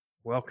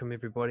Welcome,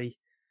 everybody.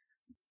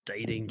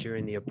 Dating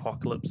during the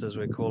apocalypse, as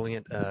we're calling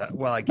it.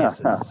 Well, I guess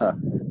it's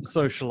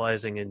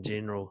socializing in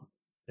general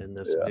in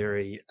this Yeah.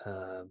 very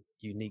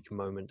unique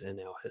moment in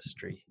our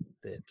history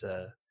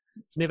that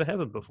it's never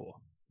happened before.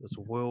 This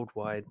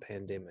worldwide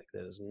pandemic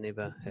that has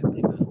never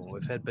happened before.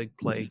 We've had big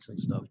plagues and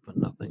stuff, but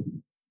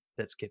nothing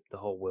that's kept the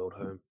whole world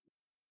home.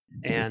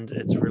 And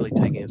it's really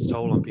taking its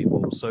toll on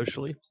people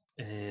socially,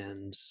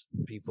 and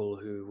people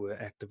who were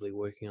actively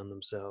working on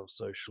themselves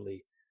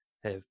socially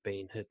have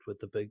been hit with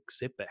the big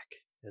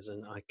setback, as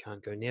in I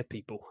can't go near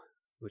people,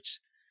 which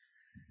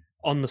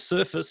on the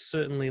surface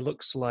certainly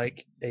looks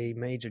like a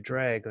major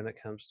drag when it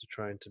comes to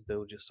trying to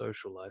build your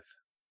social life.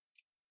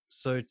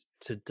 So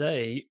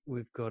today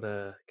we've got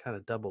a kind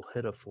of double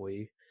hitter for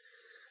you.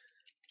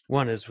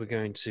 One is we're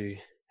going to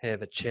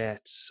have a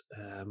chat,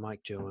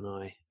 Mike, Joe, and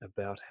I,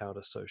 about how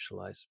to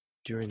socialize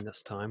during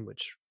this time,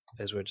 which,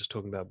 as we were just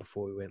talking about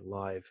before we went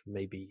live,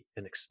 may be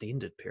an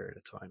extended period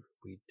of time.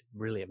 We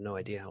really have no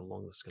idea how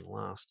long this is going to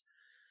last.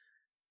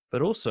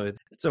 But also,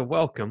 it's a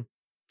welcome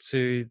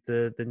to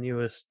the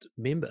newest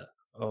member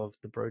of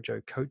the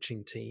Brojo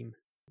coaching team,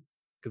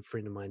 good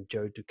friend of mine,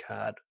 Joe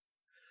Ducard,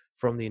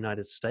 from the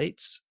United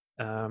States.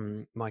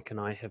 Mike and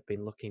I have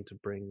been looking to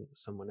bring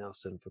someone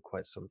else in for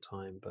quite some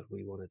time, but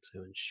we wanted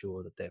to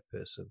ensure that that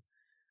person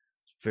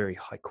is very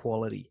high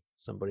quality,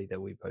 somebody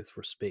that we both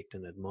respect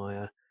and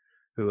admire,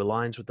 who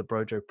aligns with the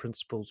Brojo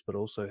principles, but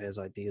also has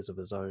ideas of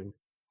his own,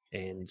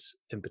 and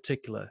in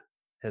particular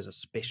has a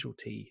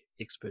specialty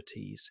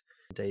expertise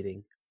in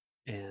dating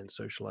and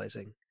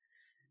socializing.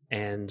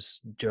 And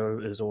Joe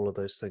is all of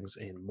those things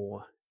and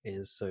more.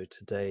 And so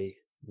today,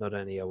 not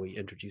only are we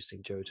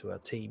introducing Joe to our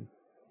team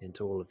and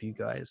to all of you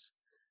guys,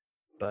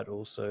 but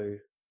also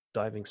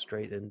diving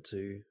straight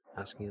into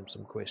asking him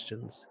some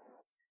questions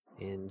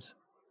and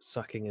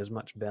sucking as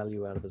much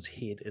value out of his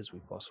head as we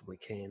possibly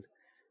can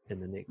in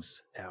the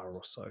next hour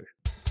or so.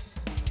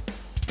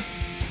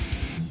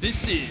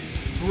 This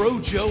is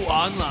Brojo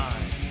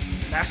Online.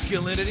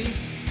 Masculinity,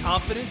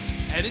 confidence,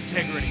 and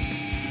integrity.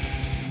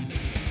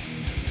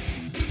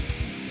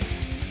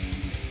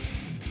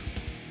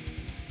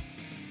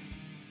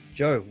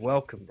 Joe,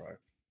 welcome, bro.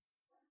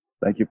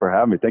 Thank you for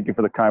having me. Thank you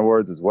for the kind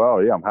words as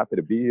well. Yeah, I'm happy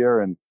to be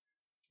here. And,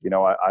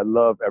 I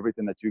love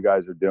everything that you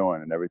guys are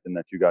doing and everything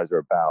that you guys are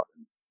about,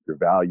 and your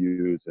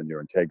values and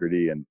your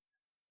integrity and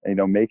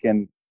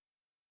making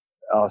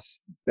us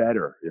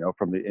better,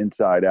 from the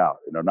inside out,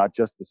 not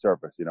just the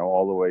surface,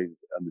 all the way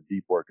on the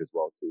deep work as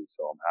well, too.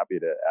 So I'm happy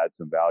to add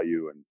some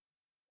value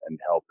and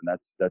help. And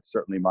that's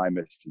certainly my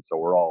mission. So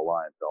we're all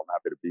aligned. So I'm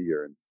happy to be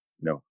here and,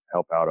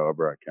 help out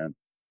however I can.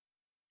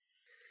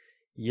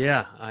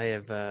 Yeah, I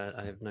have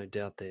no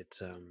doubt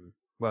that,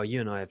 well, you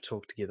and I have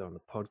talked together on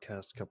the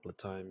podcast a couple of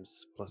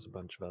times, plus a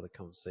bunch of other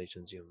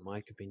conversations. You and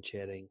Mike have been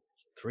chatting.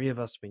 Three of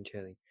us have been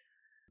chatting.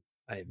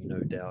 I have no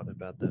doubt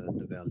about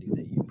the value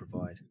that you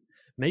provide.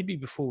 Maybe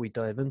before we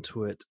dive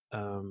into it,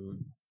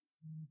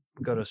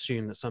 we've got to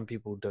assume that some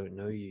people don't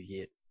know you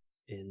yet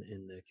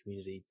in the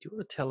community. Do you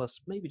want to tell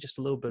us maybe just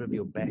a little bit of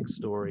your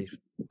backstory,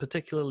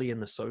 particularly in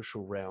the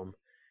social realm?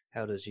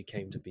 How does you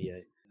came to be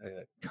a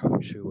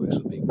coach who works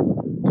with people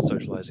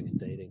socializing and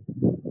dating?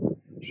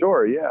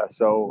 Sure. Yeah.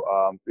 So,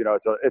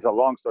 it's a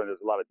long story.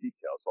 There's a lot of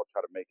details, so I'll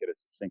try to make it as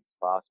succinct as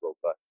possible.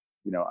 But,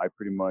 I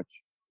pretty much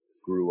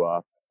grew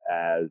up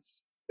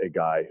as a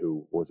guy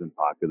who wasn't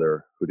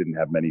popular, who didn't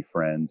have many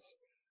friends,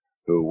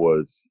 who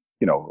was,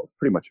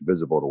 pretty much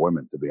invisible to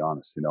women, to be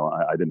honest.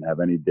 I didn't have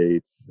any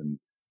dates and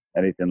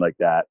anything like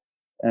that.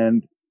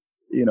 And,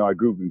 I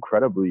grew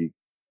incredibly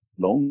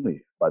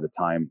lonely by the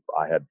time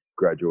I had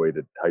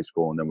graduated high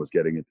school and then was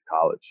getting into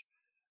college.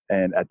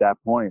 And at that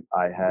point,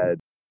 I had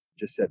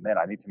just said, man,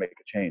 I need to make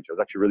a change. I was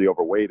actually really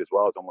overweight as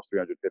well. I was almost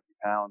 350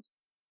 pounds.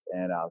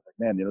 And I was like,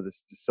 man, this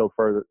is just so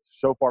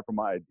far from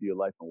my ideal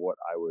life and what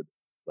I would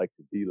like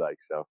to be like.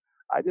 So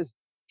I just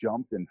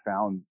jumped and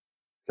found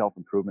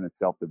self-improvement and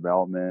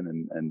self-development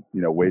and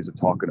ways of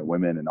talking to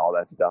women and all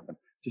that stuff. And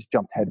just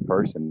jumped head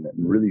first and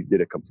really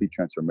did a complete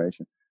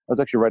transformation. I was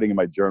actually writing in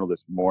my journal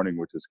this morning,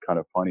 which is kind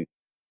of funny.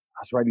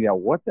 I was writing out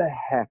what the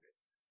heck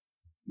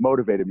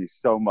motivated me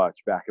so much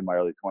back in my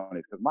early 20s,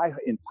 because my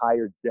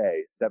entire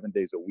day, 7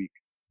 days a week,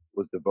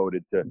 was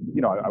devoted to,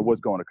 I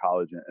was going to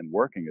college and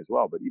working as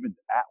well, but even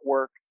at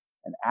work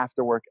and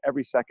after work,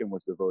 every second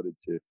was devoted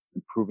to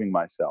improving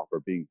myself or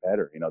being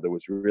better.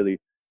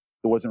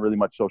 There wasn't really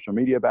much social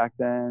media back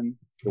then.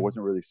 There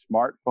wasn't really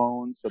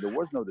smartphones, so there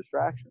was no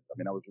distractions. I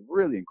mean, I was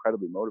really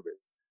incredibly motivated.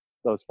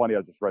 So it's funny, I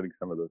was just writing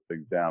some of those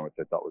things down, which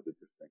I thought was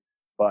interesting.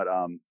 But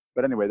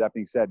anyway, that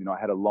being said, I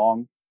had a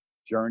long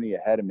journey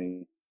ahead of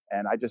me.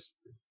 And I just,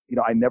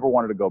 I never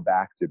wanted to go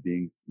back to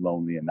being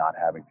lonely and not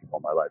having people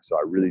in my life. So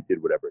I really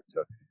did whatever it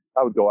took.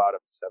 I would go out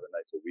up to 7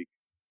 nights a week.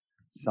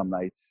 Some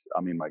nights,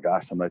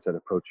 some nights I'd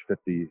approach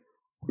 50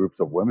 groups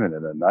of women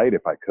in a night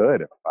if I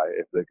could,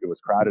 if it was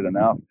crowded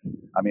enough.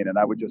 And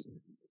I would just,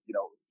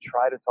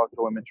 try to talk to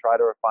women, try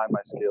to refine my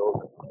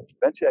skills.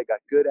 Eventually I got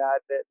good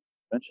at it.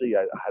 Eventually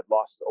I had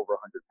lost over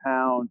 100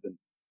 pounds and,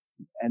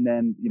 And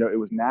then, it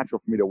was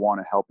natural for me to want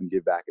to help and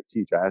give back and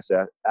teach. I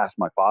asked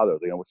my father,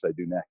 what should I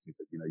do next? He's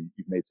like,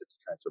 you've made such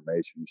a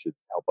transformation. You should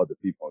help other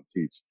people and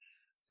teach.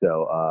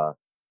 So,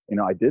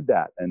 I did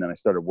that. And then I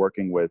started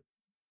working with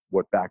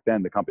what back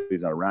then, the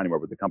company's not around anymore,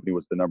 but the company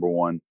was the number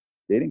one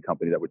dating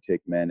company that would take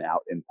men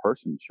out in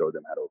person and show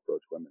them how to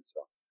approach women.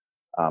 So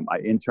I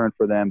interned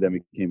for them, then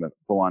became a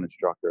full-on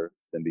instructor,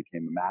 then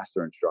became a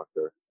master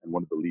instructor and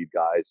one of the lead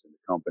guys in the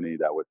company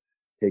that would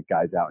take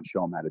guys out and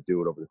show them how to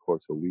do it over the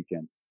course of a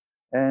weekend.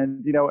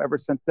 And, ever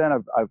since then,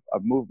 I've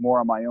moved more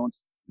on my own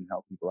and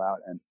help people out.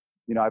 And,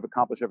 I've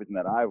accomplished everything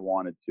that I've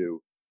wanted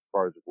to as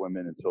far as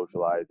women and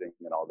socializing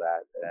and all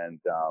that. And,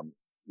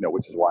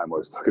 which is why I'm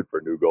always looking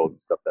for new goals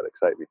and stuff that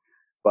excite me.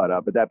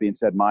 But that being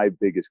said, my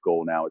biggest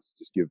goal now is to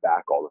just give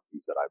back all the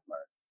things that I've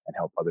learned and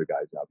help other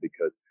guys out,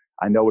 because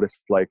I know what it's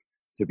like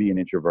to be an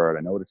introvert.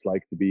 I know what it's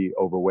like to be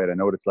overweight. I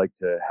know what it's like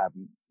to have,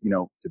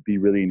 to be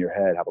really in your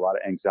head, have a lot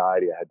of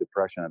anxiety. I had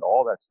depression and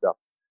all that stuff.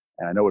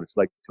 And I know what it's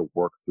like to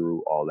work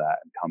through all that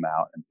and come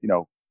out. And,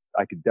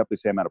 I could definitely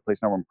say I'm at a place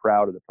now where I'm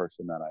proud of the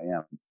person that I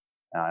am.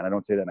 And I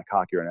don't say that in a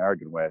cocky or an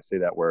arrogant way. I say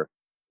that where,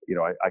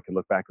 I can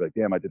look back like,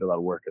 damn, I did a lot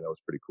of work and that was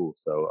pretty cool.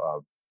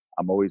 So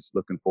I'm always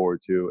looking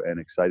forward to and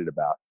excited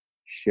about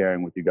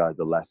sharing with you guys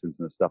the lessons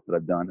and the stuff that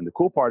I've done. And the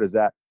cool part is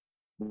that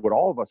what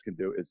all of us can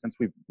do is, since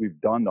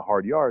we've done the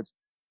hard yards,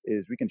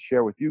 is we can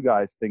share with you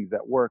guys things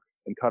that work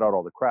and cut out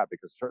all the crap,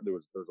 because certainly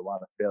there was a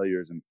lot of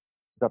failures and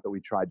stuff that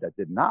we tried that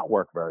did not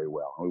work very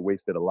well and we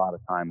wasted a lot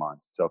of time on.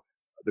 So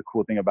the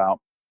cool thing about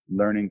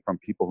learning from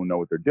people who know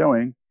what they're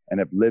doing and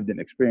have lived and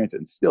experienced it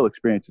and still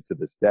experience it to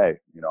this day,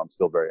 I'm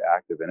still very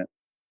active in it,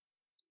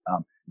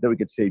 that we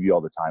could save you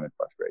all the time and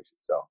frustration.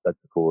 So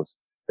that's the coolest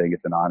thing.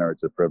 It's an honor.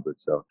 It's a privilege.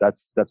 So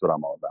that's what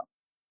I'm all about.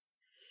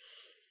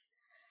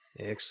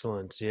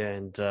 Excellent. Yeah.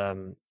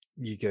 And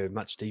you go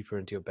much deeper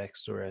into your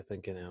backstory, I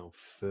think, in our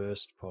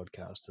first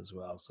podcast as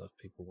well. So if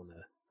people want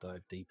to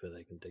dive deeper,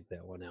 they can dig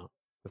that one out.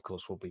 Of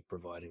course, we'll be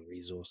providing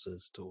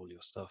resources to all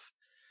your stuff.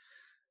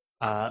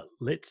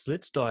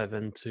 Let's dive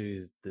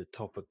into the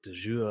topic du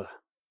jour,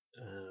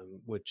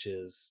 which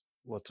is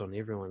what's on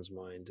everyone's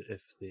mind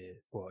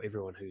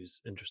everyone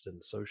who's interested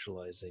in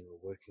socializing or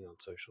working on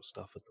social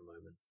stuff at the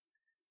moment.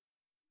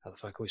 How the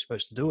fuck are we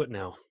supposed to do it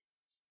now?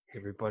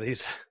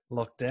 Everybody's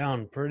locked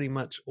down pretty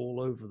much all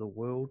over the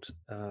world,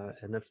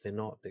 and if they're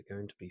not, they're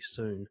going to be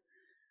soon.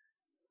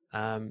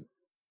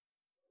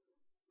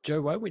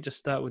 Joe, why don't we just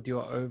start with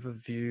your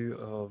overview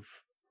of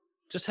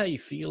just how you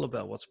feel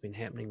about what's been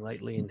happening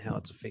lately and how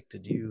it's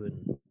affected you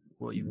and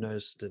what you've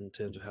noticed in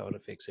terms of how it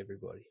affects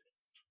everybody.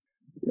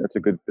 Yeah, that's a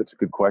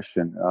good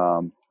question.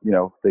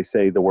 They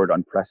say the word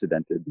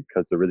unprecedented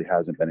because there really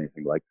hasn't been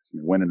anything like this. I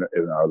mean, when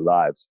in our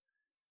lives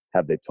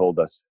have they told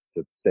us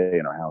to stay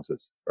in our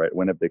houses, right?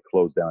 When have they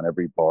closed down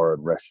every bar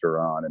and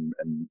restaurant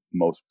and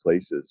most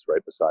places,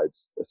 right?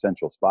 Besides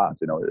essential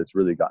spots, it's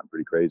really gotten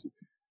pretty crazy.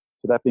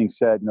 So that being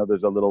said,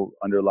 there's a little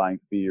underlying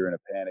fear and a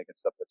panic and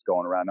stuff that's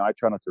going around. Now, I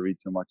try not to read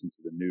too much into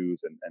the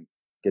news and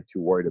get too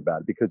worried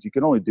about it, because you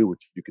can only do what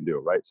you can do,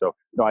 right? So,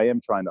 I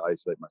am trying to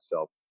isolate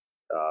myself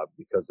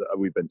because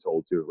we've been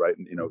told to, right?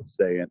 And,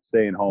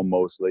 staying home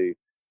mostly.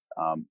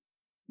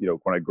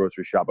 When I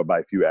grocery shop, I buy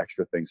a few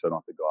extra things so I don't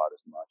have to go out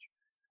as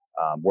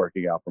much.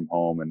 Working out from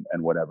home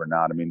and whatever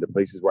not. I mean, the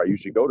places where I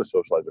usually go to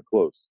socialize are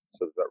closed,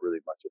 so there's not really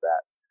much of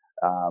that.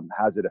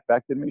 Has it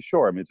affected me?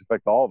 Sure. I mean, it's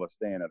affected all of us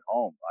staying at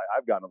home.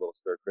 I've gotten a little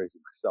stir crazy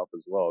myself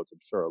as well, which I'm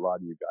sure a lot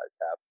of you guys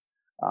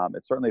have.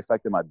 It certainly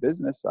affected my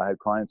business. I had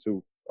clients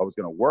who I was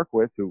going to work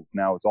with who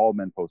now it's all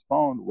been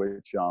postponed,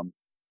 which,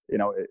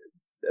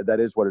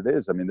 that is what it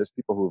is. I mean, there's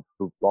people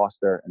who've lost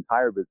their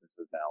entire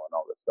businesses now and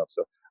all that stuff.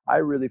 So I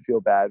really feel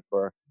bad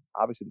for,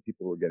 obviously, the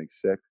people who are getting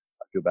sick.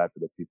 I feel bad for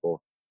the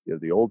people,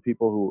 the old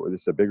people who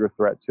this is a bigger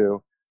threat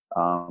to.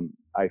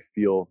 I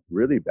feel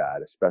really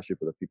bad, especially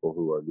for the people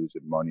who are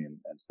losing money and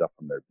stuff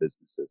from their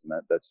businesses.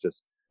 And that's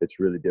just, it's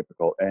really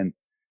difficult. And,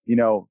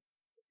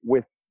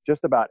 with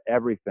just about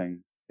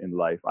everything in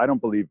life, I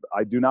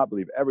do not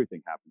believe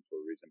everything happens for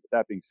a reason. But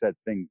that being said,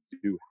 things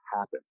do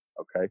happen,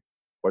 okay?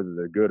 Whether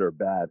they're good or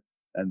bad.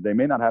 And they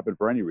may not happen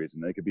for any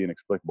reason. They could be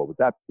inexplicable. But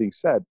that being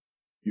said,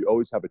 you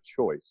always have a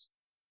choice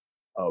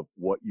of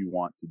what you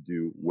want to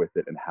do with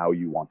it and how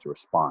you want to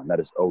respond. That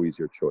is always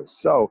your choice.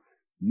 So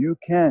you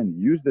can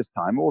use this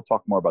time, and we'll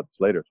talk more about this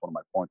later. It's one of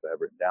my points I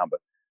have written down, but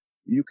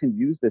you can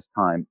use this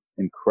time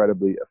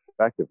incredibly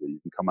effectively.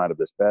 You can come out of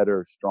this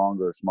better,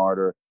 stronger,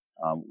 smarter,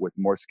 with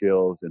more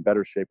skills, in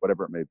better shape,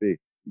 whatever it may be.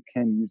 You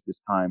can use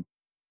this time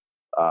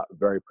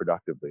very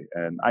productively.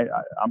 And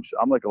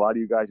I'm like a lot of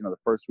you guys, the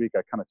first week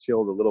I kind of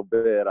chilled a little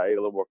bit. I ate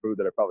a little more food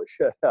than I probably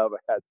should have. I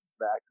had some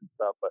snacks and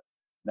stuff, but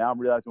now I'm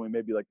realizing we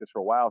may be like this for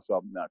a while. So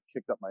I've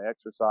kicked up my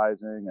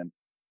exercising and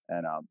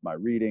my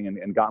reading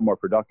and gotten more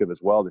productive as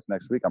well. This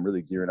next week, I'm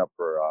really gearing up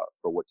for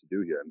what to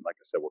do here. And like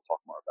I said, we'll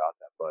talk more about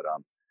that. But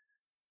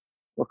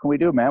what can we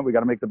do, man? We got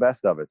to make the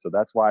best of it. So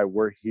that's why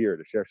we're here,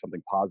 to share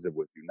something positive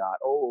with you. Not,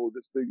 oh,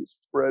 this thing is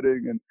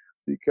spreading and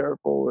be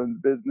careful in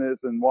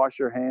business and wash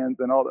your hands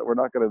and all that. We're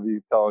not going to be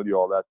telling you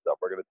all that stuff.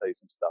 We're going to tell you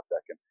some stuff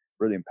that can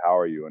really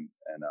empower you and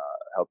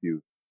help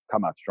you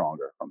come out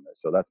stronger from this.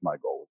 So that's my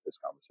goal with this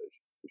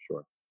conversation for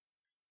sure.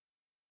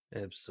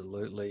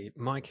 Absolutely.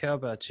 Mike, how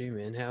about you,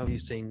 man? How have you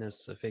seen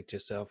this affect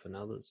yourself and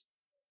others?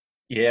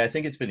 Yeah, I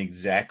think it's been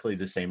exactly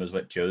the same as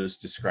what Joe's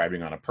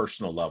describing on a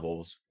personal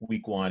level.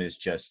 Week one is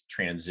just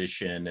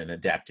transition and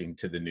adapting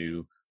to the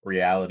new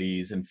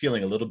realities and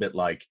feeling a little bit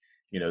like,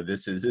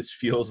 this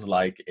feels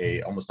like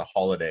almost a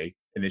holiday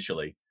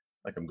initially,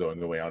 like I'm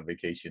going away on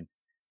vacation.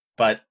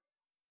 But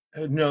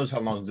who knows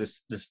how long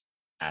this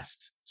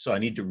lasts? So I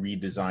need to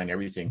redesign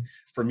everything.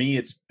 For me,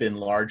 it's been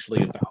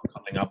largely about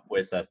coming up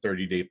with a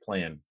 30-day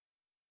plan,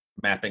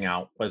 mapping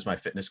out what is my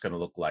fitness going to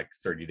look like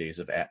 30 days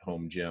of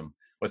at-home gym.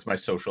 What's my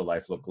social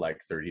life look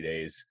like 30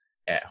 days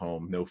at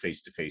home, no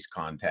face-to-face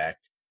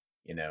contact?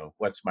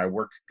 What's my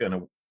work going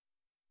to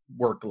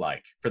work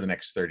like for the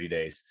next 30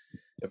 days?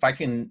 If I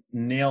can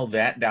nail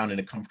that down in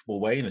a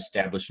comfortable way and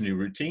establish new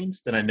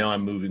routines, then I know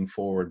I'm moving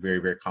forward very,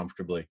 very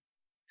comfortably.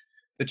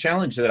 The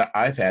challenge that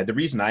I've had, the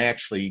reason I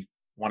actually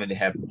wanted to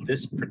have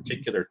this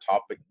particular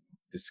topic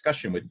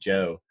discussion with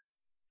Joe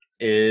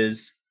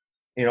is,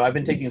 I've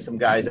been taking some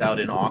guys out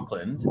in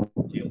Auckland.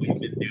 We've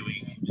been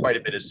doing quite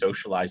a bit of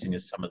socializing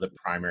as some of the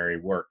primary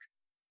work.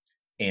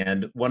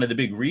 And one of the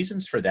big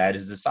reasons for that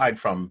is, aside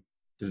from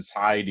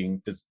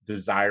desiring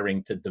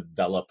to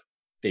develop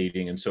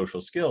dating and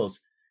social skills,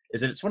 is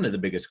that it's one of the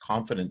biggest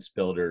confidence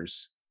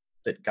builders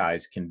that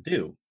guys can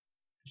do.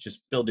 It's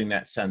just building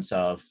that sense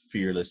of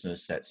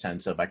fearlessness, that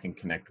sense of I can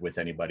connect with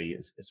anybody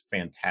is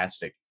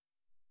fantastic.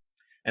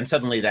 And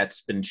suddenly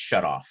that's been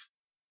shut off.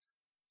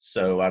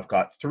 So I've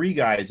got 3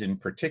 guys in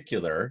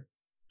particular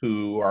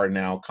who are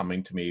now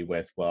coming to me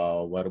with,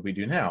 well, what do we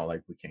do now?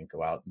 Like, we can't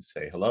go out and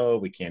say hello.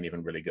 We can't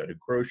even really go to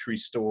grocery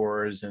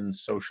stores and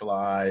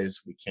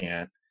socialize. We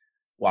can't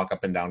walk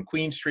up and down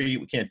Queen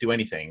Street. We can't do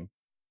anything.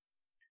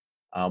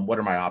 What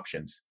are my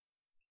options?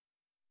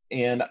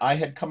 And I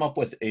had come up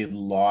with a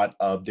lot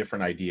of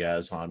different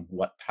ideas on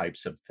what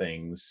types of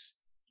things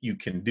you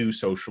can do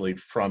socially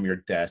from your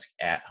desk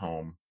at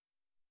home,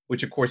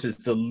 which of course is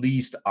the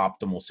least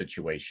optimal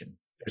situation.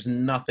 There's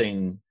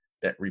nothing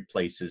that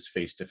replaces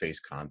face-to-face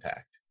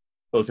contact,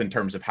 both in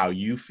terms of how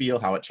you feel,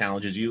 how it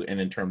challenges you, and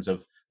in terms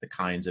of the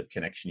kinds of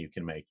connection you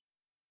can make.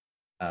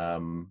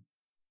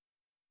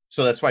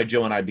 So that's why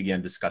Joe and I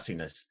began discussing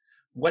this.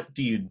 What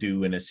do you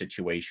do in a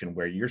situation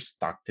where you're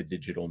stuck to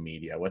digital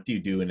media? What do you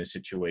do in a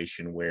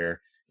situation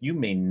where you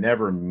may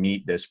never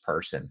meet this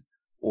person,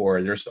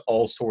 or there's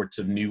all sorts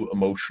of new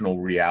emotional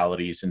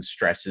realities and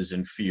stresses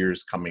and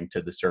fears coming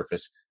to the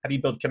surface? How do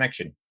you build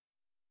connection?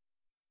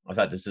 I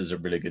thought this is a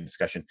really good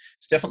discussion.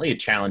 It's definitely a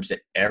challenge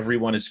that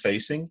everyone is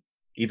facing.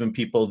 Even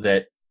people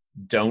that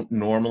don't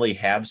normally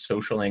have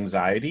social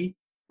anxiety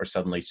are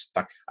suddenly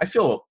stuck. I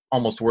feel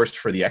almost worse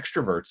for the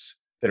extroverts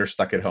that are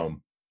stuck at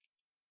home.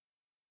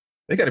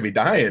 They got to be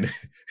dying.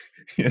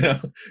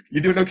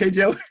 You doing okay,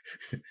 Joe?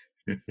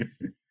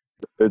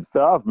 It's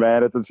tough,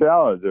 man. It's a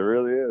challenge. It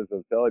really is.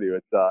 I'm telling you,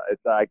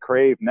 I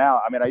crave now.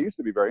 I mean, I used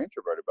to be very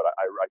introverted, but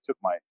I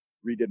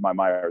redid my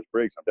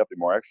Myers-Briggs. I'm definitely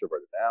more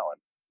extroverted now.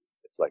 And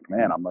it's like,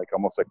 man, I'm like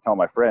almost like telling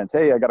my friends,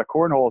 hey, I got a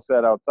cornhole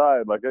set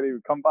outside. Like, hey,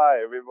 come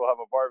by. Maybe we'll have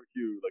a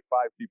barbecue, like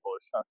 5 people or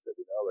something,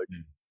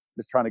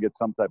 just trying to get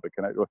some type of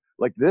connection.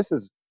 Like, this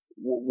is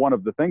one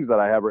of the things that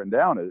I have written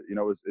down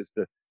is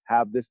to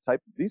have these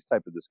type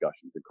of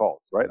discussions and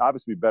calls, right?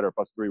 Obviously, it'd be better if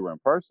us 3 were in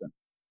person.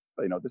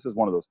 But, this is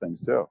one of those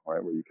things too,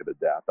 right? Where you could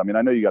adapt. I mean,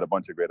 I know you got a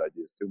bunch of great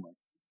ideas too, Mike.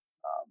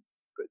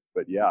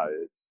 But yeah,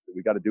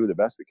 we got to do the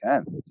best we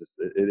can. It's just,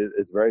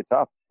 it's very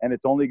tough, and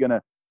it's only going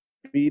to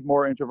feed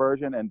more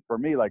introversion. And for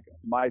me, like,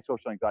 my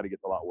social anxiety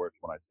gets a lot worse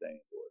when I stay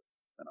indoors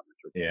and I'm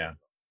introverted.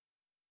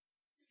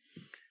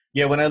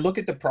 Yeah. When I look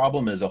at the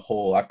problem as a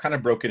whole, I've kind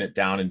of broken it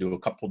down into a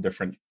couple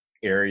different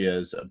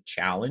areas of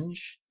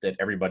challenge that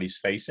everybody's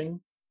facing,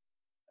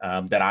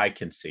 that I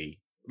can see.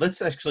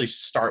 Let's actually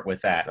start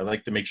with that. I'd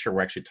like to make sure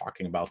we're actually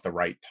talking about the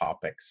right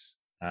topics.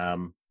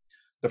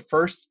 The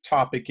first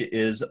topic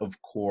is,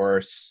 of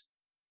course,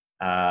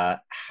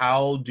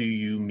 how do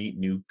you meet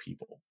new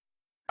people?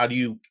 How do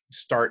you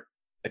start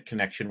a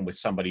connection with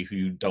somebody who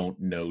you don't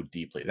know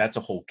deeply? That's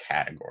a whole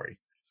category.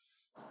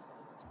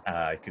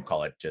 I could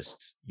call it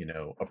just,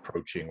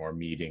 approaching or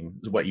meeting,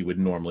 is what you would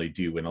normally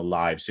do in a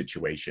live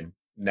situation.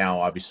 Now,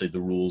 obviously, the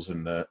rules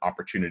and the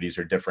opportunities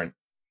are different.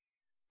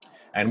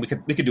 And we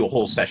could do a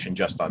whole session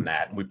just on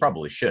that, and we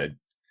probably should.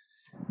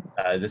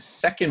 The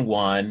second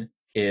one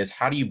is,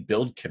 how do you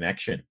build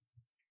connection?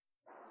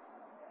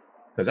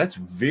 Because that's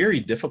very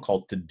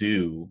difficult to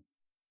do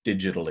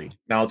digitally.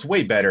 Now, it's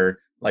way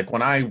better. Like,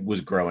 when I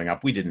was growing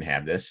up, we didn't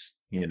have this.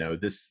 We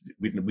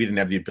didn't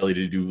have the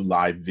ability to do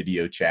live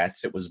video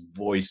chats. It was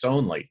voice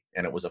only,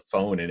 and it was a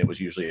phone, and it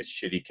was usually a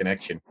shitty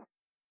connection.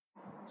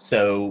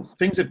 So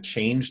things have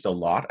changed a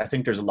lot. I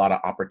think there's a lot of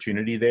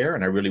opportunity there,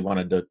 and I really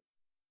wanted to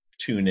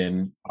tune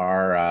in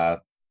our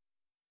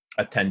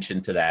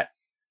attention to that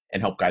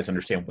and help guys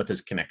understand what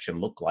does connection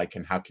look like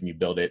and how can you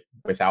build it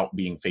without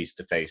being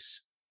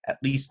face-to-face. at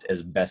least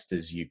as best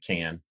as you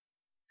can.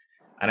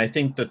 And I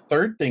think the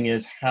third thing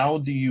is, how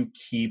do you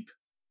keep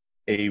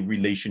a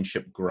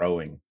relationship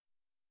growing?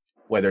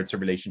 Whether it's a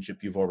relationship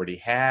you've already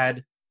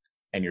had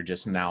and you're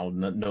just now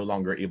no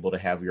longer able to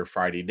have your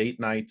Friday date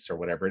nights or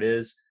whatever it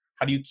is,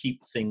 how do you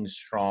keep things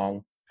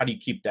strong? How do you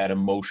keep that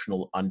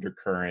emotional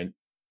undercurrent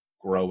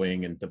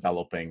growing and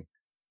developing?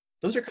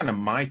 Those are kind of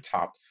my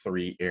top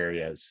 3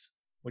 areas.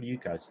 What do you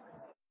guys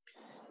think?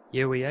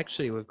 Yeah,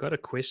 we've got a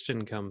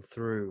question come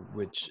through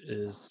which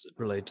is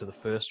related to the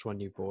first one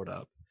you brought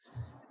up.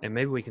 And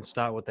maybe we can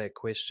start with that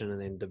question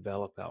and then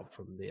develop out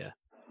from there.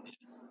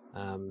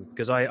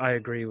 Because I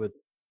agree with,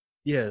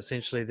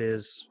 essentially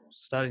there's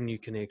starting new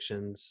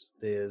connections,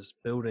 there's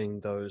building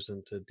those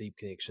into deep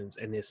connections,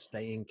 and there's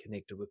staying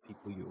connected with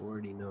people you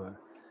already know.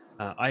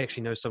 I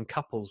actually know some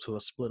couples who are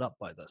split up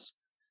by this.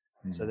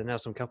 So there are now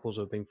some couples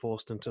who have been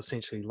forced into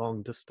essentially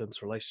long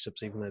distance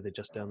relationships, even though they're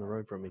just down the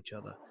road from each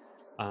other.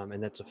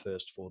 And that's a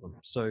first for them.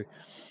 So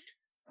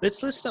let's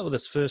start with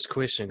this first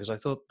question, because I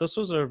thought this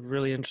was a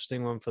really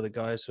interesting one for the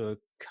guys who are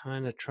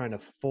kind of trying to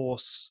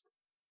force,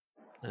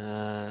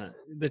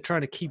 they're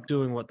trying to keep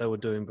doing what they were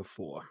doing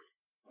before.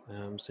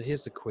 So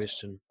here's the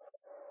question.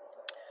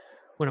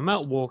 When I'm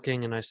out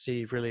walking and I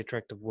see really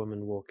attractive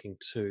women walking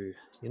too,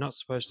 you're not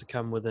supposed to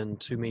come within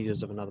 2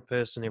 meters of another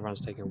person.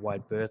 Everyone's taking a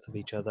wide berth of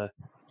each other.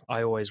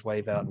 I always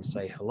wave out and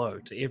say hello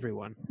to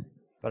everyone,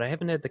 but I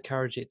haven't had the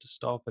courage yet to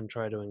stop and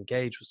try to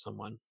engage with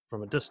someone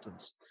from a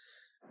distance.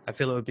 I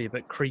feel it would be a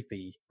bit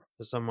creepy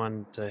for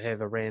someone to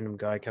have a random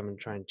guy come and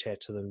try and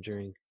chat to them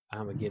during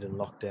Armageddon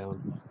lockdown.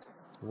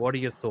 What are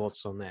your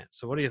thoughts on that?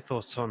 So what are your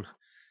thoughts on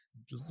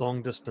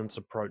long distance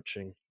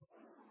approaching?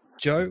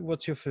 Joe,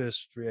 what's your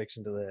first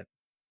reaction to that?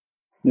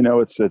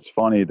 It's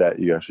funny that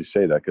you actually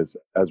say that, because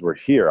as we're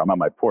here, I'm on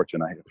my porch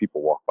and I have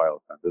people walk by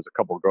all the time. There's a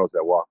couple of girls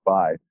that walk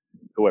by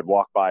who had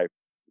walked by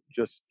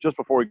just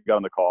before we got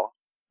on the call,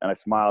 and I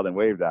smiled and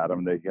waved at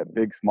them. They had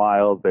big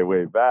smiles. They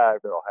waved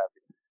back. They're all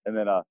happy. And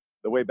then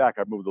the way back,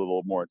 I moved a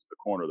little more into the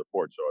corner of the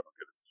porch so I don't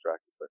get as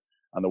distracted. But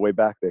on the way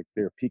back,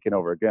 they're peeking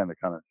over again to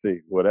kind of see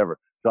whatever.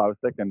 So I was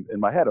thinking in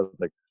my head, I was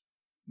like,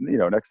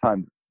 next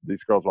time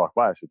these girls walk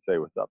by, I should say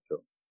what's up to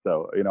them.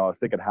 So, I was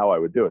thinking how I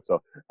would do it.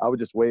 So I would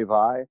just wave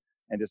hi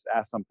and just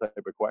ask some type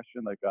of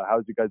question, like,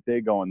 how's you guys' day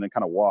going? And then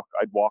kind of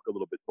I'd walk a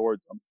little bit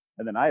towards them.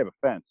 And then I have a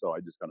fence, so I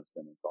just kind of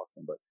stand and talk to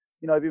them. But,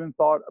 I've even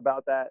thought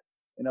about that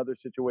in other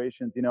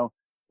situations.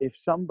 If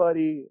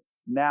somebody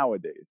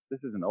nowadays,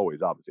 this isn't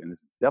always obviously, and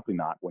it's definitely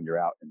not when you're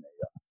out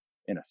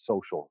in a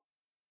social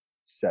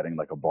setting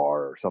like a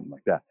bar or something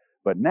like that.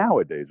 But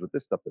nowadays, with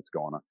this stuff that's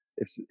going on,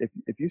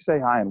 if you say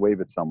hi and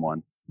wave at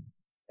someone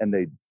and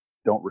they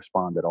don't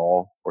respond at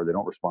all, or they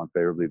don't respond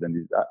favorably,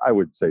 then I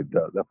would say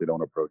definitely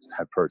don't approach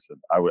that person.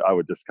 I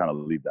would just kind of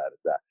leave that as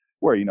that.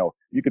 Where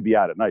you could be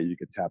out at night, you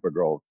could tap a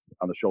girl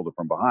on the shoulder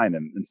from behind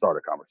and start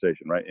a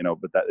conversation, right?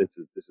 But this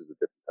is a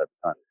different type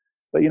of time.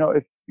 But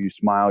if you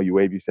smile, you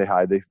wave, you say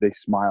hi, they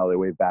smile, they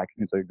wave back. It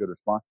seems like a good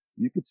response.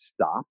 You could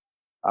stop.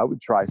 I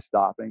would try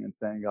stopping and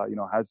saying,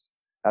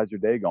 how's your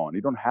day going?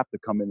 You don't have to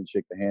come in and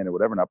shake the hand or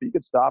whatever. Not, but you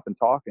could stop and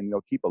talk and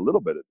keep a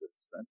little bit of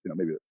distance.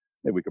 Maybe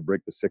we could break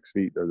the 6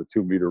 feet or the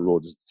 2 meter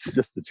rule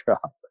just to try.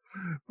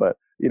 But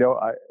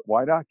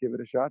why not give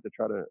it a shot to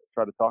try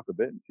to talk a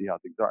bit and see how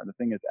things are. And the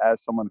thing is,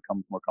 as someone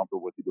becomes more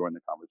comfortable with you during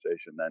the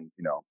conversation, then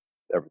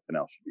everything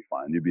else should be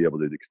fine. You'll be able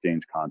to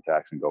exchange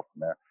contacts and go from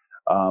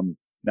there.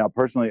 Now,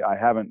 personally, I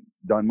haven't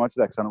done much of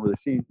that because I don't really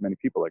see many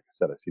people. Like I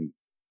said, I've seen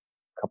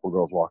a couple of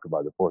girls walking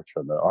by the porch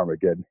on the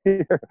Armageddon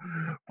here.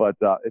 But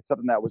it's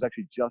something that was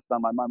actually just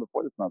on my mind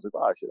before this. And I was like,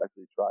 I should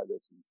actually try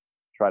this and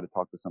try to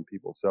talk to some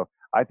people. So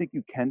I think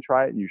you can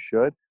try it and you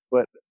should.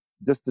 But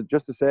just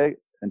to say,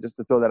 and just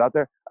to throw that out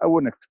there, I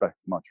wouldn't expect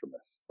much from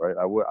this, right?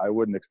 I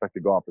wouldn't expect to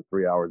go out for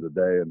 3 hours a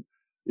day and,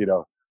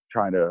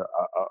 trying to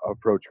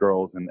approach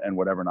girls and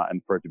whatever not, and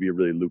for it to be a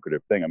really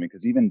lucrative thing. I mean,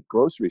 because even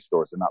grocery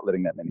stores are not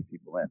letting that many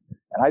people in.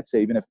 And I'd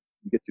say even if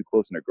you get too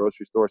close in a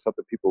grocery store,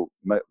 something people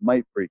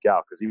might freak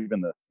out, because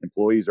even the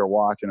employees are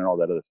watching and all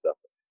that other stuff.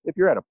 If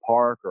you're at a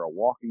park or a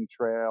walking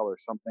trail or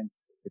something,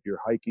 if you're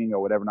hiking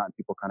or whatever not, and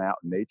people kind of out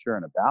in nature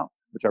and about,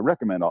 which I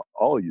recommend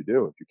all of you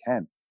do if you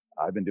can.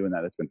 I've been doing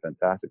that. It's been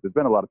fantastic. There's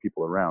been a lot of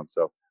people around.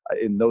 So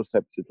in those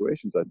type of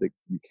situations, I think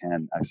you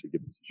can actually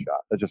give this a shot.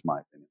 That's just my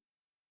opinion.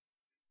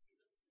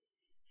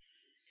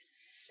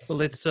 Well,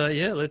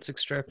 let's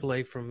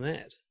extrapolate from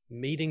that.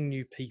 Meeting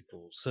new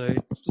people. So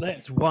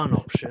that's one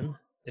option,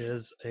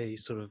 is a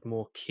sort of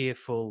more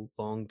careful,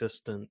 long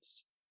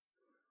distance,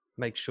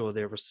 make sure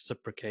they're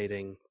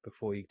reciprocating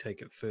before you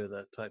take it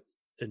further type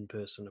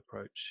in-person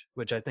approach,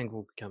 which I think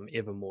will become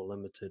ever more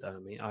limited. I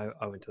mean,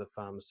 I went to the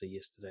pharmacy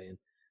yesterday and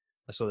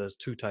I saw there's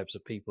 2 types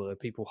of people. There are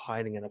people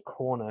hiding in a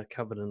corner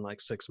covered in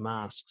like 6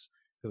 masks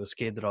who were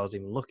scared that I was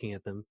even looking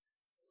at them.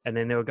 And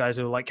then there were guys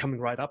who were like coming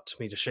right up to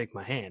me to shake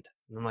my hand.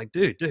 And I'm like,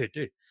 dude,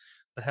 the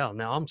hell?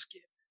 Now I'm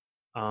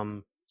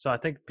scared. So I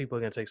think people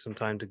are going to take some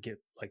time to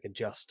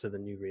adjust to the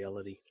new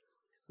reality.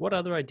 What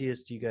other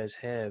ideas do you guys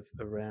have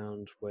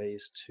around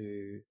ways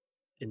to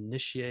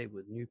initiate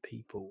with new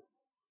people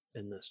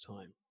in this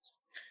time?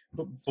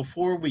 But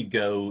before we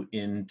go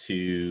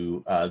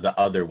into the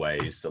other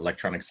ways, the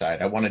electronic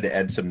side, I wanted to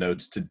add some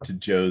notes to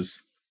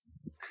Joe's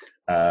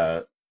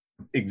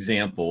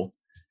example.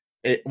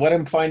 What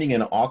I'm finding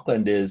in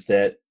Auckland is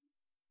that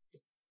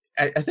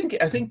I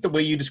think the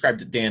way you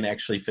described it, Dan,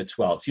 actually fits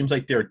well. It seems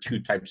like there are two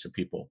types of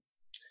people.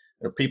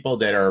 There are people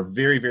that are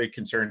very, very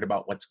concerned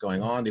about what's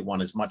going on. They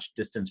want as much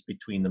distance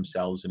between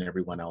themselves and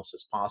everyone else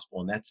as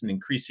possible, and that's an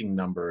increasing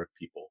number of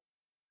people.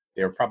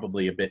 They're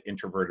probably a bit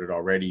introverted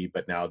already,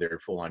 but now they're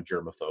full-on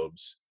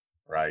germaphobes,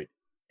 right?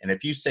 And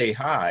if you say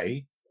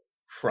hi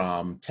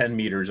from 10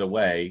 meters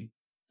away,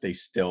 they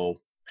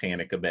still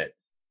panic a bit.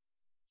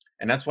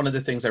 And that's one of the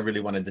things I really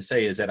wanted to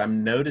say, is that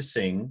I'm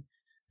noticing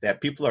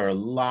that people are a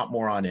lot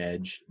more on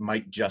edge.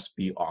 Might just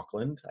be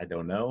Auckland, I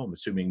don't know. I'm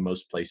assuming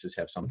most places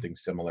have something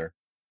similar.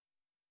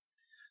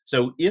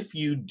 So if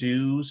you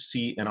do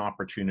see an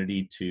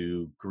opportunity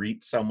to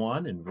greet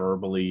someone and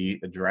verbally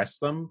address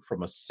them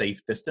from a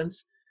safe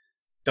distance,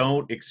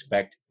 don't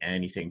expect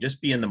anything.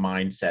 Just be in the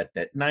mindset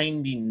that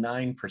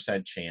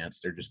 99% chance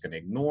they're just going to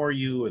ignore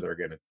you, or they're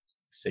going to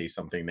say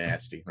something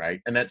nasty, right?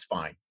 And that's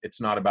fine.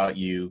 It's not about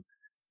you.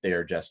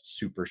 They're just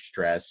super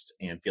stressed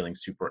and feeling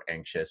super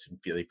anxious and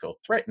they feel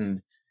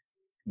threatened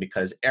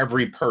because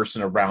every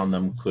person around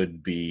them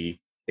could be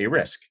a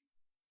risk.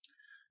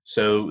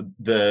 So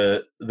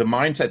the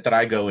mindset that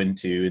I go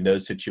into in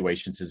those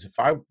situations is, if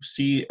I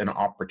see an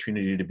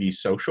opportunity to be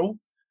social,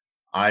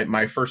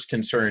 my first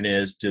concern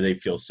is, do they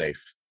feel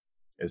safe?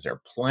 Is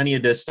there plenty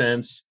of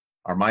distance?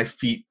 Are my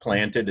feet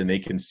planted and they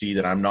can see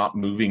that I'm not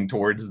moving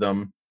towards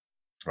them,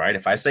 right?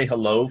 If I say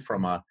hello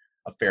from a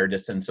fair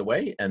distance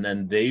away and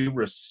then they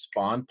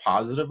respond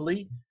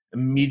positively,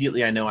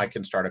 immediately I know I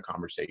can start a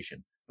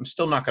conversation. I'm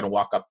still not going to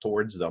walk up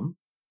towards them,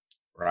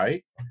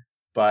 right?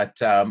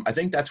 But I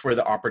think that's where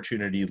the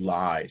opportunity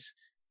lies.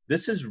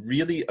 This is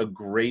really a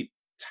great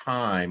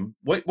time.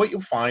 What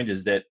you'll find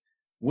is that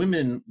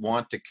women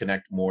want to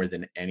connect more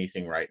than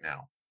anything right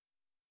now,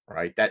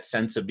 right? That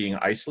sense of being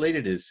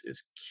isolated is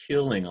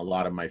killing a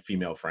lot of my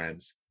female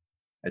friends,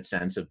 that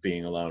sense of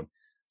being alone.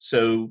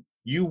 So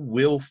you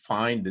will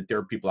find that there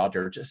are people out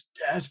there just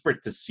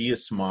desperate to see a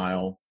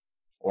smile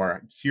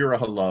or hear a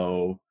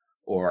hello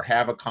or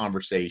have a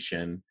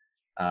conversation,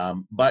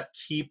 but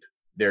keep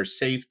their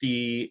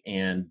safety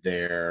and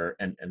their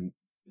and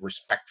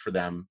respect for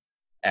them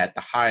at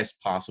the highest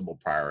possible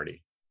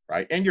priority,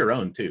 right? And your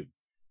own too,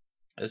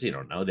 as you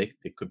don't know, they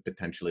could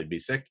potentially be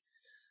sick.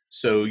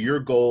 So your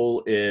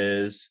goal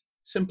is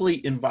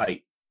simply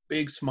invite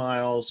big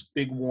smiles,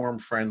 big warm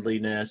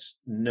friendliness,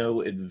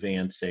 no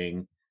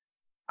advancing.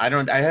 I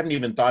haven't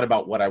even thought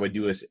about what I would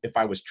do is if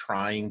I was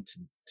trying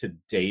to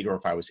date, or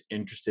if I was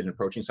interested in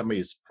approaching somebody,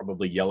 is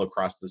probably yell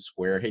across the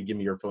square, hey, give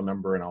me your phone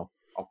number and I'll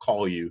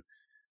call you.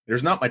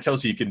 There's not much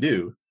else you can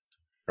do,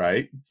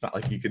 right? It's not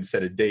like you can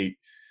set a date.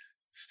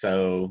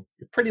 So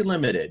you're pretty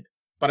limited,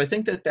 but I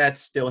think that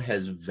still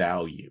has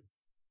value.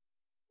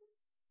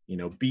 You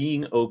know,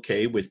 being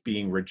okay with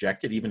being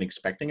rejected, even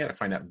expecting it, I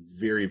find that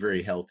very,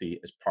 very healthy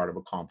as part of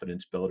a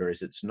confidence builder.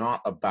 Is it's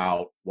not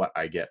about what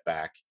I get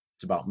back.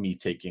 It's about me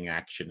taking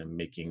action and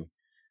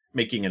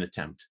making an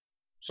attempt.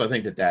 So I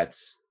think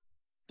that's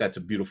a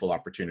beautiful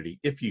opportunity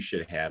if you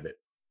should have it.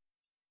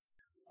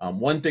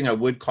 One thing I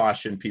would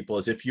caution people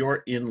is, if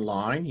you're in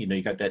line, you know,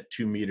 you got that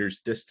 2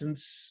 meters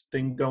distance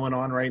thing going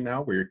on right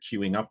now where you're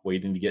queuing up,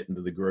 waiting to get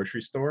into the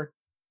grocery store.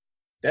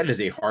 That is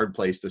a hard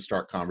place to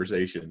start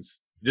conversations.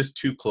 Just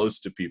too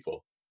close to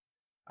people.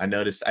 I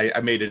noticed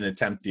I made an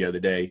attempt the other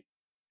day.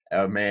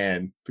 Oh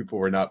man, people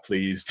were not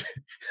pleased.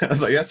 I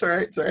was like, that's all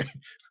right. Sorry.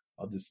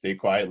 I'll just stay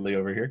quietly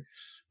over here.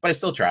 But I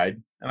still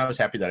tried, and I was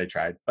happy that I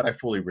tried. But I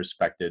fully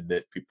respected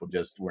that people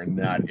just were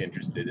not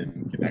interested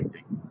in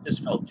connecting.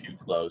 Just felt too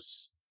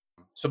close.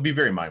 So be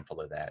very mindful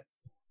of that.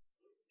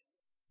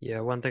 Yeah,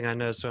 one thing I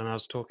noticed when I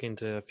was talking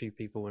to a few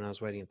people when I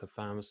was waiting at the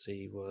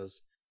pharmacy was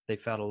they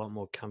felt a lot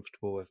more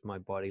comfortable if my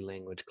body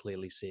language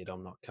clearly said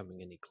I'm not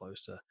coming any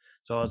closer.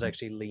 So I was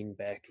actually leaned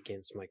back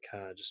against my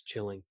car, just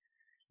chilling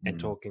and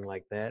talking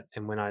like that.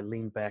 And when I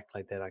leaned back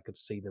like that, I could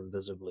see them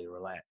visibly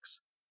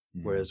relax.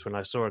 Whereas when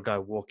I saw a guy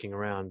walking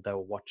around, they were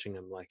watching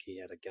him like he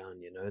had a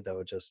gun, you know?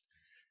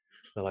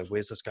 They're like,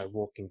 where's this guy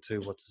walking to?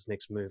 What's his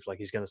next move? Like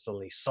he's going to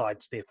suddenly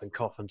sidestep and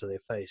cough into their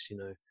face, you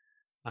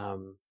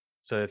know?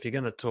 So if you're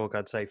going to talk,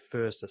 I'd say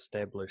first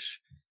establish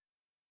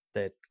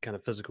that kind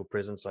of physical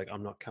presence, like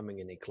I'm not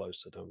coming any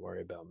closer, don't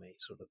worry about me,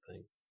 sort of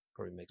thing.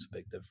 Probably makes a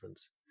big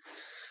difference.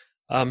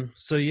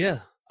 So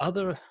yeah,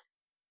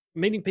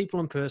 meeting people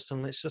in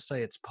person, let's just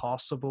say it's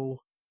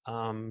possible.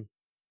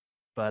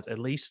 But at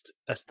least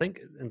I think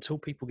until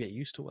people get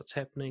used to what's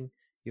happening,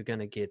 you're going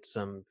to get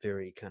some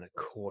very kind of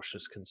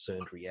cautious,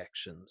 concerned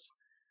reactions.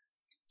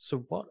 So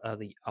what are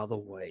the other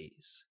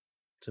ways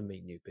to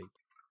meet new people?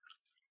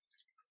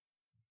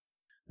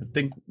 I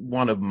think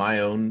one of my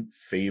own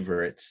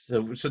favorites,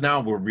 so now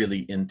we're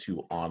really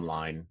into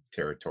online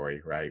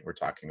territory, right? We're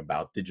talking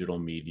about digital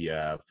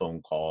media,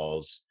 phone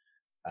calls,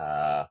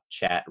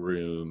 chat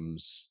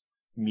rooms,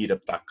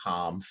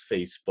 Meetup.com,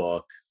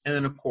 Facebook, and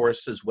then of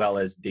course, as well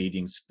as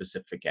dating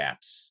specific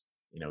apps,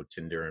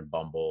 Tinder and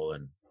Bumble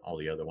and all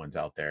the other ones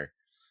out there.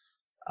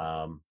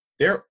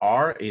 There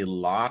are a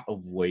lot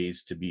of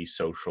ways to be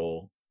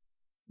social,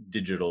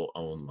 digital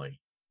only.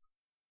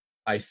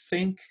 I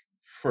think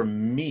for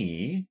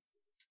me,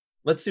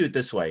 let's do it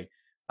this way.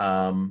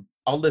 I'll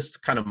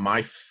list kind of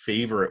my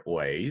favorite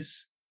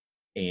ways,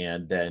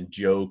 and then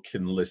Joe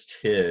can list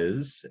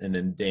his, and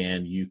then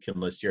Dan, you can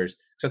list yours.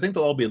 So I think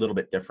they'll all be a little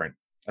bit different.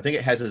 I think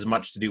it has as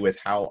much to do with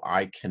how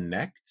I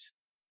connect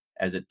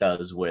as it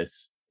does with,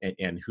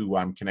 and who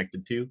I'm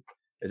connected to,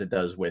 as it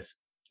does with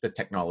the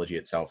technology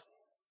itself.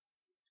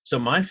 So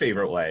my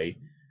favorite way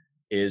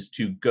is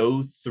to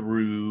go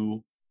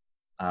through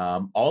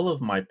all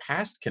of my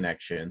past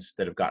connections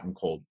that have gotten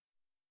cold.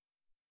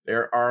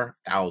 There are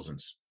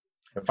thousands.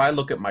 If I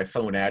look at my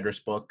phone address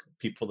book,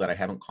 people that I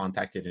haven't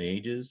contacted in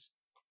ages.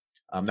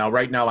 Now,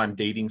 right now I'm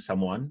dating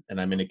someone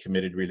and I'm in a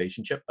committed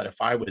relationship, but if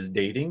I was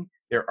dating,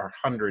 there are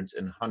hundreds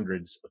and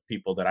hundreds of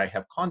people that I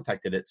have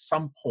contacted at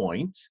some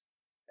point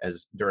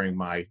as during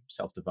my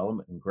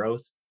self-development and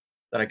growth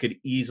that I could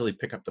easily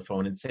pick up the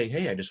phone and say,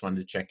 hey, I just wanted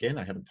to check in.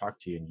 I haven't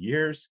talked to you in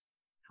years.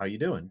 How you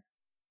doing?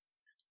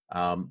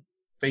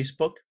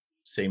 Facebook,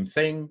 same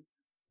thing.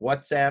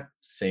 WhatsApp,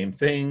 same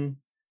thing.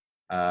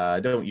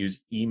 I don't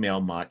use email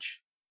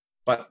much,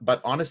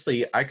 but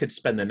honestly, I could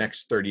spend the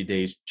next 30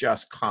 days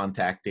just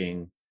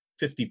contacting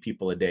 50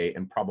 people a day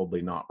and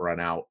probably not run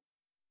out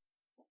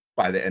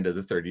by the end of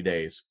the 30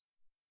 days.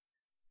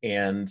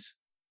 And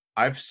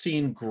I've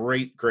seen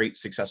great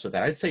success with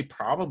that. I'd say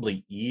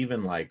probably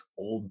even like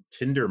old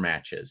Tinder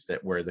matches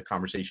where the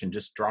conversation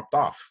just dropped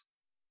off,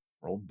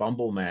 or old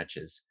Bumble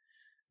matches.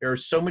 There are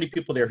so many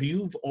people there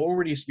who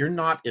you're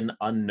not an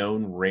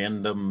unknown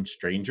random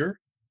stranger.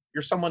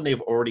 You're someone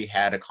they've already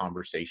had a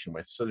conversation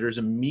with. So there's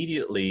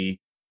immediately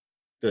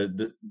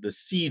the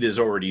seed is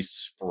already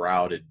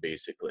sprouted,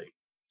 basically.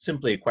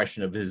 Simply a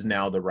question of, is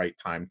now the right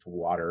time to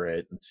water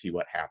it and see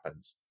what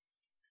happens?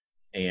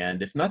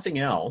 And if nothing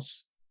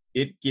else,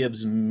 it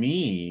gives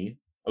me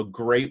a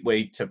great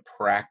way to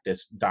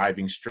practice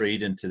diving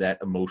straight into that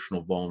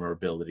emotional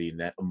vulnerability and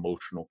that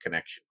emotional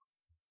connection.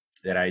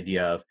 That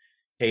idea of,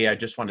 hey, I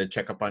just wanted to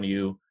check up on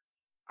you.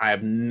 I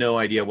have no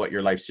idea what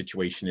your life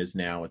situation is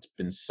now. It's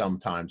been some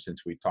time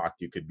since we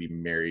talked. You could be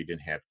married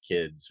and have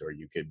kids, or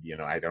you could,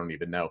 I don't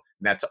even know. And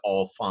that's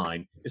all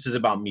fine. This is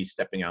about me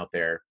stepping out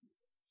there,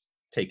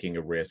 taking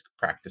a risk,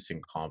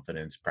 practicing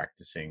confidence,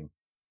 practicing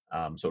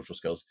social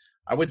skills.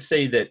 I would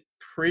say that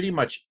pretty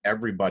much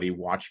everybody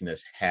watching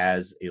this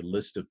has a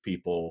list of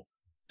people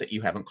that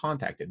you haven't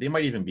contacted. They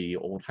might even be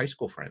old high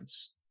school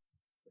friends,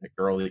 a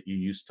girl that you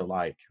used to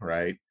like,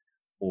 right?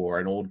 Or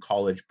an old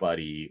college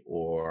buddy,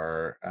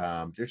 or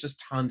there's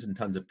just tons and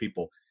tons of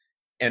people.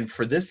 And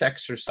for this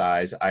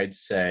exercise, I'd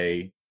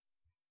say,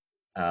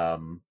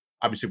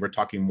 obviously we're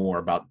talking more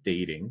about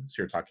dating.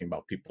 So you're talking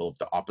about people of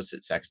the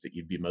opposite sex that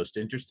you'd be most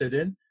interested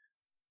in.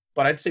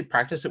 But I'd say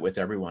practice it with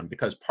everyone,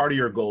 because part of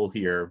your goal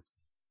here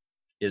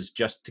is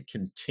just to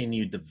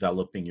continue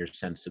developing your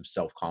sense of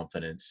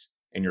self-confidence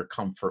and your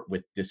comfort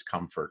with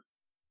discomfort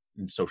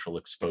and social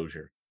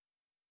exposure.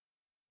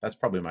 That's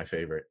probably my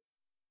favorite.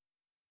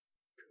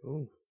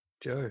 Cool.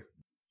 Joe?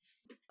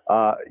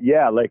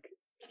 Yeah, like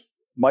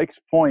Mike's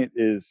point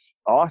is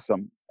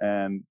awesome.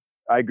 And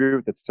I agree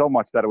with it so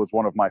much that it was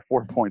one of my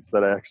 4 points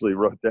that I actually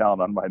wrote down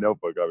on my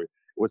notebook. I mean, it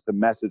was to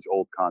message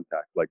old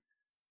contacts. Like,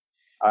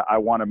 I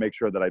want to make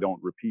sure that I don't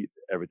repeat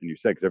everything you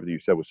said, because everything you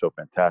said was so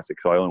fantastic.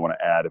 So I only want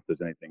to add if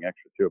there's anything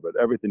extra to it. But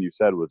everything you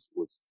said was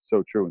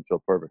so true and so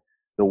perfect.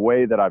 The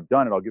way that I've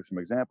done it, I'll give some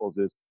examples,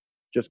 is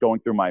just going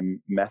through my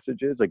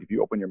messages. Like if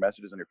you open your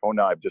messages on your phone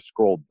now, I've just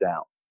scrolled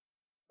down.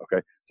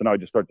 Okay. So now I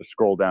just start to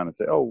scroll down and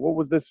say, oh, what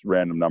was this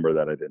random number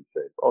that I didn't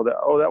save? Oh,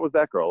 that was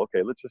that girl.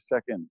 Okay, let's just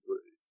check in.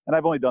 And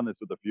I've only done this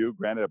with a few,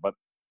 granted, but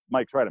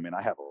Mike's right. I mean,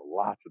 I have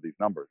lots of these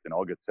numbers, and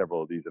I'll get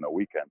several of these in a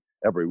weekend,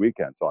 every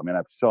weekend. So, I mean, I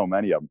have so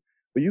many of them.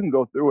 But you can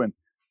go through and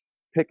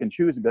pick and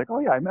choose and be like, oh,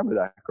 yeah, I remember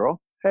that girl.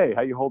 Hey,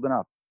 how you holding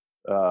up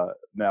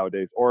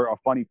nowadays? Or a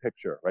funny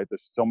picture, right?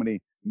 There's so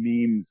many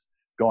memes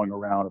going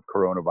around of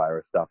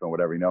coronavirus stuff and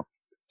whatever,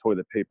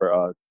 toilet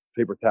paper,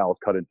 paper towels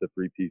cut into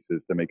 3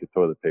 pieces to make a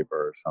toilet paper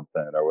or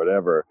something or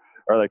whatever.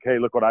 Or like, hey,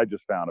 look what I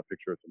just found, a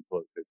picture of some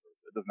toilet paper.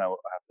 It doesn't have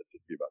to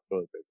just be about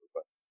toilet paper,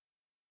 but,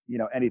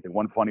 anything.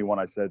 One funny one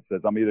I said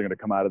says, I'm either going to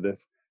come out of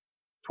this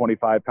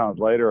 25 pounds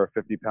lighter or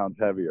 50 pounds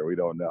heavier. We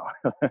don't know.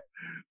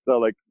 So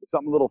like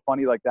something a little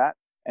funny like that.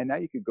 And now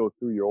you could go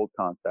through your old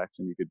contacts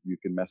and you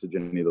can message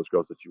any of those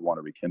girls that you want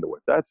to rekindle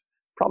with. That's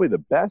probably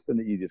the best and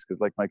the easiest,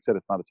 because like Mike said,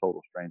 it's not a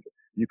total stranger.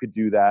 You could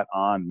do that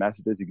on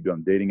messages. You could do it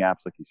on dating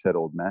apps, like you said,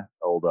 old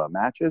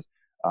matches.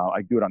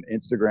 I do it on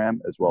Instagram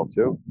as well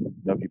too.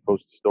 If you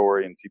post a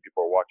story and see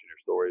people are watching your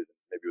stories,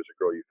 maybe it was a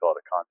girl you fell out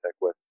of contact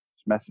with,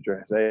 just message her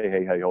and say,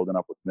 hey, how you holding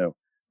up? What's new?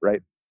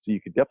 Right? So you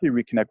could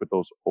definitely reconnect with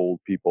those old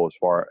people as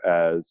far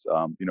as,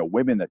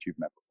 women that you've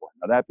met before.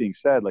 Now, that being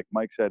said, like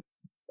Mike said,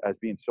 as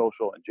being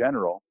social in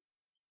general,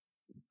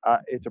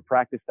 it's a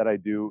practice that I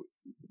do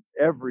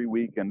every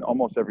week and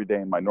almost every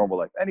day in my normal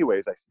life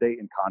anyways, I stay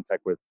in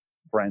contact with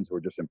friends who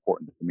are just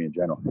important to me in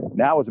general.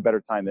 Now is a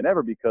better time than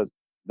ever because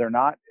they're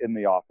not in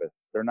the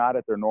office. They're not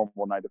at their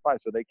normal 9 to 5,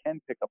 so they can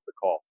pick up the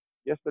call.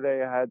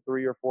 Yesterday, I had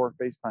 3 or 4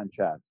 FaceTime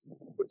chats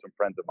with some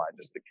friends of mine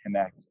just to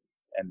connect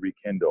and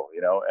rekindle,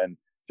 and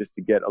just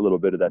to get a little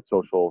bit of that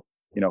social,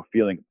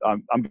 feeling.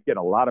 I'm getting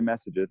a lot of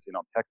messages,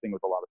 I'm texting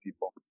with a lot of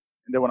people.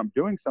 And then what I'm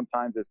doing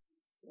sometimes is,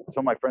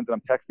 some of my friends that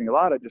I'm texting a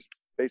lot, I just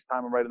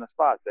FaceTime them right in the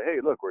spot. Say, hey,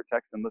 look, we're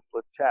texting. Let's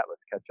chat.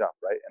 Let's catch up,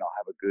 right? And I'll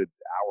have a good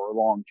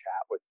hour-long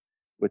chat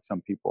with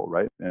some people,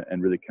 right?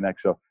 And really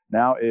connect. So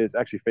now is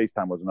actually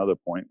FaceTime was another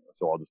point.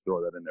 So I'll just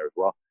throw that in there as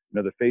well.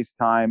 The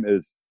FaceTime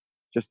is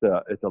just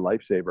it's a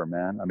lifesaver,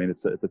 man. I mean,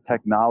 it's a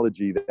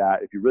technology that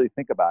if you really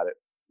think about it,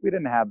 we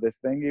didn't have this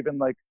thing even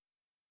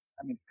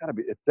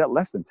it's that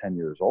less than 10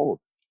 years old,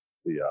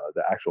 the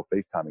actual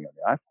FaceTiming on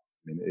the iPhone.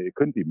 I mean, it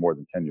couldn't be more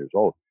than 10 years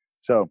old.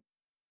 So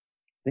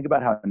think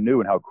about how new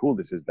and how cool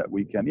this is that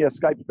we can,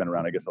 Skype's been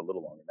around, I guess, a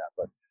little longer than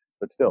that,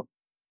 but still,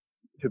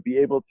 to be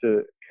able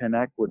to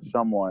connect with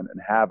someone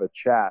and have a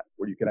chat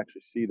where you can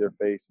actually see their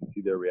face and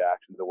see their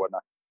reactions and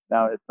whatnot.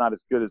 Now, it's not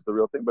as good as the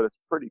real thing, but it's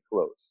pretty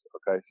close.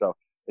 Okay. So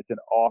it's an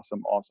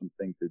awesome, awesome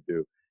thing to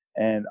do.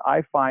 And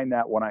I find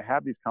that when I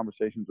have these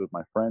conversations with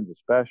my friends,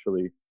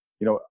 especially,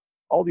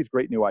 all these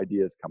great new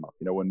ideas come up.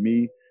 When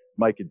me,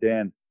 Mike, and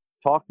Dan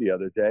talked the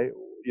other day,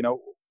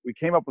 we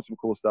came up with some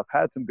cool stuff,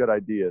 had some good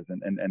ideas,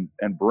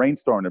 and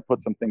brainstormed and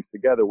put some things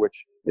together,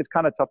 which is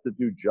kind of tough to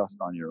do just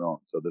on your own.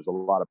 So there's a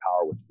lot of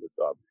power with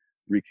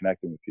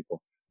reconnecting with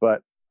people.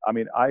 But I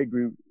mean, I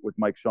agree with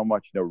Mike so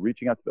much.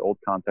 Reaching out to the old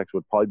contacts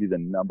would probably be the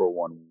number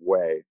one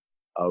way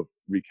of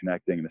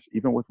reconnecting, and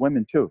even with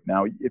women too.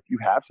 Now, if you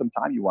have some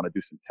time, you want to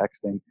do some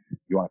texting,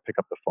 you want to pick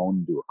up the phone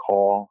and do a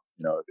call.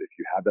 If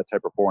you have that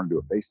type of rapport and do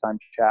a FaceTime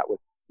chat with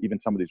even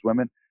some of these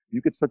women,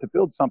 you could start to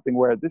build something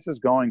where this is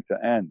going to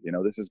end.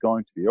 This is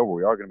going to be over.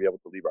 We are going to be able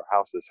to leave our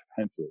houses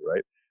eventually,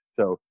 right?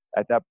 So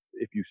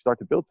if you start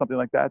to build something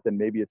like that, then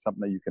maybe it's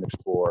something that you can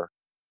explore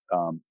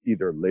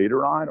either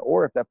later on,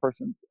 or if that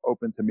person's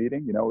open to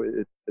meeting.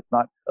 It's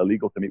not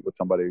illegal to meet with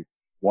somebody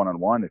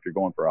one-on-one if you're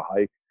going for a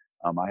hike.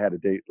 I had a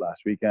date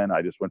last weekend.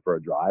 I just went for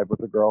a drive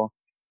with a girl,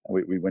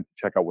 and we went to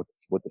check out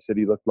what the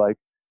city looked like,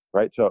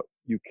 right? So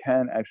you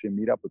can actually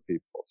meet up with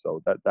people.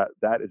 So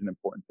that is an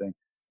important thing.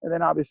 And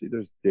then obviously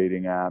there's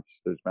dating apps,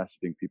 there's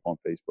messaging people on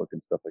Facebook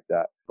and stuff like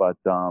that. But,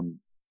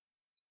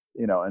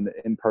 and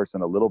in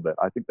person a little bit,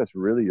 I think that's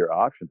really your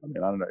options. I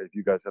mean, I don't know if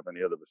you guys have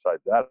any other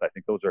besides that. I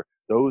think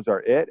those are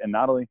it. And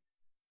not only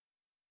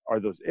are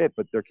those it,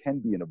 but there can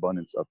be an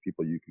abundance of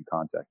people you can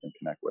contact and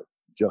connect with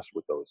just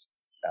with those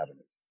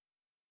avenues.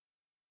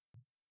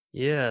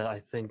 Yeah, I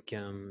think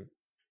the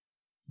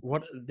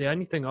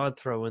only thing I'd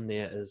throw in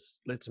there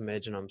is, let's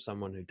imagine I'm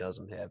someone who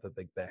doesn't have a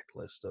big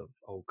backlist of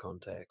old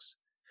contacts,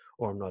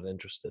 or I'm not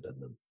interested in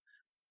them.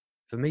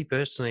 For me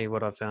personally,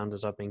 what I've found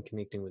is I've been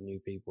connecting with new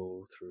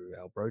people through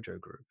our Brojo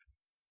group,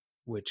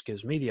 which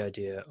gives me the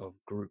idea of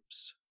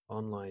groups,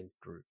 online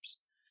groups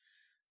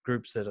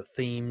that are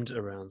themed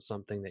around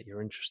something that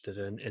you're interested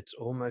in. It's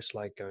almost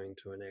like going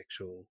to an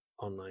actual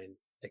online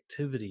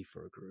activity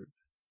for a group.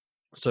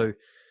 So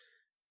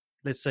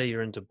let's say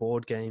you're into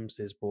board games,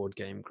 there's board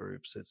game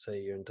groups. Let's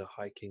say you're into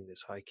hiking,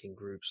 there's hiking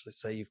groups. Let's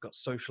say you've got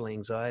social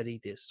anxiety,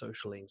 there's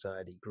social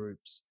anxiety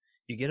groups.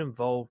 You get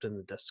involved in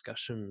the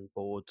discussion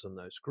boards on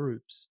those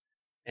groups,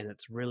 and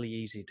it's really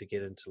easy to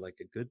get into like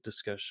a good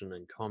discussion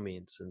and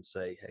comments and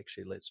say,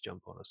 actually, let's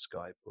jump on a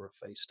Skype or a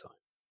FaceTime.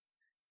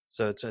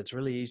 So it's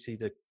really easy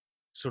to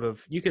sort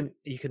of, you can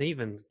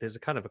even, there's a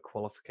kind of a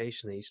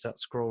qualification there. You start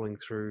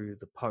scrolling through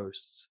the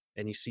posts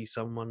and you see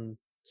someone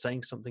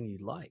saying something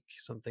you like,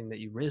 something that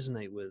you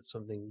resonate with,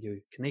 something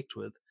you connect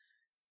with.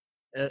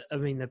 I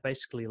mean, they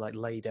basically like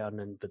laid out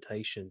an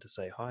invitation to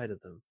say hi to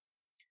them.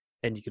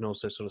 And you can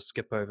also sort of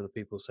skip over the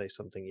people who say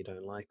something you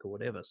don't like or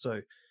whatever.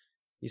 So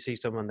you see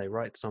someone, they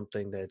write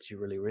something that you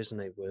really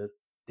resonate with,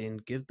 then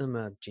give them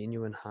a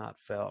genuine,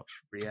 heartfelt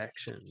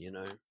reaction,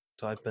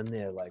 type in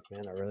there like,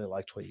 man, I really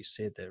liked what you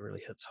said. That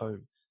really hits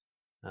home.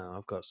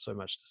 I've got so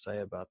much to say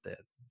about that.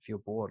 If you're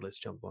bored, let's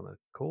jump on a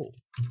call.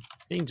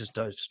 You can just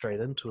dive straight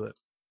into it.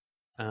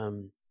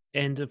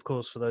 And of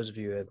course, for those of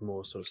you who have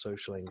more sort of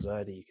social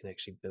anxiety, you can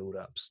actually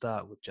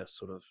start with just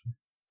sort of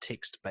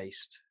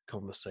text-based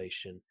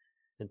conversation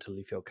until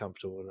you feel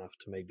comfortable enough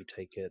to maybe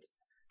take it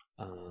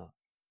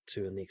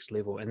to a next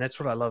level. And that's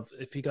what I love.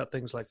 If you got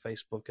things like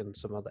Facebook and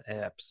some other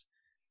apps,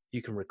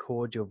 you can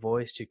record your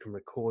voice, you can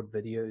record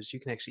videos, you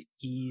can actually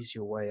ease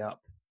your way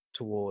up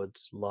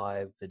towards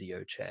live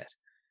video chat.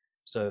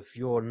 So if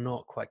you're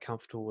not quite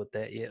comfortable with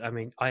that yet, I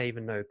mean, I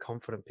even know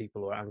confident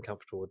people who are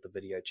uncomfortable with the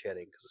video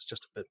chatting because it's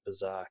just a bit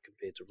bizarre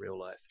compared to real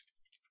life.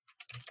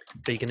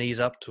 But you can ease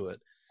up to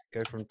it,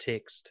 go from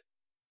text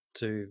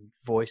to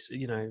voice,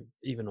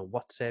 even on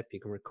WhatsApp, you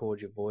can record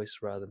your voice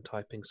rather than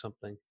typing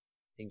something.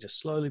 You can just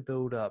slowly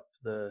build up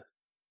the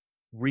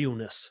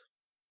realness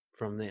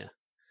from there.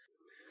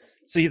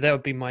 So that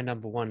would be my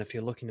number one if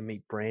you're looking to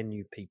meet brand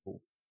new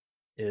people.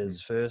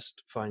 is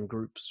first find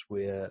groups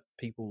where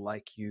people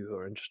like you who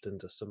are interested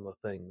into similar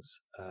things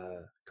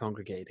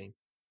congregating,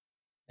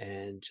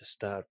 and just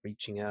start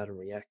reaching out and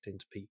reacting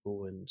to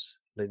people and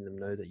letting them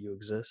know that you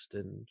exist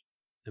and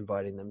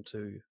inviting them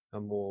to a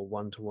more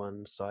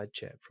one-to-one side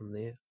chat from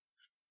there.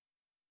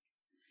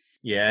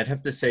 Yeah, I'd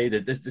have to say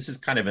that this is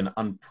kind of an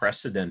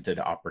unprecedented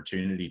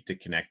opportunity to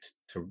connect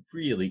to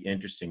really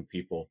interesting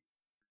people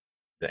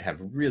that have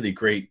really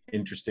great,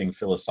 interesting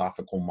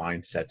philosophical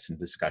mindsets and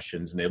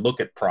discussions, and they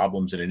look at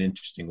problems in an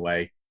interesting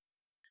way.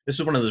 This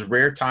is one of those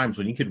rare times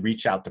when you could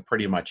reach out to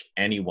pretty much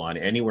anyone,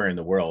 anywhere in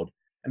the world,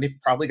 and they've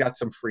probably got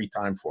some free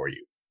time for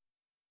you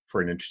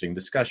for an interesting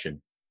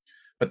discussion.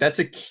 But that's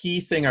a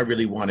key thing I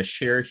really want to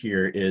share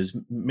here is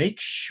make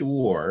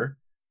sure,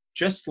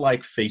 just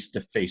like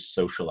face-to-face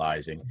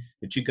socializing,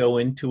 that you go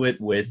into it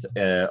with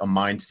a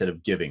mindset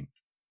of giving.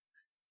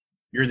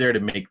 You're there to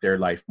make their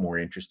life more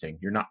interesting.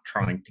 You're not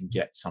trying to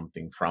get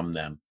something from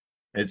them.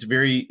 And it's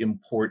very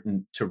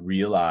important to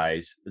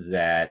realize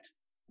that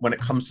when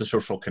it comes to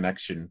social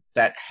connection,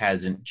 that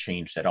hasn't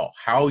changed at all.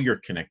 How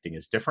you're connecting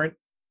is different,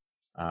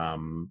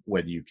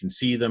 whether you can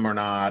see them or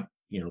not,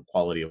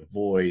 quality of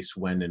voice,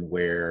 when and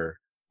where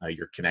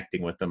you're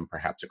connecting with them,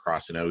 perhaps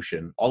across an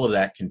ocean, all of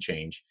that can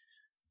change.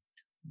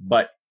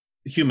 But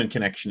human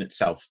connection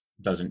itself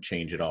doesn't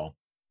change at all.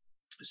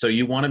 So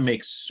you want to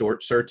make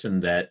certain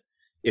that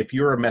if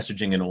you're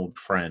messaging an old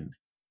friend,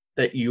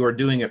 that you are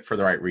doing it for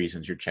the right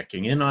reasons. You're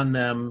checking in on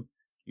them,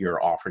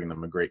 you're offering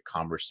them a great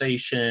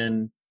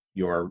conversation,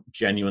 you're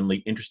genuinely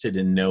interested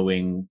in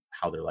knowing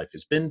how their life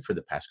has been for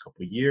the past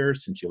couple of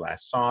years since you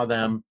last saw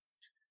them,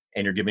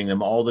 and you're giving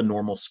them all the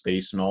normal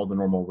space and all the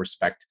normal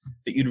respect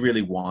that you'd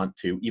really want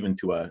to, even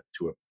to a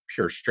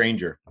pure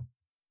stranger.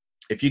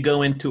 If you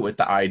go into it with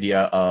the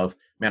idea of,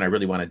 man, I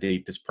really want to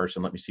date this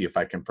person, let me see if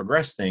I can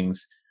progress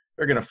things,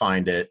 they're going to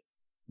find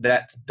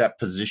that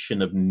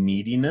position of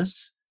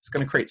neediness is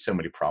going to create so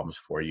many problems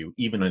for you,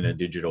 even in a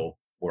digital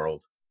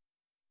world.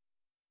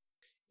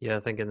 Yeah, I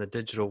think in the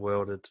digital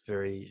world, it's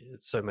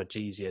so much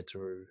easier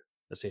to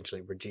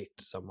essentially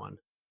reject someone.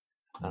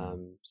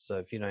 So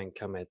if you don't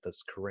come at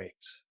this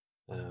correct,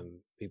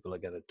 people are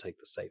going to take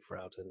the safe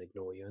route and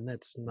ignore you, and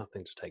that's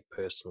nothing to take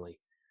personally.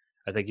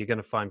 I think you're going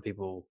to find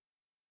people,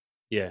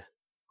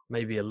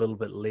 maybe a little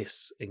bit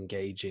less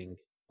engaging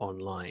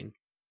online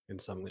in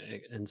some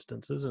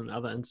instances. In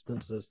other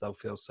instances, they'll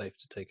feel safe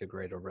to take a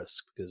greater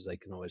risk because they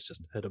can always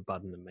just hit a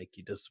button and make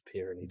you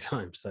disappear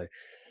anytime. So,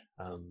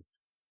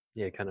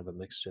 kind of a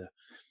mixture.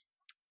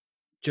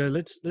 Joe,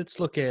 let's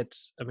look at,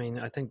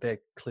 I think that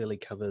clearly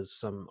covers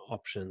some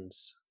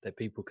options that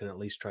people can at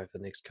least try for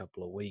the next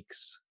couple of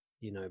weeks,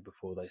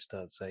 before they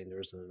start saying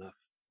there isn't enough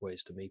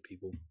ways to meet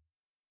people.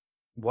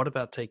 What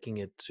about taking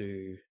it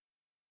to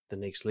the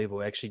next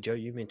level? Actually, Joe,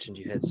 you mentioned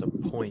you had some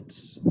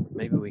points.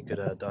 Maybe we could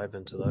dive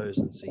into those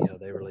and see how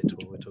they relate to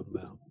what we're talking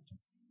about.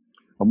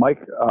 Well,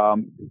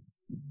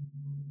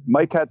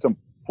 Mike had some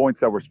points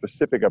that were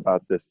specific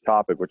about this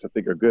topic, which I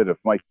think are good. If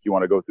Mike, you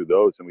want to go through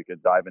those and we can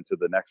dive into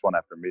the next one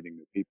after meeting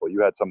new people.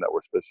 You had some that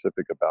were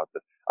specific about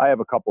this. I have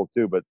a couple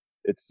too, but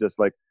it's just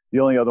like the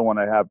only other one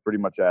I have pretty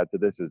much add to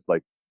this is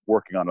like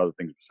working on other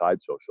things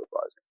besides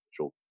socializing, which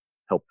will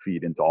help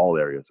feed into all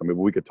areas.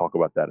 We could talk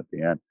about that at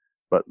the end,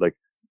 but like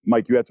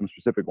Mike, you had some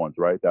specific ones,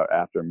 right? That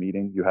after a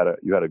meeting, you had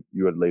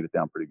laid it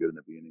down pretty good in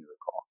the beginning of the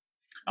call.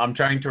 I'm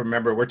trying to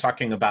remember. We're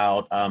talking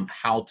about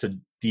how to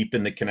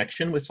deepen the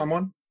connection with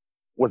someone.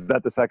 Was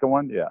that the second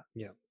one? Yeah.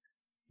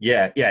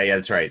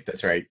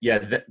 That's right.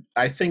 Yeah,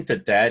 I think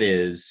that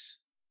is.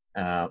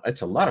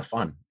 It's a lot of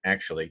fun,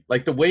 actually.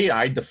 Like the way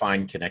I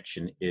define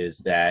connection is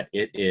that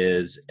it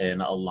is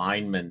an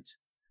alignment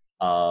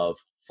of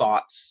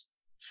thoughts,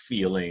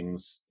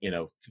 feelings.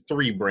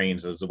 Three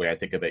brains is the way I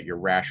think of it. Your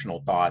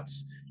rational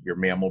thoughts, your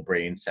mammal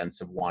brain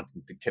sense of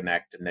wanting to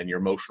connect, and then your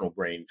emotional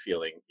brain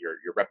feeling, your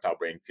reptile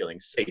brain feeling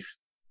safe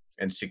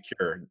and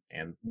secure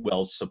and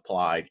well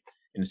supplied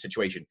in a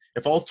situation.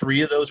 If all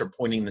three of those are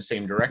pointing in the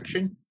same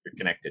direction, you're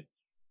connected.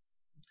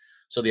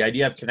 So the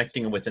idea of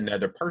connecting with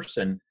another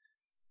person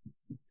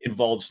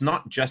involves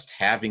not just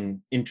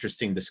having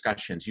interesting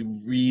discussions. You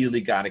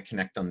really got to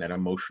connect on that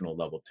emotional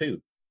level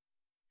too.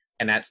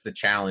 And that's the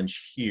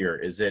challenge here,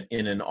 is that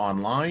in an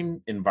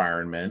online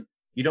environment,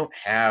 you don't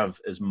have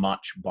as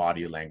much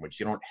body language.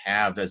 You don't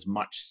have as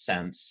much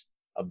sense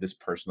of this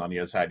person on the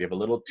other side. You have a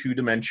little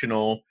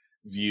two-dimensional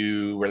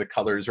view where the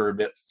colors are a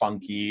bit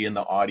funky and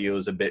the audio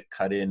is a bit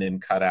cut in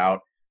and cut out.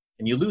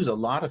 And you lose a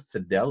lot of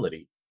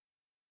fidelity,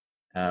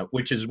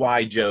 which is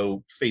why,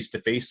 Joe,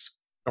 face-to-face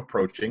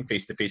approaching,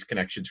 face-to-face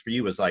connections for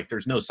you is like,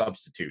 there's no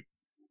substitute.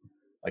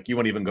 Like you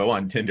won't even go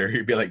on Tinder.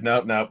 You'd be like,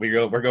 no,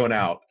 we're going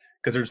out,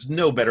 because there's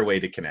no better way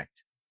to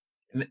connect.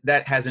 And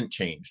that hasn't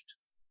changed,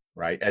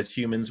 right? As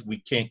humans, we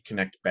can't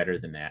connect better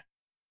than that.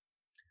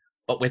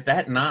 But with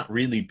that not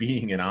really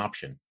being an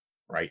option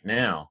right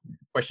now, the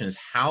question is,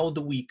 how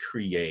do we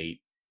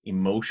create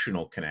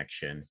emotional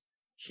connection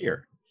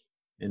here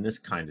in this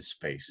kind of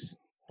space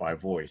by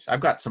voice? I've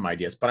got some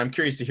ideas, but I'm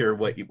curious to hear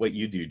what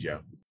you do,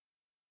 Joe.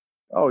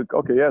 Oh,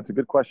 okay. Yeah, it's a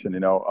good question.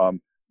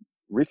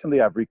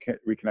 recently I've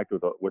reconnected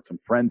with some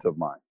friends of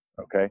mine.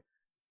 Okay.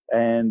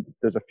 And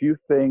there's a few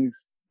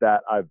things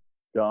that I've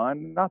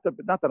done, not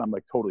that I'm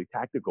like totally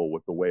tactical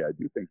with the way I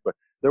do things, but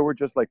there were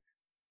just like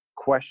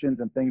questions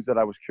and things that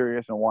I was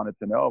curious and wanted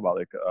to know about.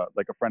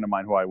 Like a friend of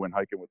mine who I went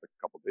hiking with a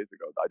couple of days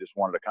ago. I just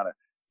wanted to kind of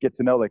get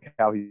to know like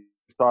how he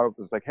started.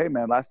 It was like, hey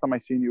man, last time I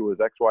seen you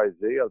was X, Y,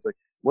 Z. I was like,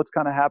 what's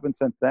kind of happened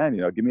since then?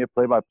 You know, give me a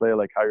play by play,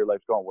 like how your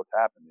life's going, what's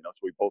happened. You know,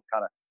 so we both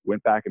kind of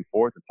went back and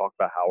forth and talked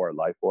about how our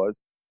life was.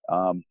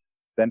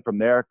 Then from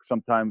there,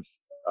 sometimes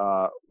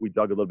we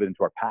dug a little bit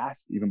into our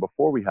past, even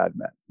before we had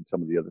met, and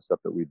some of the other stuff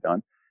that we'd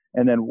done.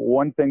 And then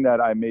one thing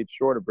that I made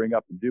sure to bring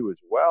up and do as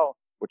well,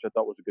 which I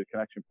thought was a good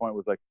connection point,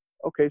 was like,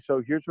 okay,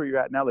 so here's where you're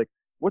at now. Like,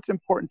 what's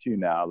important to you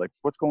now? Like,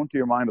 what's going through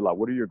your mind a lot?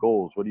 What are your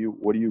goals? What are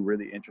you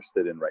really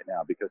interested in right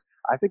now? Because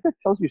I think that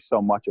tells you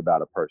so much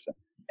about a person.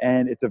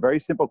 And it's a very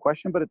simple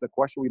question, but it's a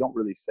question we don't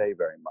really say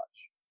very much,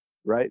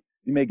 right?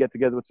 You may get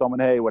together with someone,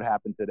 hey, what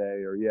happened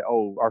today? Or yeah,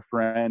 oh, our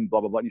friend, blah,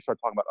 blah, blah. And you start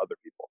talking about other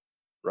people,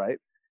 right?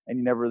 And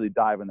you never really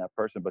dive in that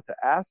person. But to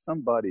ask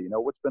somebody, you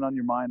know, what's been on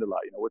your mind a lot?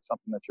 You know, what's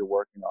something that you're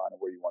working on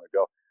and where you want to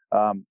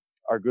go?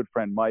 Our good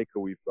friend Mike, who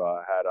we've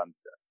had on,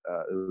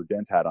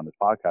 Dan's had on this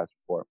podcast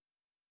before.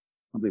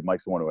 I believe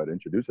Mike's the one who had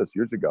introduced us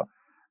years ago.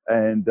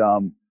 And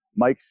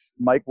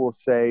Mike will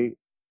say,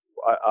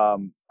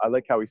 I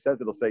like how he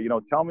says it. He'll say, you know,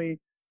 tell me,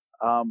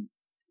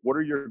 what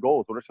are your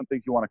goals? What are some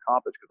things you want to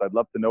accomplish? Because I'd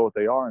love to know what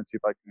they are and see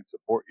if I can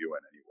support you in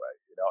any way.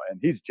 You know, and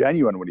he's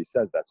genuine when he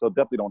says that. So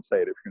definitely don't say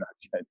it if you're not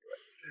genuine,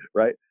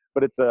 right?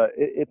 But it's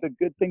a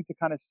good thing to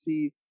kind of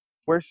see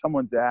where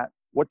someone's at,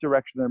 what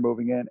direction they're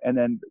moving in. And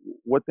then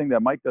one thing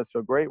that Mike does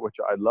so great, which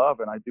I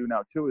love and I do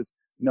now too, is,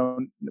 you know,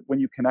 when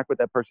you connect with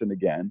that person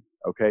again,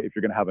 okay, if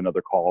you're going to have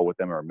another call with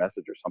them or a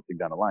message or something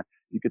down the line,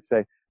 you could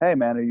say, hey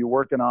man, are you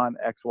working on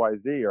X, Y,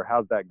 Z, or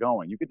how's that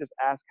going? You could just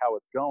ask how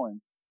it's going.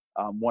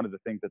 One of the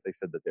things that they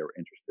said that they were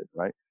interested,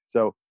 right?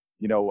 So,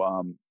 you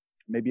know,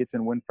 maybe it's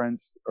in Win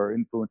Friends or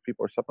Influence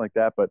People or something like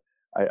that, but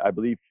I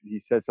believe he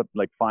says something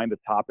like find a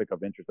topic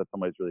of interest that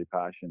somebody's really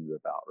passionate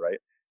about, right?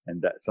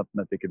 And that's something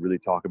that they could really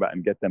talk about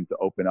and get them to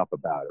open up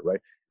about it, right?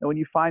 And when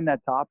you find that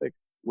topic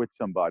with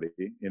somebody,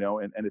 you know,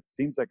 and it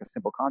seems like a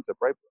simple concept,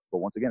 right? But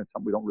once again, it's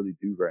something we don't really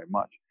do very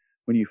much.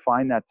 When you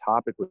find that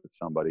topic with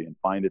somebody and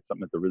find it's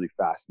something that they're really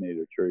fascinated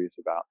or curious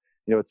about,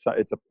 you know,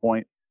 it's a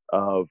point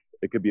of,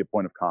 it could be a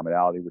point of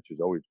commonality, which is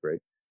always great,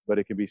 but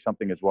it can be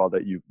something as well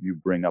that you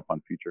bring up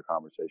on future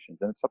conversations.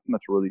 And it's something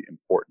that's really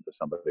important to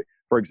somebody.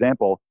 For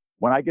example,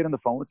 when I get on the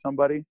phone with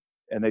somebody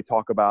and they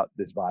talk about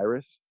this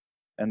virus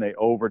and they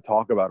over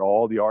talk about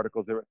all the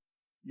articles,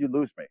 you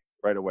lose me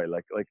right away.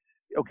 Like,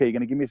 okay, you're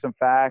going to give me some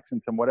facts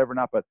and some whatever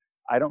not, but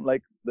I don't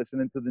like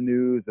listening to the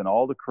news and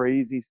all the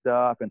crazy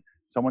stuff. And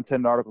someone sent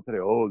an article today,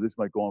 oh, this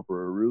might go on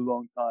for a real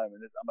long time.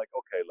 And I'm like,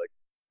 okay, like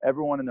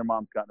everyone and their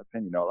mom's got an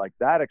opinion, you know, like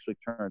that actually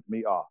turns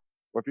me off.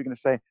 Or if you're going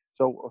to say,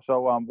 so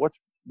what's,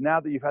 now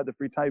that you've had the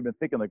free time, you've been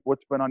thinking, like,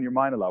 what's been on your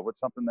mind a lot? What's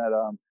something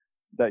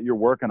that you're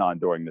working on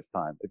during this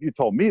time? If you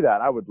told me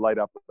that, I would light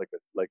up like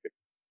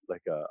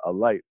a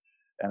light,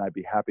 and I'd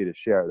be happy to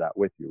share that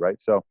with you, right?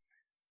 So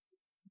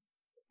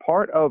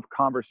part of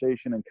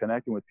conversation and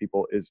connecting with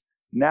people is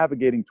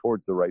navigating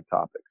towards the right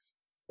topics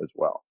as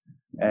well.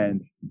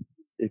 And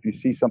if you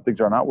see some things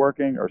are not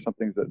working or some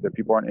things that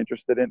people aren't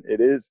interested in, it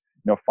is,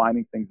 you know,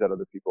 finding things that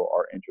other people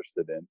are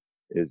interested in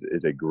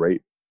is a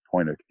great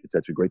point. It's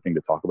such a great thing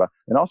to talk about.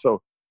 And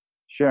also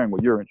sharing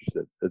what you're interested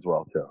in as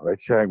well too,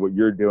 right? Sharing what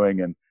you're doing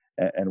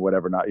and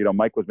whatever not. You know,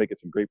 Mike was making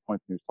some great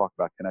points and he was talking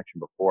about connection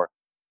before.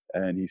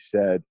 And he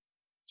said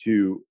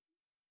to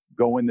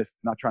go in this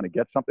not trying to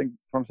get something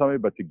from somebody,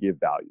 but to give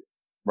value,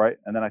 right?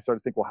 And then I started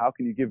to think, well, how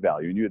can you give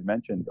value? And you had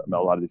mentioned a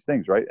lot of these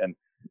things, right? And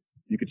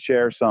you could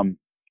share something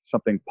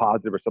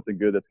positive or something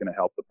good that's going to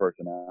help the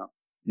person out.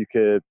 You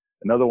could,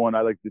 another one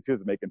I like to do too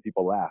is making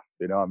people laugh.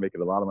 You know, I'm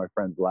making a lot of my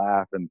friends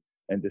laugh and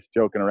just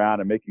joking around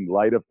and making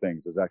light of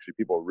things is actually,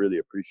 people really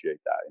appreciate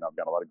that. You know, I've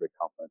got a lot of great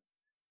compliments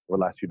over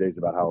the last few days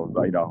about how,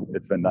 you know,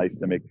 it's been nice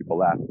to make people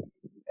laugh.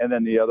 And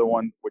then the other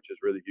one, which is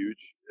really huge,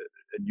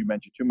 and you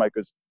mentioned too, Mike,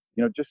 is,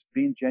 you know, just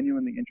being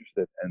genuinely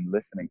interested and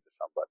listening to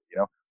somebody. You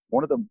know,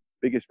 one of the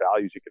biggest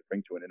values you could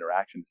bring to an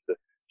interaction is to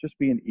just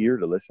be an ear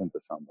to listen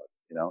to somebody,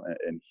 you know,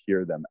 and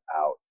hear them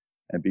out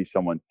and be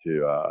someone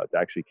to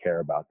actually care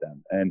about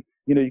them. And,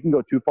 you know, you can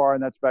go too far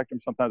in that spectrum.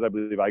 Sometimes I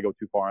believe I go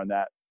too far on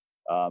that.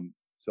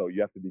 So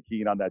you have to be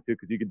keen on that too,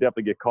 because you can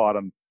definitely get caught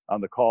on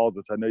the calls,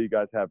 which I know you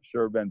guys have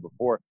sure been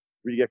before,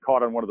 where you get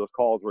caught on one of those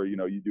calls where, you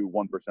know, you do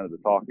 1% of the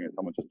talking and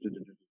someone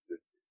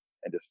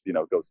just, you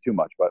know, goes too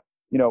much. But,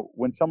 you know,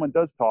 when someone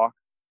does talk,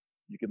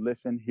 you can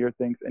listen, hear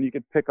things, and you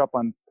can pick up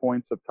on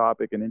points of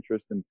topic and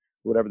interest and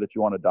whatever that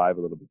you want to dive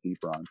a little bit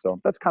deeper on. So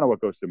that's kind of what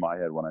goes through my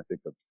head when I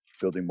think of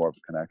building more of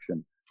a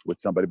connection with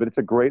somebody. But it's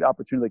a great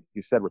opportunity, like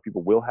you said, where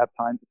people will have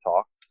time to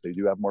talk. They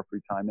do have more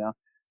free time now.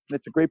 And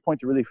it's a great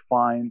point to really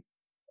find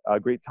a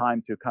great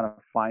time to kind of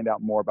find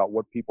out more about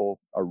what people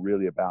are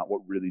really about,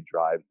 what really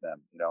drives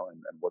them, you know,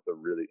 and what they're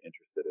really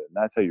interested in. And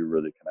that's how you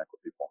really connect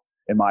with people,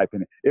 in my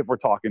opinion. If we're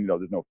talking, you know,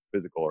 there's no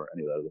physical or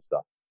any of that other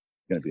stuff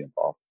going to be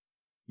involved.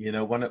 You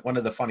know, one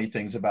of the funny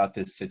things about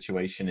this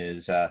situation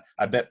is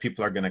I bet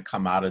people are going to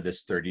come out of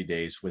this 30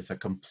 days with a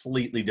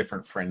completely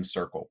different friend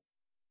circle.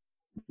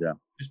 Yeah.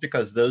 Just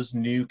because those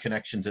new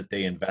connections that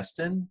they invest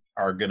in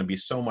are going to be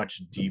so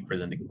much deeper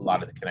than a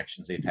lot of the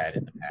connections they've had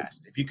in the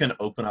past. If you can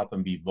open up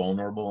and be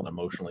vulnerable and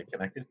emotionally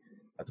connected,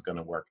 that's going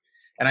to work.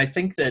 And I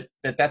think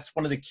that's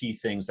one of the key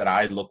things that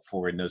I look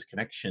for in those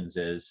connections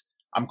is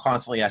I'm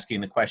constantly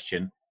asking the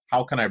question,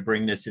 how can I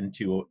bring this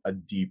into a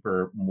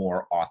deeper,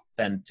 more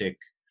authentic,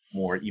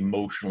 more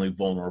emotionally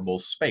vulnerable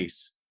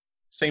space?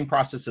 Same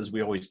process as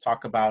we always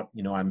talk about.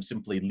 You know, I'm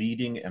simply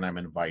leading and I'm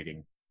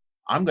inviting.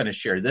 I'm going to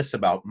share this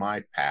about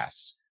my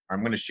past. I'm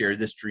going to share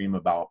this dream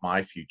about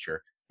my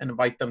future and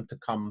invite them to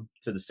come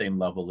to the same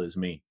level as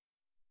me.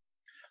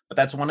 But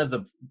that's one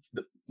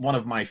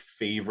of my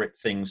favorite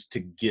things to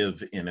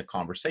give in a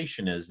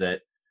conversation is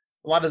that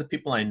a lot of the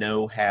people I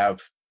know have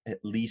at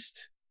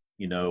least,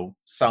 you know,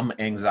 some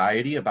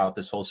anxiety about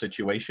this whole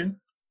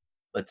situation.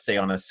 Let's say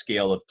on a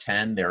scale of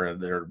 10,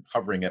 they're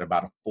hovering at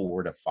about a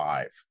 4 to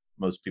 5.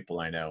 Most people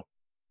I know.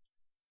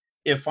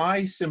 If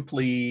I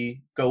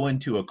simply go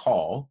into a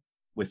call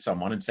with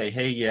someone and say,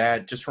 hey, yeah,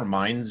 it just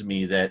reminds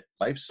me that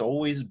life's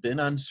always been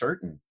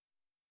uncertain.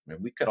 I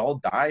mean, we could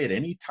all die at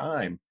any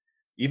time.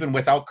 Even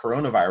without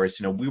coronavirus,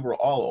 you know, we were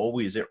all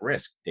always at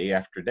risk day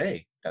after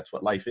day. That's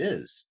what life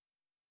is.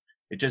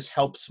 It just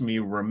helps me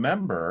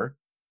remember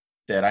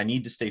that I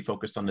need to stay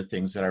focused on the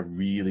things that I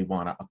really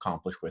want to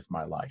accomplish with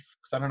my life,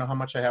 because I don't know how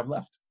much I have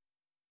left.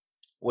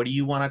 What do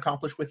you want to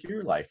accomplish with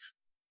your life?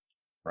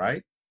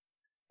 Right?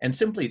 And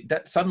simply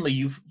that suddenly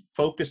you've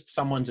focused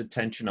someone's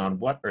attention on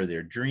what are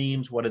their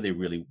dreams, what do they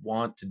really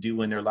want to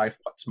do in their life,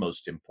 what's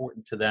most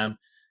important to them.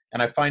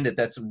 And I find that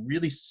that's a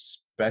really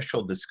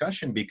special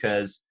discussion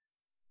because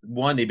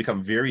one, they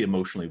become very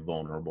emotionally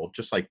vulnerable,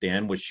 just like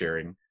Dan was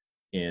sharing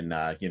in,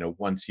 you know,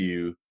 once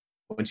you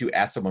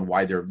ask someone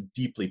why they're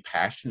deeply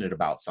passionate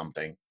about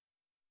something,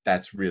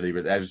 that's really,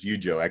 that was you,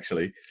 Joe,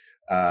 actually,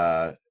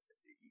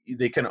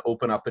 they can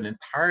open up an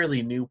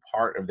entirely new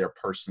part of their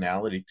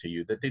personality to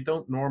you that they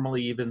don't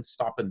normally even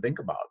stop and think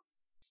about.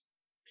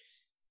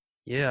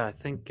 Yeah, I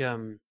think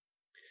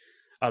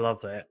I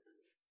love that.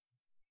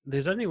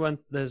 There's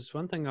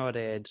one thing I would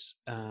add.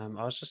 I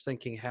was just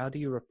thinking, how do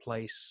you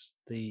replace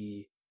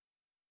the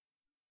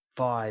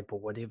vibe or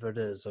whatever it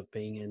is of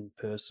being in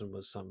person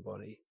with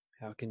somebody?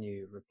 How can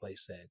you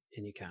replace that?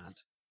 And you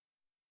can't.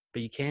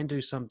 But you can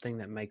do something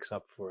that makes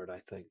up for it, I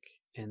think.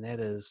 And that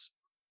is,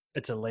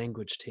 it's a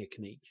language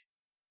technique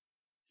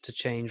to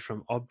change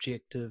from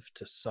objective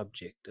to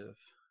subjective,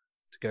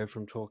 to go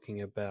from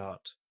talking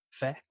about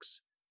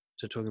facts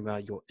to talking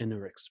about your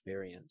inner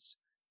experience.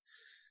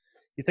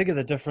 You think of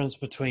the difference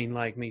between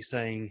like me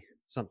saying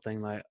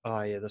something like,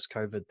 oh yeah, this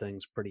COVID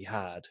thing's pretty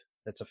hard.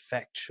 That's a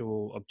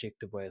factual,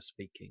 objective way of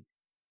speaking.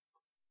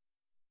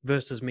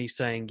 Versus me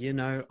saying, you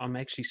know, I'm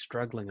actually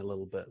struggling a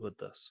little bit with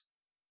this,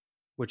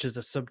 which is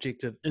a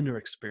subjective inner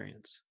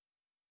experience.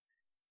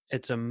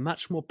 It's a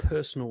much more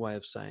personal way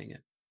of saying it.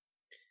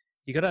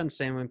 You got to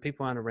understand when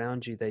people aren't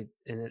around you, they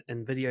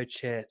in video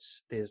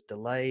chats, there's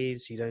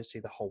delays. You don't see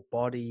the whole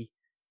body.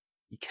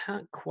 You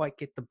can't quite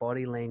get the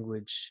body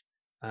language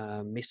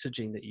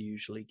messaging that you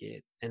usually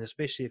get, and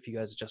especially if you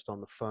guys are just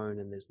on the phone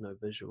and there's no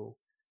visual.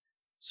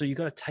 So you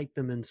got to take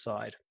them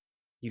inside.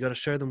 You got to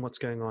show them what's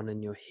going on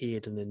in your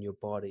head and in your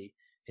body,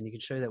 and you can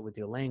show that with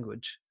your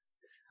language.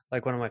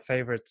 Like one of my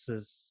favorites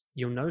is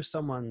you'll know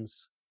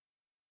someone's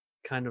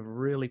kind of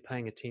really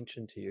paying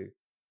attention to you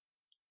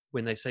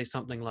when they say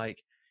something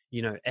like,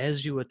 you know,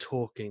 as you were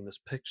talking, this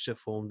picture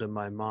formed in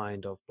my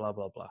mind of blah,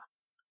 blah, blah.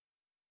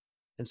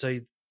 And so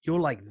you're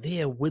like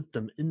there with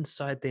them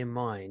inside their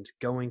mind,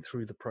 going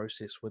through the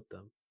process with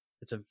them.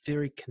 It's a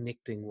very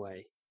connecting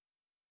way.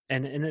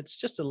 And it's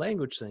just a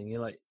language thing.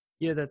 You're like,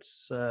 yeah,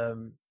 that's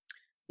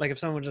like if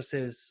someone just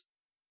says,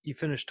 you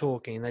finish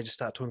talking and they just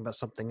start talking about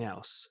something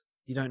else.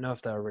 You don't know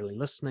if they're really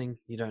listening.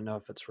 You don't know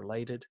if it's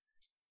related.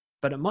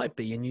 But it might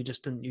be, and you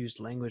just didn't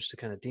use language to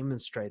kind of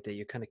demonstrate that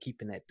you're kind of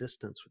keeping that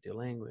distance with your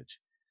language.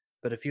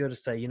 But if you were to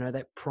say, you know,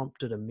 that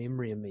prompted a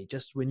memory in me,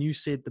 just when you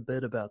said the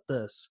bit about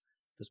this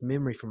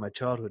memory from my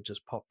childhood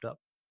just popped up.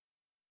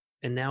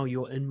 And now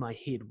you're in my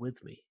head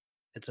with me.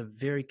 It's a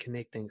very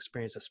connecting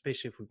experience,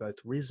 especially if we both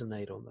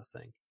resonate on the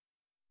thing.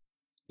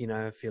 You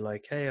know, if you're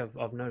like, hey,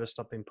 I've noticed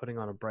I've been putting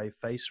on a brave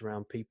face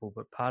around people,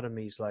 but part of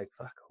me's like,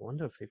 fuck, I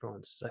wonder if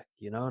everyone's sick,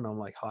 you know, and I'm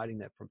like hiding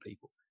that from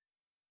people.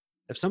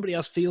 If somebody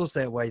else feels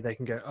that way, they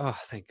can go, oh,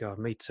 thank God,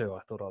 me too. I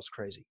thought I was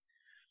crazy.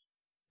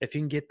 If you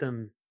can get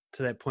them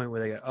to that point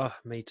where they go, oh,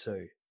 me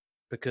too,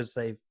 because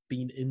they've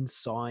been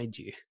inside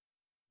you,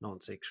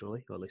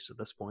 non-sexually, or at least at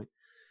this point,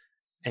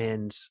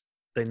 and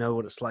they know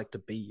what it's like to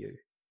be you.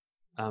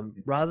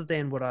 Rather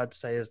than what I'd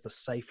say is the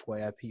safe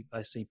way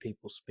I see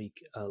people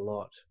speak a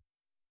lot,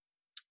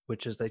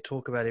 which is they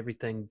talk about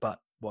everything but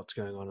what's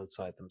going on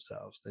inside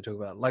themselves. They talk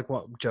about, like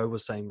what Joe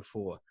was saying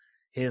before,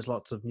 here's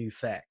lots of new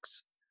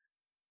facts.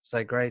 It's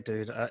like, great,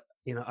 dude,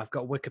 you know, I've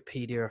got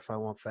Wikipedia if I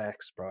want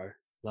facts, bro.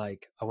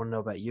 Like, I want to know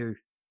about you.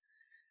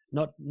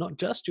 not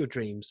just your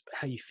dreams, but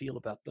how you feel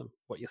about them,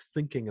 what you're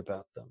thinking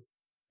about them,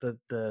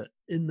 the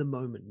in the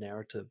moment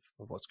narrative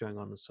of what's going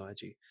on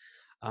inside you.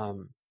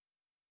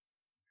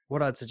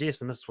 What I'd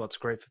suggest, and this is what's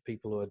great for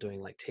people who are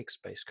doing like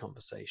text-based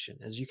conversation,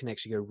 is you can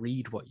actually go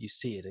read what you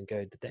said and go,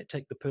 did that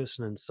take the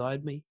person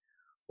inside me,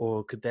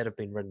 or could that have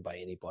been written by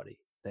anybody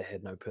that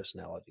had no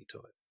personality to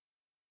it?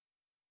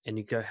 And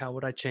you go, how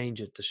would I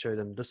change it to show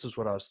them this is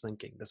what I was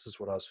thinking, this is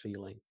what I was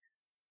feeling,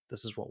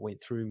 this is what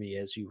went through me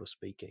as you were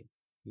speaking,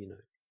 you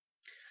know?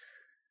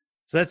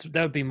 So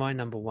that would be my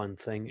number one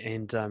thing.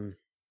 And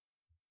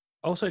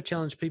also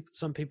challenge people.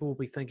 Some people will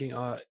be thinking,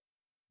 oh,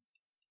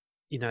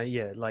 you know,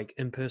 yeah, like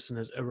in person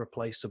is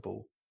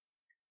irreplaceable.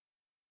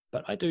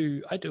 But I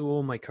do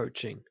all my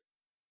coaching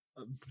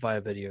via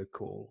video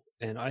call,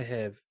 and I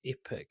have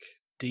epic,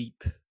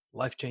 deep,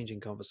 life-changing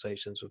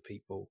conversations with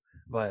people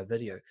via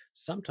video.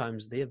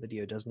 Sometimes their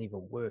video doesn't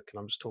even work, and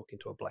I'm just talking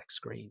to a black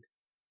screen.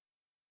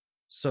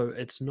 So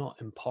it's not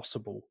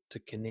impossible to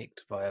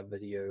connect via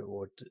video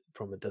or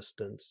from a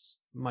distance.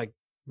 My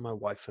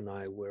wife and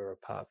I were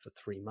apart for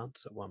 3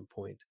 months at one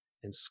point,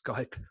 and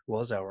Skype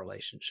was our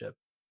relationship.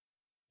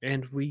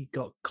 And we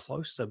got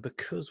closer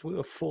because we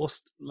were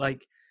forced,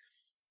 like,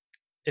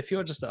 if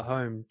you're just at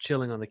home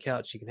chilling on the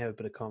couch, you can have a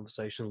bit of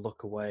conversation,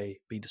 look away,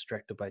 be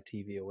distracted by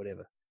TV or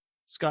whatever.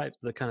 Skype,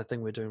 the kind of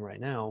thing we're doing right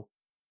now,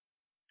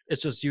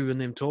 it's just you and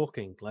them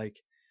talking.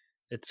 Like,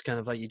 it's kind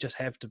of like you just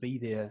have to be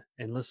there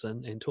and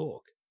listen and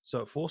talk. So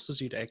it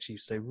forces you to actually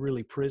stay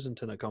really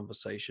present in a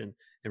conversation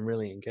and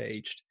really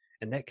engaged.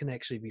 And that can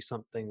actually be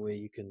something where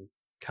you can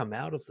come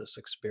out of this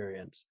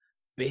experience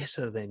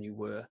better than you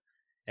were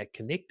at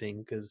connecting,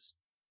 because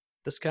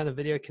this kind of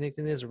video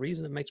connecting, there's a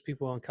reason it makes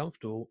people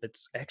uncomfortable.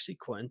 It's actually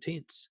quite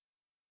intense,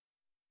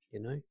 you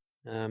know?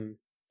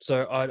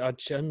 So I'd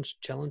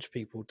challenge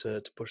people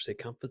to push their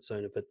comfort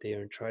zone a bit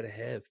there and try to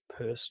have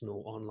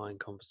personal online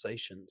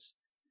conversations,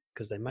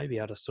 because they may be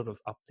able to sort of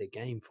up their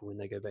game for when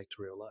they go back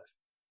to real life.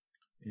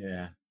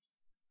 Yeah,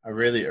 I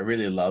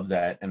really love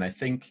that. And I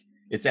think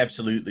it's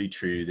absolutely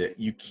true that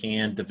you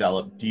can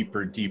develop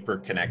deeper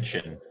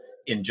connection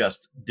in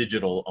just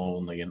digital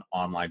only and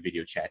online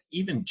video chat.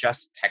 Even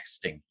just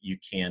texting, you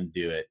can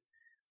do it.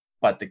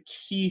 But the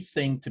key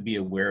thing to be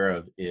aware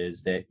of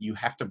is that you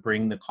have to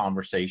bring the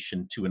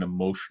conversation to an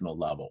emotional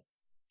level,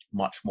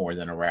 much more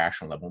than a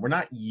rational level. We're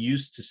not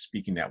used to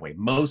speaking that way.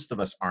 Most of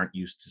us aren't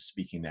used to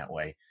speaking that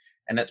way.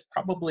 And that's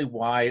probably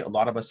why a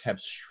lot of us have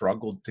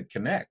struggled to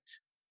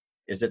connect,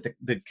 is that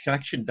the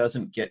connection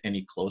doesn't get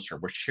any closer.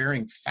 We're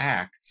sharing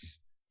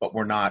facts, but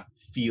we're not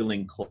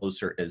feeling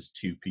closer as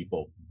two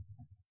people.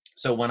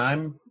 So when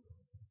I'm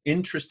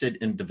interested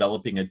in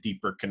developing a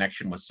deeper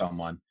connection with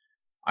someone,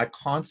 I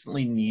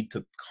constantly need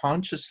to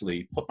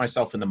consciously put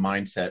myself in the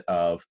mindset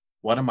of,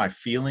 what am I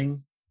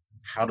feeling?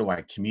 How do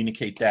I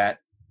communicate that?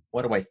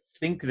 What do I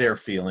think they're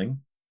feeling?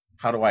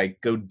 How do I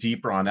go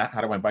deeper on that?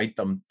 How do I invite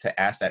them to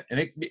ask that?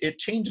 And it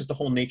changes the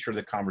whole nature of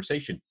the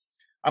conversation.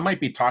 I might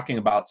be talking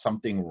about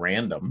something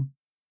random,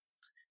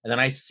 and then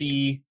I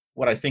see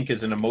what I think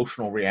is an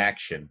emotional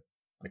reaction,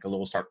 like a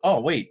little start. Oh,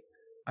 wait,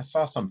 I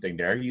saw something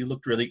there. You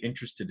looked really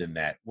interested in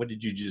that. What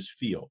did you just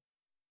feel?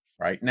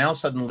 Right now,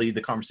 suddenly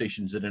the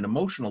conversation's at an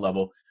emotional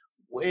level,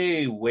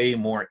 way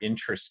more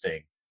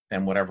interesting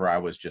than whatever I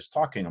was just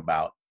talking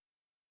about.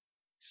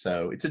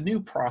 So it's a new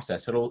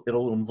process.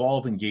 It'll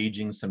involve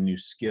engaging some new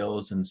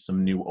skills and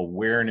some new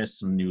awareness,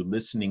 some new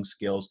listening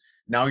skills.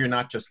 Now you're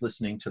not just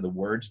listening to the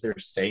words they're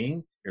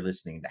saying, you're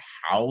listening to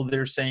how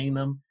they're saying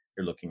them.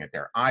 You're looking at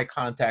their eye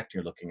contact,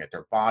 you're looking at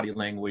their body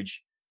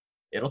language.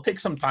 It'll take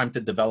some time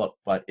to develop,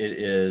 but it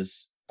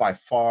is by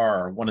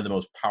far one of the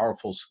most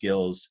powerful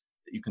skills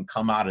that you can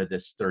come out of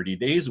this 30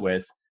 days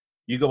with.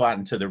 You go out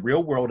into the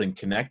real world and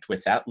connect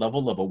with that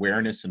level of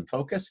awareness and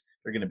focus,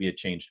 you're going to be a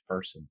changed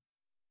person.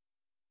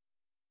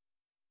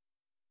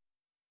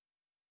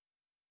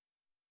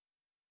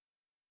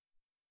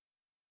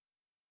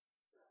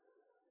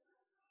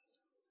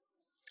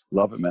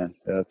 Love it, man.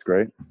 Yeah, that's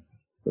great.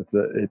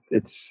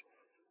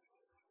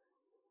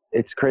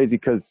 It's crazy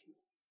because,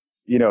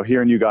 you know,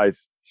 hearing you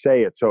guys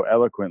say it so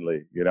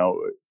eloquently, you know,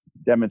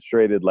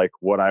 demonstrated like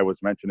what I was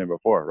mentioning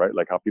before, right?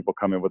 Like how people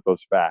come in with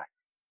those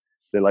facts.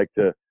 They like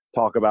to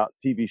talk about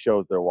TV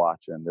shows they're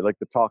watching. They like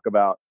to talk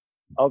about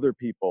other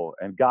people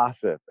and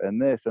gossip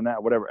and this and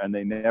that, whatever. And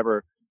they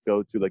never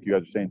go to, like you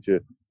guys are saying,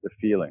 to the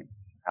feeling.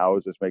 How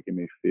is this making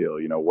me feel?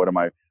 You know,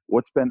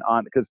 what's been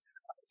on? Because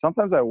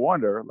sometimes I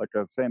wonder, like I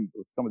was saying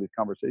with some of these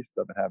conversations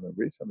I've been having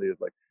recently, is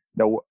like,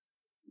 you know,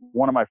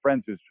 one of my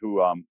friends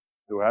who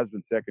has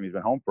been sick and he's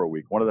been home for a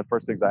week. One of the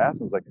first things I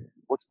asked him was like,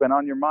 "What's been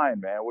on your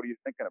mind, man? What are you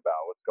thinking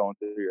about? What's going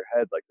through your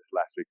head like this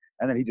last week?"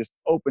 And then he just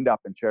opened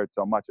up and shared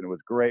so much, and it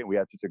was great. We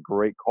had such a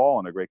great call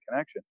and a great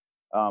connection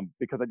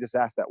because I just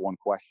asked that one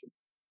question,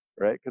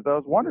 right? Because I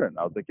was wondering,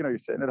 I was like, you know, you're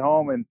sitting at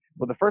home, and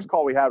well, the first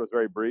call we had was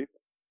very brief,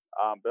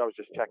 but I was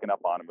just checking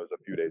up on him. It was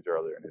a few days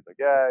earlier, and he's like,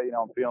 "Yeah, you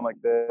know, I'm feeling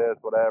like this,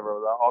 whatever.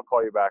 I'll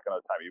call you back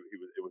another time."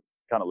 It was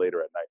kind of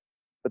later at night.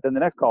 But then the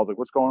next call is like,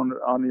 what's going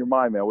on in your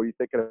mind, man? What are you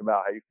thinking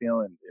about? How you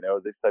feeling? You know,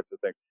 these types of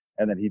things.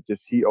 And then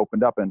he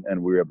opened up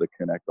and we were able to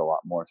connect a lot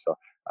more. So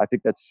I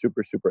think that's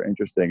super, super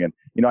interesting. And,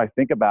 you know, I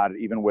think about it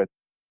even with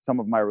some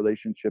of my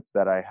relationships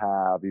that I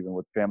have, even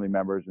with family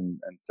members and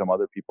some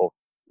other people,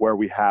 where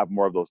we have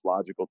more of those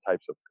logical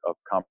types of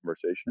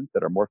conversations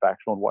that are more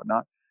factual and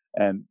whatnot.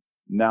 And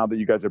now that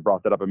you guys have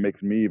brought that up, it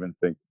makes me even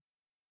think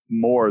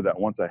more that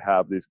once I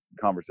have these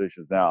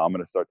conversations now, I'm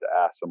going to start to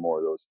ask some more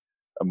of those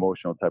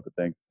emotional type of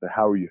things.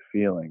 How are you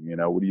feeling? You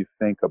know, what do you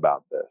think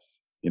about this?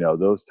 You know,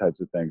 those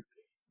types of things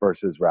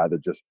versus rather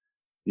just,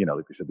 you know,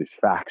 like we said, these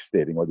facts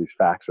stating, or these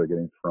facts are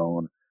getting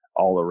thrown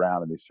all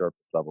around in these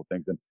surface level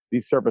things. And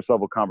these surface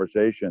level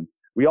conversations,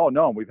 we all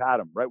know them. We've had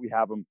them, right? We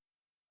have them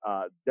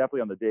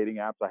definitely on the dating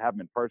apps. I have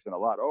them in person a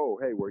lot. Oh,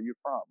 hey, where are you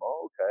from?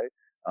 Oh,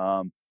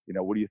 okay. You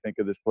know, what do you think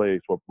of this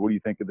place? What do you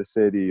think of the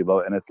city?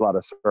 And it's a lot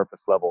of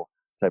surface level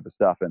type of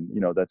stuff. And,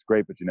 you know, that's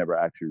great, but you never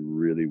actually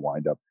really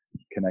wind up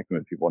connecting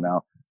with people.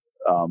 Now,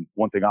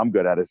 one thing I'm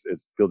good at is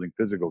building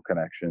physical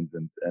connections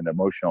and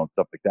emotional and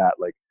stuff like that,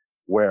 like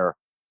where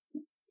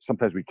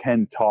sometimes we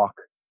can talk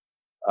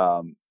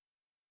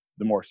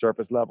the more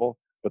surface level,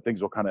 but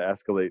things will kind of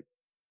escalate,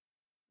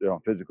 you know,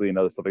 physically and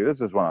other stuff. Like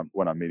this is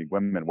when I'm meeting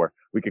women where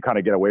we could kind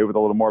of get away with a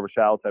little more of a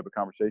shallow type of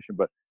conversation.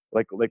 But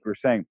like we were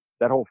saying,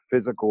 that whole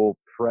physical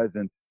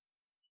presence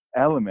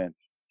element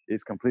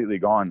is completely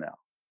gone now,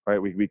 right?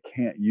 We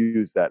can't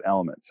use that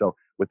element. So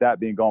with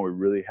that being gone, we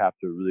really have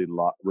to really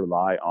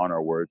rely on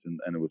our words. And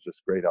it was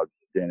just great how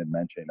Dan had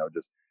mentioned, you know,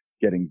 just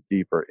getting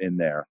deeper in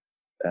there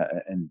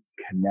and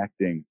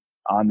connecting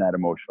on that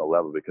emotional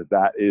level, because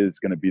that is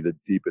going to be the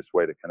deepest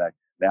way to connect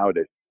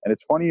nowadays. And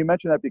it's funny you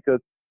mentioned that,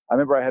 because I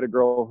remember I had a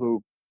girl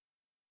who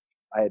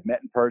I had met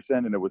in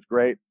person and it was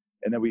great.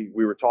 And then we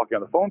were talking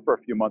on the phone for a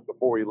few months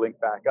before we linked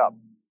back up.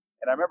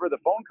 And I remember the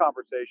phone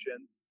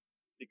conversations,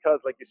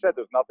 because like you said,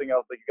 there's nothing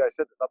else, like you guys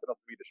said, there's nothing else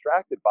to be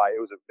distracted by.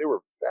 They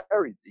were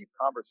very deep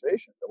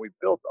conversations, and we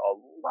built a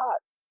lot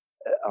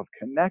of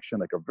connection,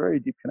 like a very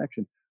deep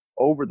connection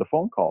over the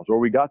phone calls, or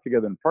we got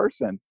together in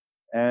person.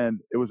 And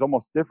it was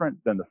almost different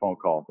than the phone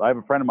calls. I have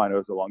a friend of mine who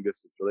has a long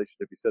distance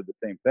relationship. He said the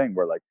same thing,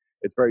 where like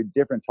it's very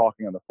different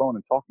talking on the phone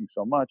and talking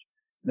so much,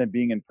 and then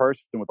being in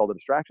person with all the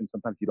distractions.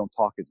 Sometimes you don't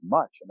talk as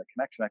much, and the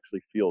connection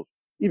actually feels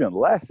even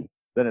less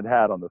than it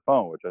had on the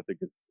phone, which I think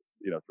is,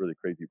 you know, it's really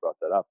crazy you brought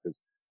that up, because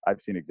I've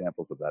seen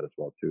examples of that as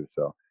well too.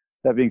 So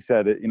that being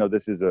said, you know,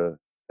 this is a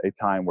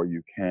time where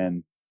you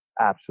can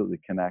absolutely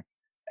connect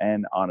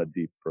and on a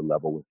deeper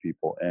level with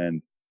people,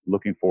 and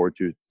looking forward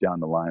to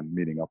down the line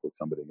meeting up with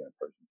somebody again in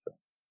person.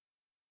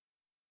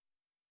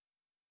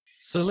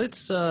 So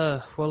let's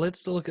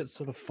look at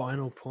sort of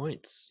final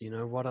points. You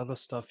know, what other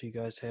stuff you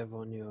guys have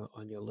on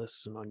your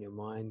list and on your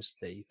minds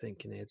that you think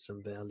can add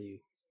some value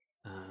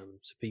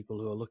to people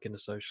who are looking to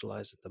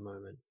socialize at the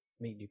moment,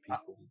 meet new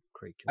people,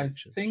 create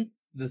connections. I think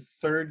the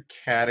third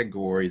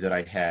category that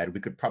I had, we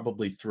could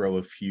probably throw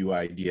a few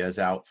ideas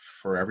out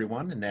for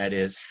everyone, and that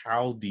is,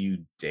 how do you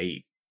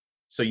date?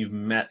 So you've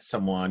met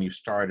someone, you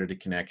started a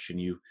connection,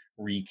 you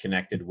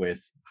reconnected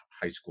with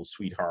high school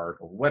sweetheart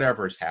or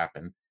whatever has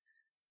happened.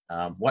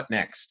 What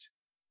next?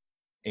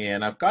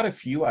 And I've got a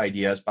few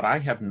ideas, but I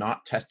have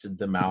not tested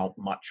them out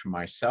much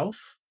myself.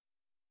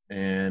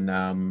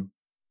 And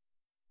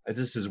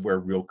this is where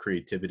real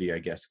creativity, I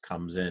guess,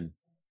 comes in.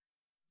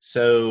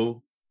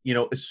 So, you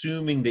know,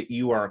 assuming that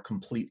you are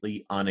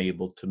completely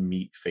unable to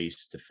meet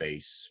face to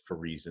face for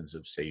reasons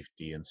of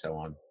safety and so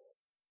on,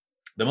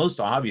 the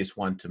most obvious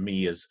one to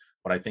me is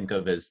what I think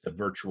of as the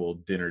virtual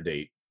dinner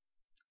date.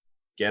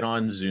 Get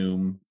on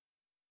Zoom,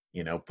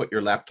 you know, put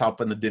your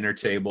laptop on the dinner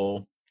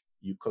table,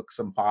 you cook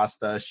some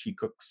pasta, she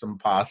cooks some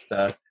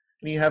pasta,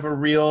 and you have a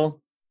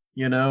real,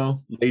 you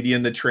know, Lady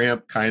and the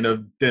Tramp kind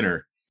of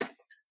dinner,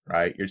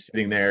 right? You're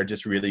sitting there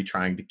just really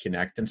trying to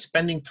connect and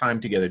spending time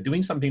together,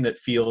 doing something that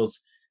feels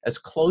as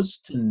close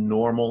to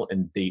normal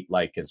and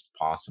date-like as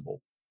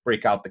possible.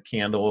 Break out the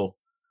candle,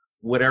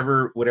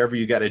 whatever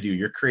you got to do.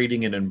 You're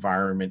creating an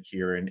environment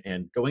here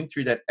and going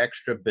through that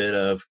extra bit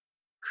of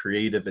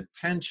creative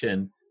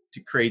attention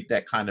to create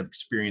that kind of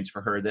experience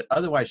for her that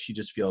otherwise she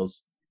just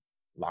feels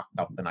locked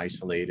up and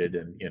isolated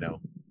and, you know,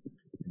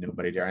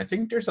 nobody there. I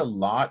think there's a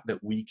lot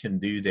that we can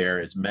do there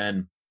as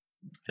men,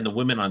 and the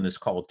women on this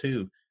call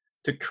too,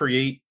 to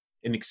create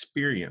an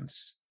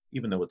experience,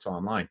 even though it's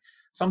online.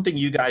 Something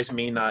you guys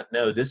may not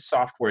know, this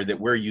software that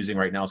we're using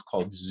right now is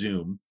called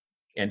Zoom,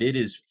 and it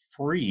is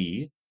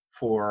free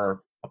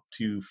for up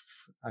to,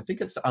 I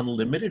think it's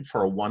unlimited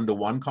for a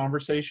one-to-one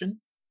conversation.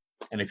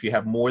 And if you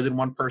have more than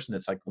one person,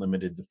 it's like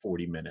limited to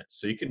 40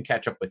 minutes. So you can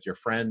catch up with your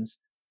friends,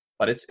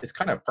 but it's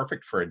kind of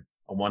perfect for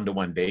a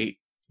one-to-one date.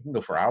 You can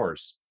go for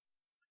hours.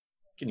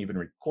 You can even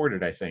record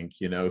it, I think,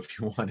 you know, if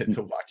you wanted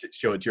to watch it,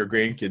 show it to your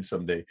grandkids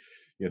someday,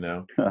 you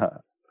know.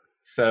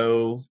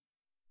 So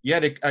yeah,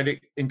 I'd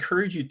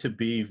encourage you to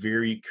be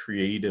very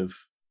creative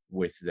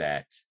with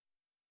that.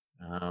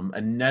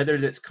 Another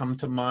that's come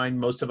to mind,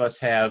 most of us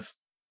have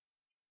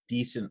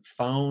decent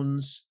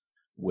phones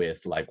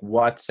with like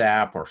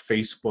WhatsApp or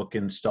Facebook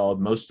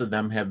installed. Most of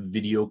them have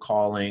video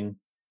calling.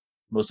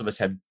 most of us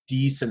have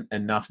decent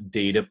enough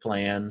data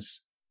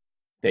plans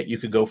that you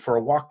could go for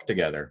a walk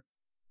together.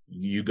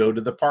 You go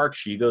to the park,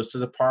 she goes to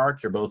the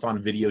park, you're both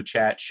on video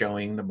chat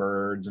showing the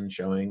birds and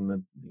showing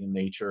the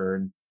nature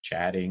and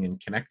chatting and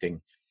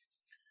connecting.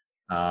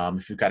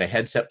 If you've got a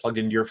headset plugged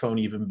into your phone,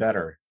 even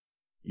better.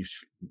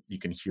 You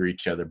can hear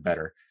each other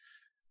better.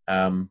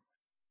 I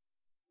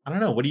don't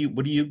know. What do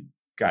you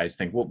guys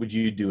think? What would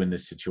you do in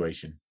this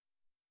situation?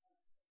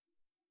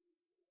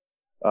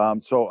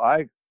 So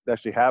I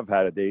actually have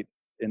had a date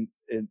in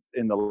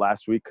the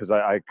last week because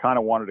I kind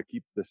of wanted to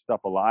keep this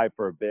stuff alive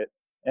for a bit.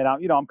 And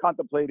I'm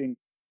contemplating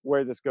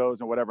where this goes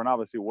and whatever, and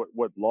obviously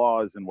what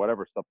laws and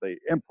whatever stuff they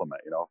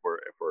implement.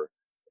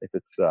 If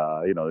it's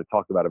they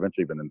talked about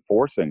eventually even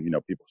enforcing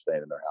people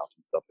staying in their house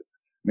and stuff. I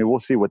mean,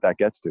 we'll see what that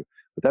gets to.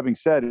 But that being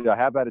said, I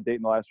have had a date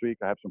in the last week.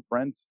 I have some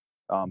friends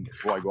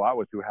who I go out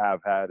with who have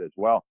had as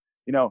well.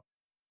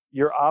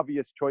 Your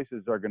obvious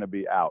choices are going to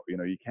be out.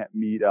 You can't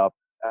meet up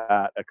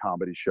at a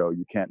comedy show.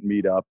 You can't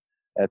meet up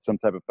at some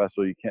type of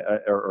festival. You can't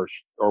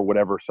or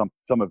whatever,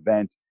 some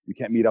event. You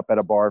can't meet up at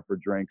a bar for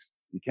drinks.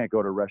 You can't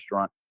go to a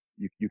restaurant.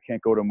 You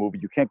can't go to a movie.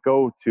 You can't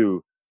go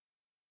to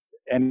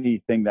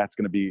anything that's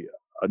going to be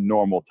a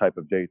normal type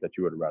of date that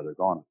you would rather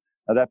go on.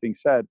 Now, that being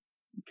said,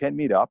 you can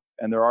meet up,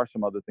 and there are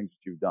some other things that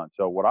you've done.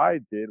 So what I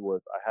did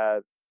was I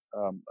had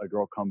a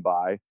girl come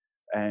by,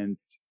 and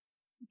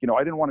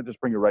I didn't want to just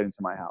bring her right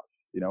into my house.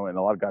 And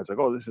a lot of guys are like,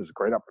 oh, this is a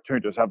great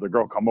opportunity. Just have the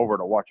girl come over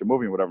to watch a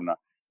movie and whatever. Now,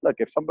 look,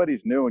 if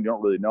somebody's new and you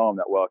don't really know them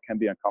that well, it can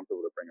be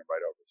uncomfortable to bring them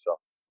right over. So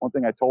one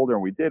thing I told her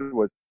and we did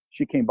was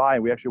she came by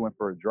and we actually went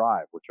for a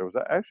drive, which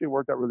actually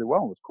worked out really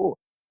well and was cool.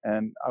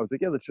 And I was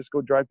like, yeah, let's just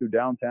go drive through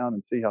downtown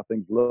and see how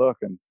things look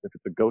and if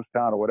it's a ghost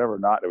town or whatever or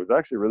not. It was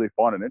actually really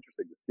fun and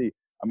interesting to see.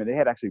 I mean,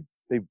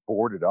 they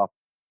boarded up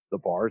the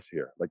bars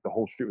here, like the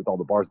whole street with all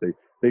the bars.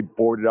 They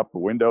boarded up the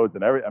windows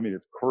and everything. I mean,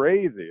 it's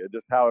crazy. It's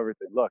just how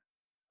everything looks.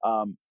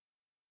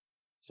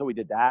 So we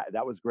did that.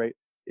 That was great.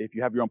 If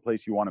you have your own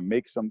place, you want to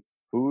make some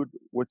food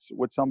with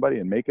somebody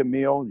and make a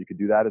meal, you could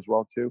do that as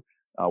well too.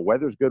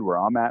 Weather's good where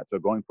I'm at, so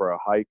going for a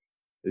hike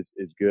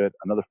is good.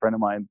 Another friend of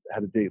mine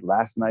had a date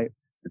last night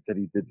and said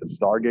he did some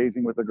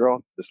stargazing with a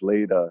girl, just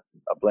laid a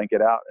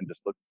blanket out and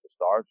just looked at the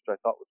stars, which I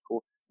thought was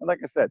cool. And like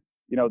I said,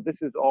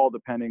 this is all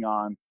depending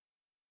on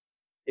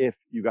if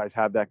you guys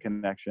have that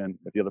connection,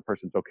 if the other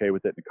person's okay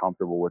with it and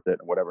comfortable with it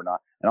and whatever not,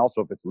 and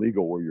also if it's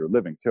legal where you're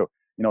living too.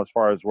 As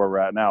far as where we're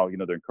at now,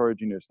 they're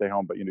encouraging you to stay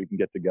home, but you can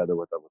get together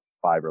with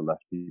 5 or less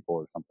people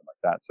or something like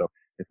that. So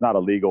it's not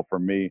illegal for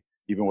me,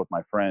 even with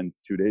my friend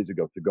 2 days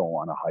ago, to go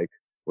on a hike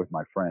with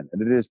my friend.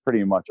 And it is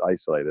pretty much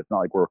isolated. It's not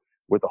like we're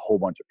with a whole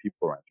bunch of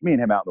people around. It's me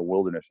and him out in the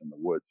wilderness in the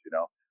woods,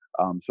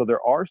 So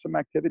there are some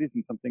activities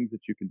and some things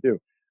that you can do.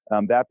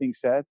 That being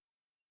said,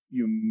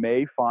 you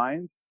may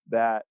find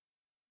that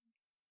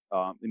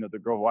the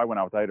girl who I went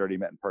out with, I had already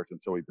met in person,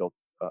 so we built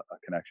a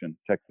connection,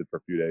 texted for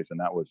a few days, and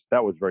that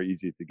was very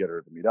easy to get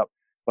her to meet up.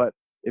 But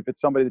if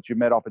it's somebody that you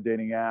met off a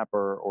dating app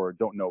or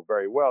don't know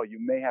very well, you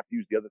may have to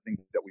use the other things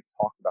that we've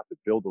talked about to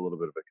build a little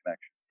bit of a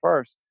connection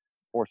first,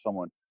 before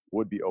someone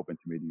would be open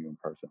to meeting you in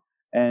person.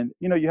 And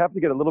you have to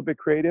get a little bit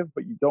creative,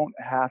 but you don't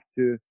have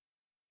to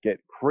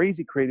get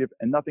crazy creative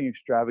and nothing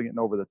extravagant and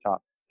over the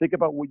top. Think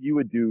about what you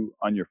would do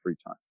on your free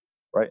time,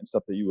 right? And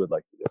stuff that you would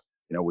like to do.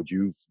 Would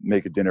you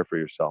make a dinner for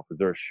yourself? Is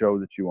there a show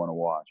that you want to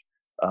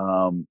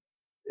watch?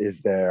 Is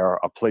there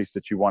a place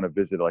that you want to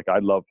visit? Like I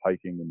love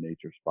hiking in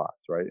nature spots,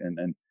 right?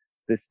 And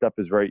this stuff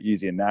is very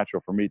easy and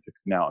natural for me to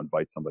now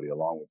invite somebody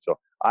along with. So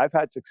I've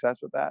had success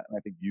with that. And I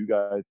think you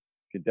guys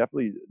can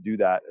definitely do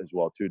that as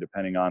well too,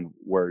 depending on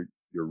where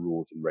your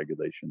rules and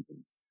regulations and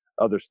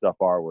other stuff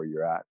are where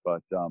you're at.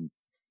 But,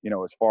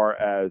 as far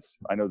as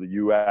I know, the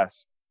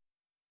US,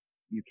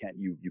 you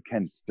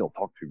can still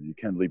talk to people. You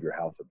can leave your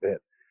house a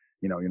bit.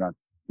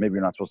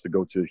 You're not supposed to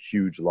go to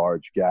huge,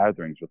 large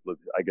gatherings with,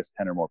 I guess,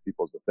 10 or more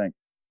people is the thing.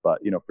 But,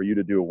 for you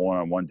to do a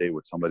one-on-one date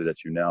with somebody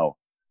that you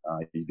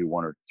do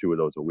 1 or 2 of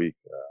those a week.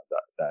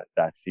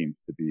 That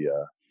seems to be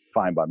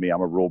fine by me.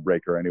 I'm a rule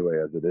breaker anyway,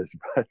 as it is,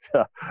 but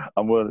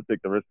I'm willing to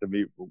take the risk to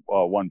meet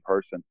one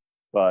person.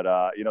 But,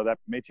 that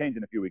may change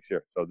in a few weeks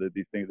here. So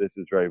these things, this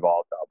is very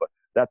volatile, but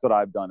that's what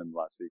I've done in the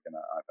last week and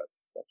I've had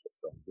success with.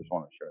 So just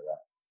want to share that.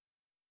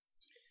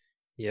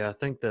 Yeah, I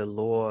think the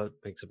law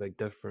makes a big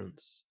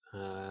difference.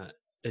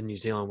 In New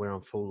Zealand, we're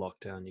on full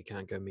lockdown. You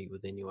can't go meet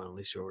with anyone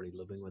unless you're already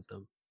living with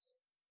them.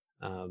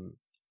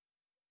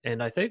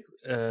 And I think,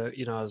 as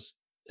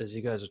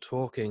you guys are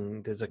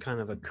talking, there's a kind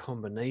of a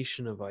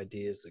combination of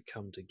ideas that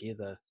come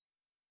together.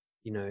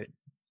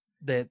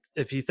 That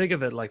if you think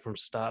of it like from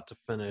start to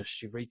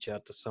finish, you reach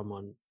out to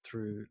someone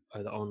through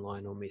either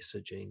online or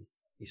messaging,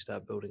 you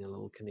start building a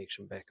little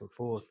connection back and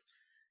forth.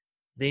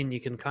 Then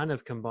you can kind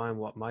of combine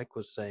what Mike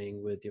was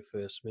saying with your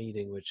first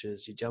meeting, which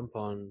is you jump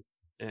on,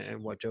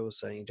 and what Joe was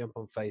saying, you jump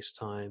on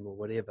FaceTime or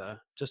whatever,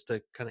 just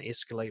to kind of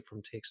escalate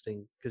from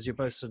texting, because you're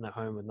both sitting at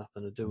home with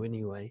nothing to do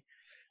anyway.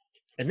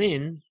 And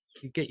then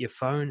you get your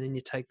phone and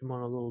you take them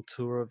on a little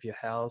tour of your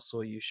house,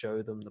 or you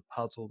show them the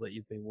puzzle that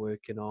you've been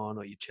working on,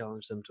 or you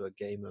challenge them to a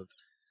game of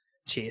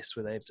chess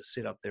where they have to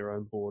set up their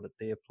own board at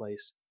their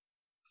place.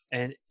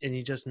 And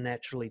you just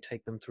naturally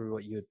take them through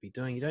what you would be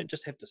doing. You don't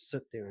just have to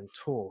sit there and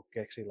talk,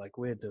 actually, like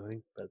we're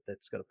doing, but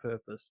that's got a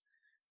purpose.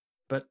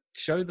 But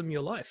show them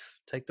your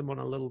life. Take them on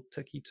a little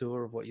tiki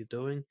tour of what you're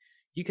doing.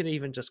 You can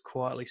even just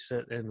quietly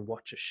sit and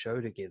watch a show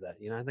together.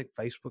 You know, I think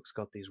Facebook's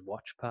got these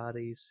watch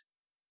parties.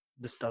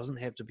 This doesn't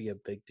have to be a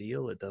big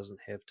deal. It doesn't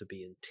have to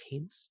be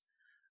intense.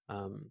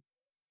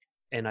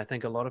 And I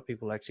think a lot of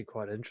people are actually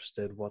quite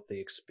interested what the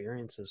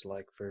experience is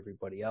like for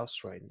everybody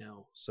else right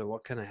now. So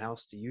what kind of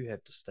house do you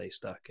have to stay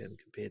stuck in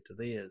compared to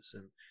theirs?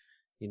 And,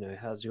 you know,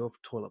 how's your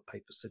toilet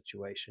paper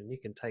situation? You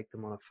can take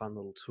them on a fun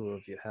little tour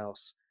of your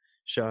house,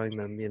 showing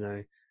them, you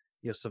know,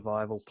 your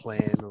survival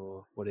plan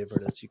or whatever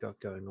it is you got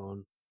going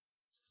on.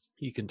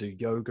 You can do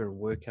yoga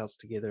and workouts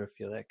together if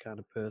you're that kind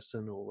of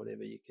person, or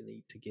whatever. You can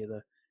eat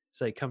together.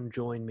 Say, come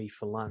join me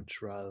for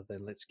lunch rather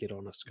than let's get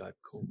on a Skype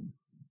call.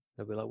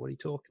 They'll be like, what are you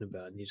talking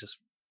about? And you just,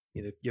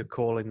 you know, you're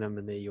calling them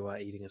and there you are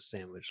eating a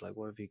sandwich. Like,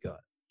 what have you got?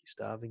 You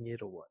starving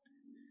yet or what?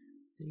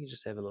 And you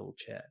just have a little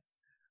chat.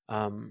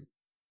 But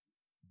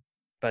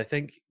I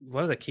think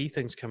one of the key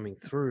things coming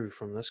through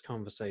from this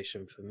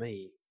conversation for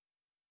me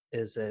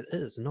is that it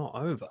is not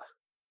over.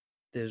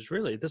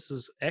 This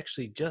is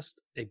actually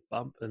just a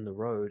bump in the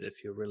road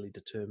if you're really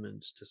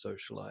determined to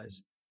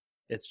socialize.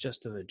 It's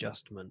just an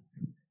adjustment.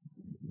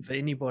 For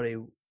anybody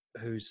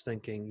who's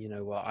thinking, you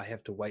know, well, I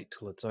have to wait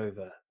till it's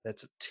over,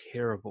 that's a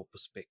terrible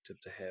perspective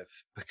to have,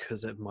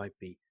 because it might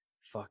be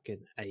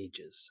fucking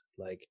ages.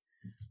 Like,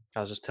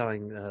 I was just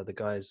telling the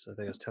guys, I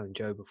think I was telling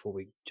Joe before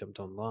we jumped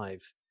on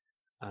live,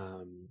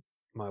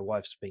 my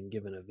wife's been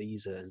given a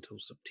visa until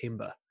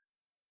September.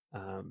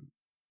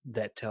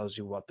 That tells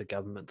you what the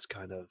government's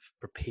kind of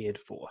prepared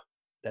for.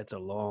 That's a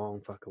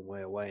long fucking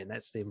way away, and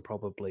that's them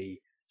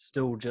probably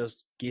still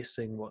just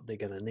guessing what they're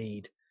going to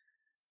need.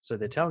 So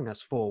they're telling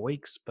us 4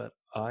 weeks, but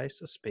I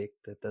suspect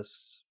that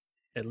this,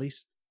 at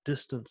least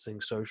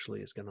distancing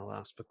socially, is going to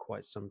last for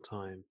quite some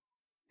time.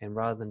 And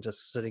rather than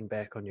just sitting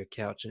back on your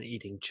couch and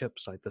eating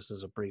chips like this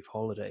is a brief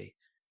holiday,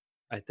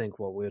 I think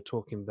what we're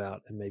talking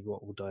about, and maybe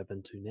what we'll dive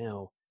into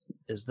now,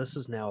 is this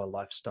is now a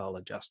lifestyle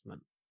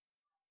adjustment.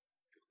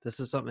 This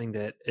is something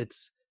that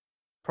it's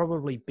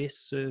probably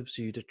best serves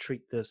you to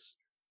treat this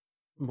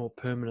more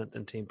permanent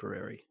than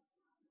temporary.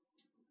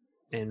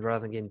 And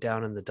rather than getting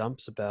down in the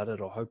dumps about it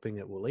or hoping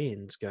it will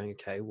end, going,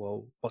 okay,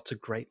 well, what's a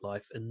great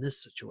life in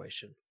this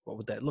situation? What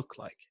would that look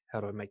like?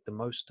 How do I make the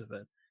most of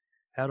it?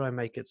 How do I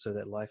make it so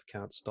that life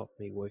can't stop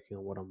me working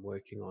on what I'm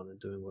working on and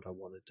doing what I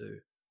want to do?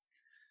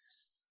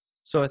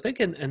 So I think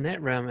in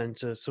that realm, and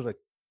to sort of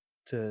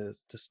to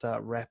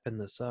start wrapping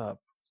this up,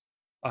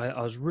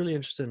 I was really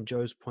interested in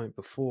Joe's point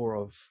before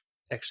of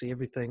actually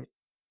everything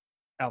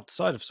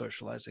outside of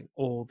socializing,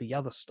 all the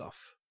other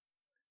stuff.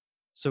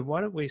 So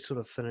why don't we sort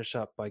of finish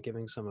up by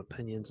giving some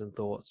opinions and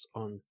thoughts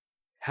on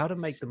how to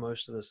make the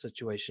most of the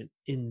situation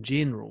in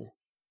general,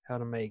 how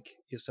to make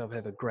yourself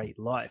have a great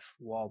life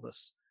while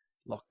this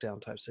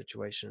lockdown type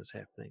situation is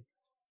happening.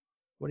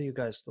 What are you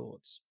guys'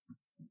 thoughts?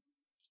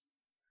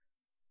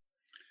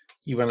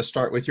 You want to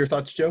start with your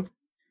thoughts, Joe?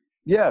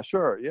 Yeah,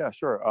 sure. It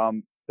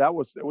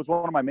was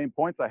one of my main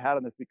points I had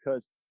on this,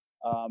 because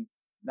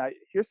now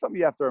here's something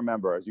you have to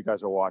remember as you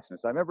guys are watching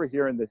this. I remember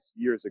hearing this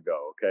years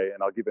ago, okay,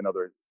 and I'll give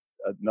another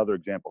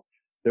example.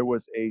 There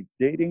was a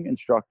dating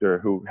instructor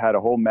who had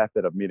a whole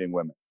method of meeting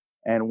women.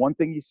 And one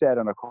thing he said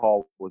on a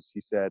call was,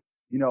 he said,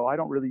 you know, I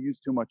don't really use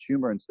too much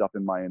humor and stuff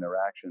in my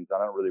interactions. I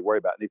don't really worry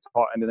about it.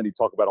 And then he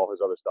talked about all his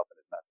other stuff in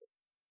his method.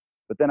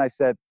 But then I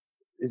said,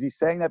 is he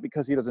saying that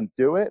because he doesn't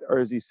do it? Or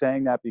is he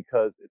saying that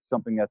because it's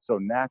something that's so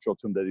natural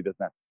to him that he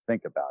doesn't have to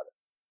think about it?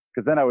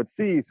 Because then I would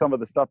see some of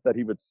the stuff that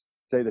he would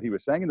say that he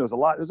was saying, and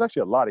there's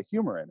actually a lot of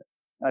humor in it.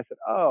 And I said,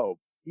 oh,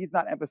 he's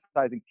not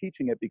emphasizing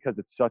teaching it because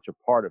it's such a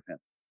part of him.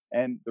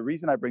 And the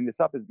reason I bring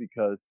this up is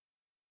because,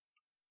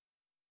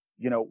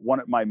 you know, one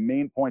of my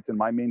main points and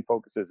my main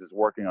focuses is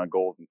working on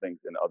goals and things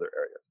in other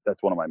areas.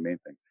 That's one of my main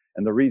things.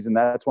 And the reason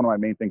that's one of my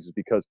main things is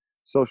because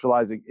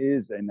socializing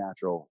is a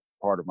natural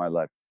part of my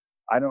life.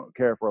 I don't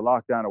care if we're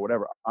locked down or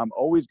whatever. I'm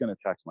always going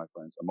to text my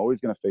friends. I'm always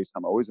going to FaceTime.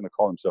 I'm always going to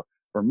call them. So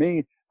for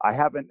me, I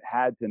haven't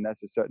had to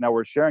necessarily, now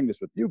we're sharing this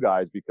with you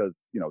guys because,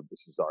 you know,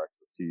 this is our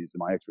expertise and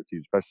my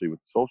expertise, especially with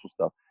the social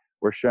stuff.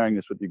 We're sharing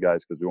this with you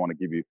guys because we want to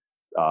give you,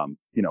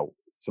 you know,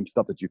 some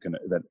stuff that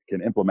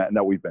can implement and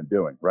that we've been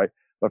doing, right?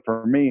 But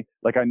for me,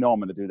 like, I know I'm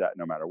going to do that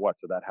no matter what.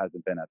 So that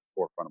hasn't been at the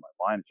forefront of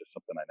my mind. It's just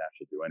something I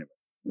naturally do anyway.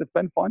 And it's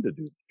been fun to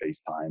do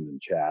FaceTimes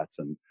and chats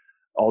and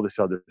all this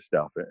other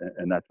stuff.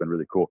 And that's been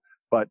really cool.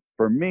 But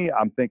for me,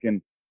 I'm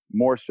thinking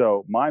more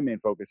so my main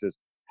focus is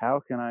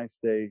how can I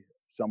stay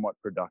somewhat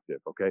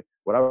productive? Okay.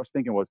 What I was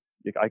thinking was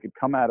I could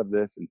come out of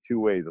this in two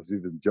ways. I was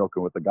even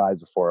joking with the guys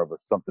before of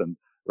something,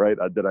 right?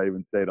 Did I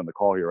even say it on the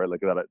call here, right?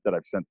 Like that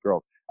I've sent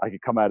girls. I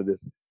could come out of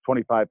this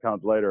 25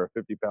 pounds lighter or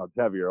 50 pounds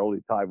heavier.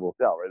 Only time will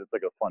tell, right? It's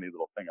like a funny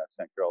little thing I've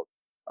sent girls.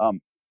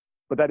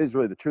 But that is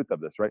really the truth of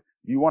this, right?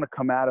 Do you want to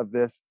come out of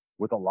this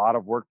with a lot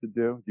of work to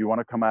do? Do you want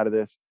to come out of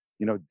this,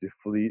 you know,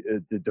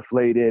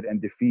 deflated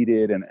and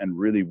defeated and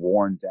really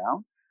worn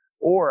down?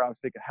 Or I was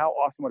thinking, how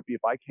awesome would it be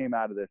if I came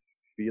out of this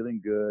feeling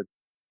good,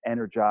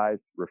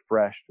 energized,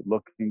 refreshed,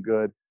 looking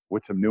good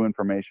with some new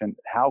information?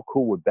 How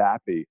cool would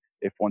that be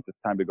if once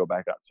it's time to go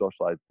back out and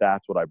socialize,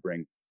 that's what I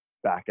bring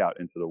back out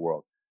into the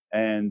world?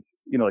 And,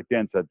 like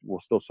Dan said, we'll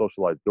still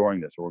socialize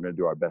during this, and we're going to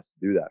do our best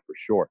to do that for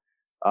sure.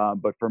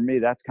 But for me,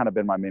 that's kind of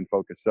been my main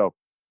focus. So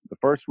the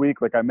first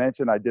week, like I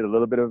mentioned, I did a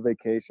little bit of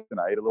vacation.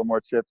 I ate a little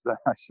more chips than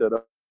I should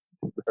have,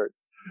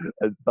 desserts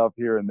and stuff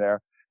here and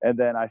there. And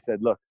then I said,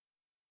 look,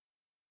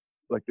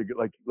 like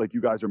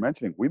you guys are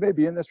mentioning, we may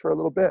be in this for a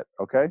little bit.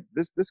 Okay,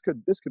 this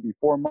could be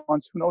 4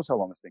 months. Who knows how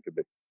long this thing could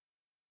be?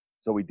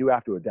 So we do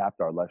have to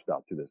adapt our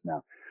lifestyle to this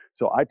now.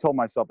 So I told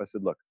myself, I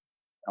said, look,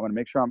 I'm going to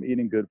make sure I'm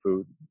eating good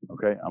food.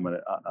 Okay, I'm going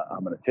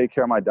to take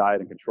care of my diet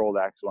and control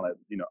that. Because when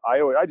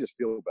I just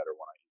feel better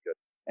when I eat good.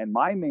 And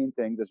my main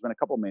thing, there's been a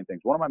couple of main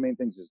things. One of my main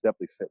things is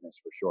definitely fitness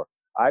for sure.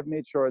 I've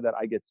made sure that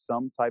I get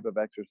some type of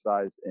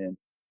exercise in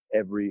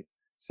every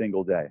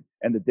single day.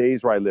 And the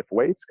days where I lift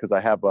weights, because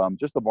I have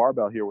just a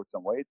barbell here with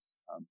some weights.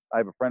 I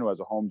have a friend who has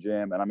a home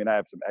gym, and I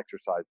have some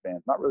exercise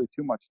bands, not really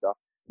too much stuff.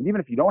 And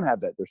even if you don't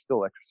have that, there's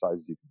still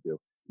exercises you can do.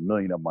 A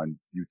million of them on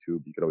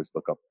YouTube. You could always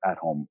look up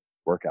at-home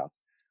workouts.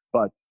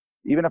 But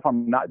even if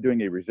I'm not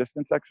doing a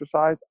resistance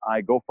exercise,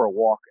 I go for a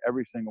walk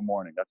every single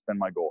morning. That's been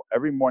my goal.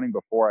 Every morning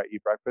before I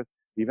eat breakfast,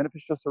 even if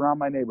it's just around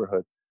my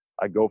neighborhood,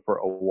 I go for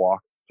a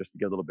walk just to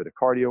get a little bit of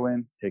cardio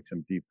in, take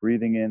some deep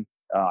breathing in.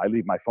 I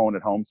leave my phone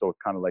at home, so it's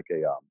kind of like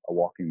a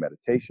walking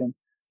meditation,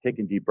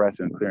 taking deep breaths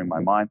and clearing my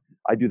mind.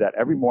 I do that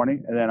every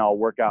morning, and then I'll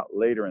work out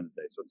later in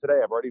the day. So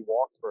today I've already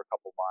walked for a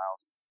couple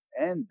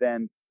miles, and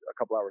then a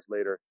couple hours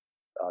later,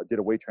 did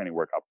a weight training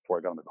workout before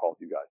I got on the call with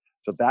you guys.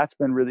 So that's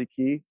been really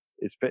key,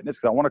 is fitness,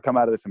 because I want to come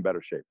out of this in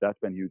better shape. That's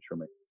been huge for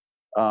me.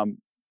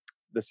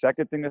 The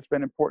second thing that's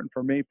been important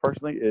for me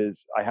personally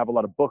is I have a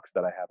lot of books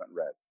that I haven't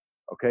read.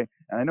 Okay,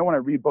 and I know when I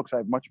read books, I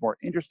have much more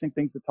interesting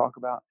things to talk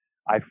about.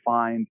 I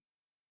find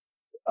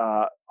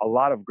a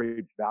lot of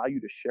great value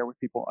to share with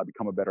people. I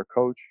become a better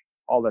coach,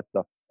 all that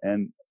stuff.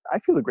 And I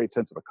feel a great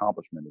sense of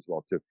accomplishment as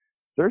well, too.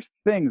 There's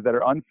things that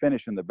are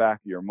unfinished in the back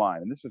of your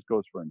mind, and this just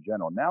goes for in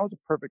general. Now is a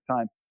perfect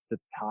time to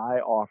tie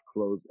off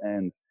closed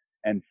ends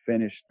and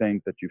finish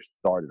things that you've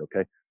started,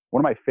 okay?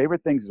 One of my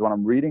favorite things is when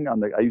I'm reading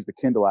I use the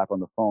Kindle app on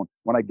the phone.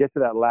 When I get to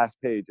that last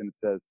page and it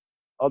says,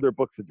 other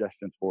book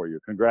suggestions for you,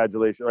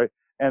 congratulations, right?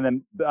 And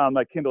then on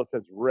my Kindle, it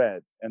says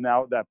read, and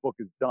now that book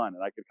is done,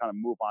 and I could kind of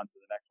move on to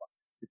the next one.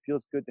 It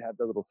feels good to have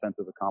that little sense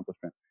of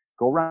accomplishment.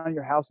 Go around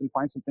your house and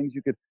find some things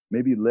you could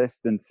maybe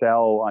list and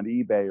sell on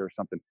eBay or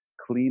something.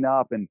 Clean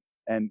up and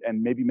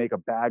maybe make a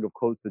bag of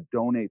clothes to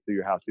donate to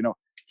your house.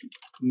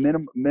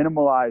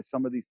 Minimalize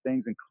some of these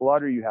things and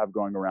clutter you have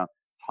going around.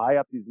 Tie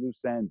up these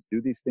loose ends.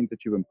 Do these things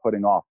that you've been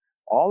putting off.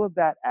 All of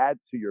that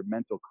adds to your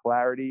mental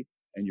clarity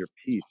and your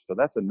peace. So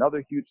that's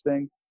another huge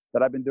thing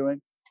that I've been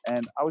doing.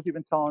 And I was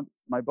even telling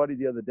my buddy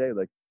the other day,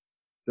 like,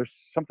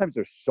 sometimes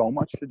there's so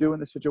much to do in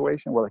this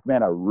situation where, like,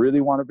 man, I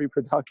really want to be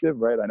productive,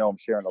 right? I know I'm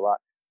sharing a lot,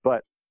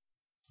 but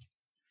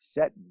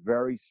set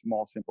very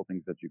small, simple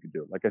things that you could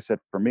do. Like I said,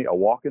 for me, a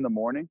walk in the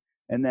morning.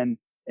 And then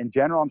in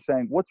general, I'm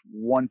saying, what's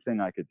one thing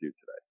I could do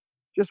today?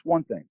 Just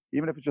one thing,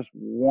 even if it's just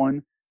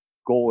one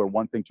goal or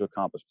one thing to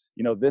accomplish.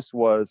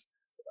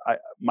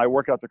 My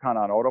workouts are kind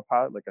of on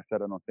autopilot. Like I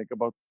said, I don't think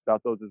about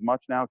those as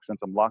much now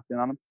since I'm locked in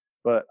on them.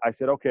 But I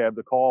said, okay, I have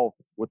the call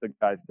with the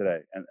guys today,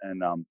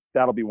 and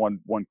that'll be one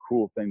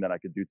cool thing that I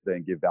could do today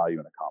and give value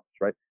and accomplish,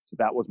 right? So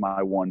that was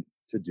my one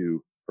to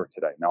do for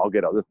today. Now I'll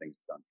get other things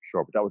done for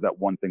sure, but that was that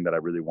one thing that I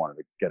really wanted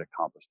to get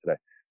accomplished today.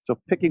 So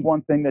picking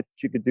one thing that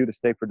you could do to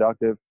stay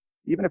productive,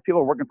 even if people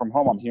are working from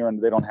home, I'm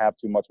hearing they don't have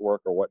too much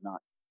work or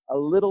whatnot. A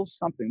little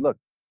something. Look,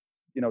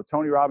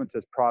 Tony Robbins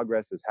says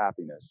progress is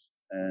happiness,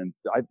 and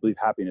I believe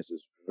happiness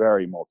is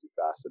very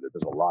multifaceted.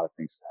 There's a lot of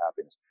things to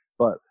happiness,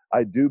 but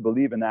I do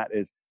believe in that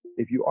is,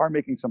 if you are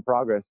making some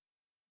progress,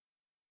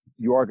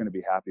 you are going to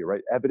be happy,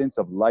 right? Evidence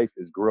of life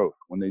is growth.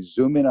 When they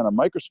zoom in on a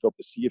microscope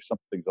to see if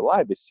something's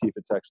alive, they see if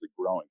it's actually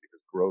growing,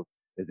 because growth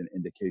is an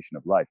indication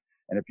of life.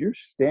 And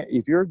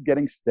if you're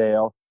getting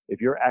stale,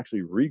 if you're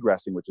actually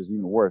regressing, which is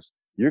even worse,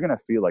 you're going to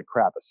feel like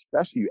crap,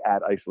 especially you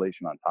add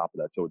isolation on top of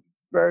that. So it's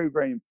very,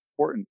 very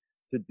important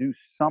to do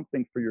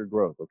something for your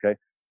growth, okay?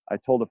 I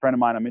told a friend of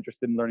mine I'm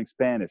interested in learning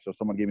Spanish, so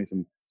someone gave me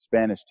some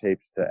Spanish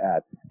tapes to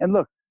add. And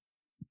look,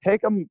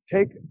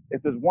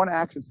 if there's one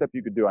action step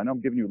you could do, I know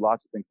I'm giving you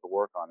lots of things to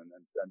work on, and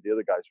the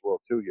other guys will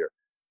too here.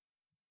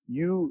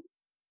 You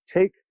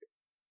take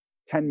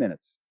 10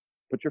 minutes,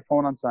 put your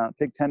phone on silent,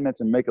 take 10 minutes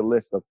and make a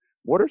list of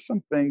what are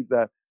some things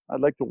that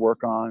I'd like to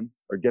work on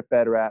or get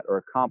better at or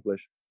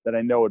accomplish that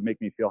I know would make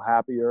me feel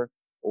happier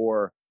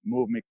or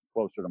move me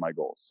closer to my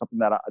goals, something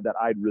that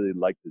I'd really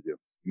like to do.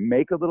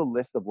 Make a little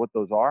list of what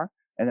those are,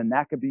 and then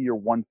that could be your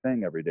one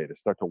thing every day to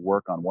start to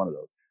work on one of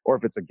those. Or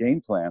if it's a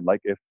game plan,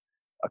 like if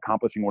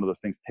accomplishing one of those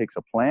things takes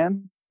a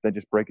plan, then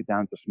just break it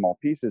down into small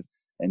pieces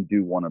and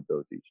do one of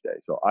those each day.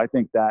 So I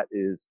think that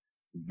is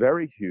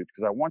very huge,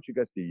 because I want you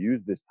guys to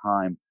use this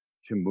time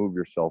to move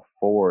yourself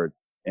forward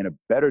in a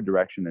better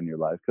direction in your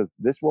life, because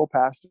this will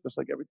pass just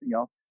like everything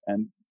else.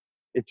 And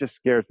it just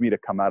scares me to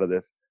come out of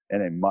this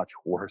in a much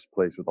worse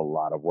place with a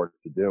lot of work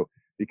to do,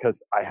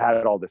 because I had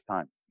it all this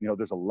time.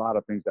 There's a lot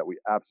of things that we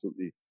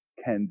absolutely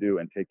can do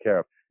and take care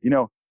of.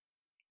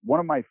 One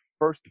of my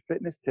first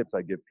fitness tips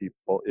I give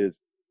people is,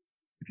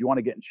 if you want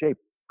to get in shape,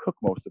 cook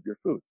most of your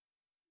food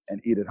and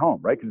eat at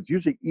home, right? Because it's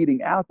usually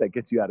eating out that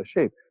gets you out of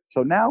shape.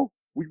 So now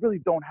we really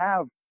don't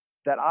have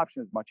that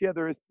option as much. Yeah,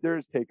 there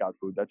is takeout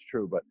food, that's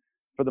true, but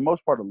for the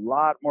most part, a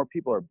lot more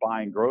people are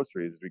buying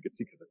groceries, as we can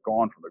see, because they're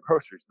gone from the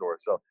grocery store.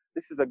 So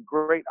this is a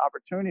great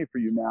opportunity for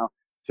you now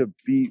to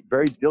be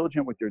very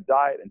diligent with your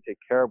diet and take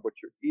care of what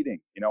you're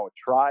eating.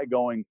 Try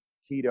going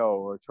keto,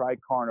 or try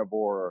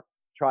carnivore, or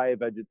try a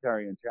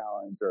vegetarian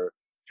challenge, or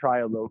try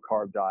a low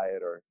carb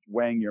diet, or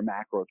weighing your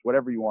macros,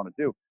 whatever you want to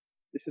do.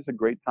 This is a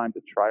great time to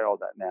try all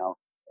that now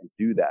and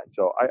do that.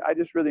 So I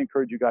just really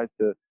encourage you guys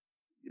to,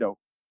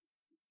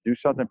 do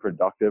something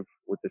productive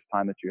with this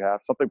time that you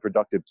have, something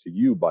productive to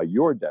you by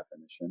your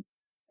definition.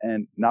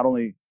 And not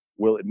only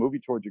will it move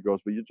you towards your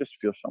goals, but you just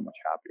feel so much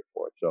happier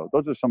for it. So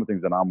those are some of the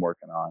things that I'm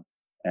working on.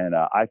 And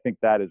I think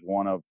that is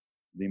one of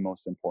the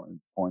most important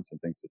points and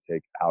things to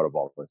take out of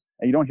all of this.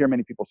 And you don't hear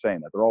many people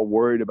saying that. They're all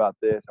worried about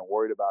this and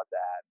worried about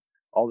that,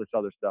 all this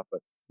other stuff.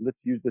 But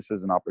let's use this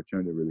as an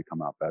opportunity to really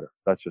come out better.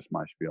 That's just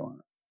my spiel on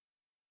it.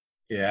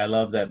 Yeah, I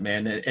love that,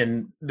 man.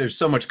 And there's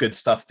so much good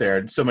stuff there,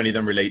 and so many of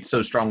them relate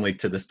so strongly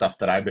to the stuff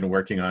that I've been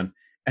working on.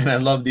 And I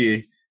love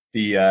the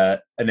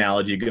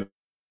analogy going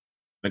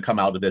to come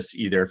out of this,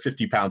 either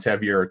 50 pounds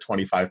heavier or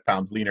 25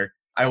 pounds leaner.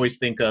 I always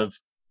think of,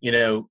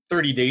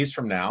 30 days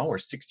from now or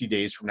 60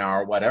 days from now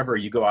or whatever,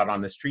 you go out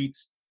on the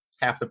streets,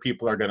 half the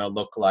people are going to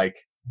look like,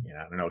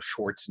 I don't know,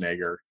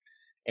 Schwarzenegger,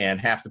 and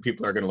half the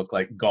people are going to look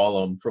like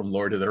Gollum from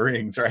Lord of the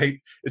Rings, right?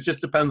 It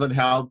just depends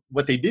on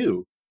what they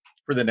do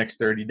for the next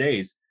 30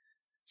 days.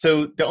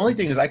 So the only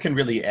thing is I can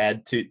really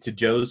add to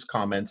Joe's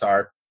comments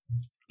are,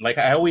 like,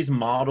 I always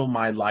model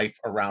my life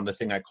around a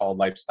thing I call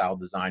lifestyle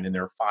design, and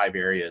there are 5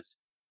 areas.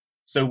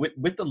 So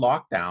with the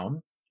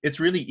lockdown, it's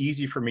really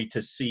easy for me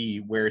to see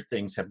where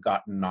things have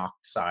gotten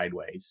knocked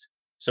sideways.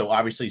 So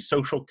obviously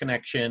social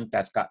connection,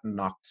 that's gotten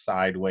knocked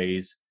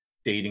sideways,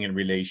 dating and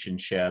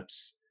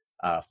relationships,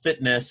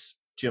 fitness,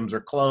 gyms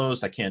are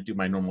closed, I can't do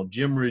my normal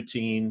gym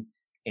routine,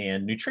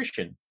 and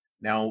nutrition.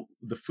 Now,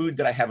 the food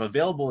that I have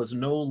available is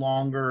no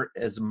longer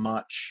as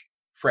much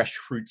fresh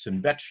fruits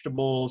and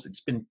vegetables.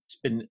 It's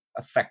been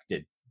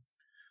affected.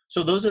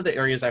 So those are the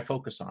areas I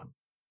focus on.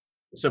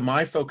 So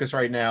my focus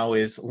right now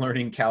is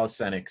learning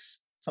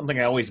calisthenics, something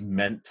I always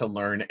meant to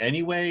learn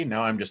anyway.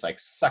 Now I'm just like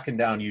sucking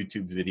down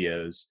YouTube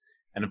videos.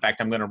 And in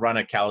fact, I'm going to run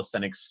a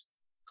calisthenics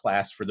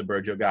class for the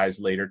Brojo guys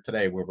later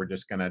today, where we're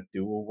just going to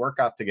do a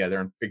workout together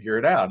and figure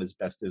it out as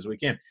best as we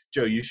can.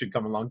 Joe, you should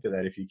come along to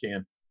that if you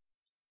can.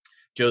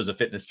 Joe's a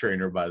fitness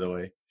trainer, by the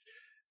way,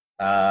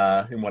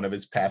 in one of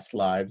his past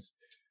lives.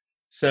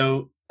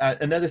 So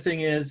another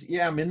thing is,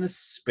 I'm in this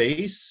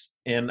space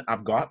and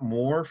I've got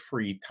more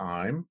free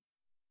time.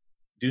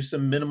 Do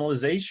some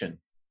minimalization.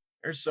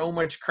 There's so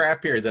much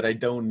crap here that I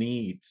don't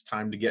need. It's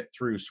time to get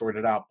through, sort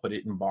it out, put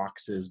it in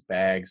boxes,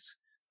 bags,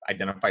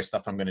 identify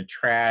stuff I'm going to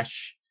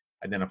trash,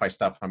 identify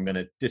stuff I'm going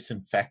to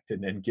disinfect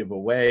and then give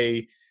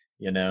away,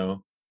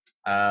 learn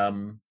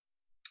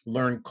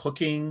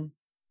cooking.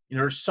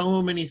 There's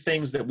so many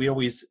things that we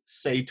always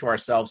say to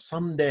ourselves,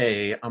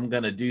 someday I'm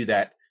going to do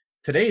that.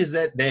 Today is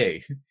that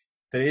day.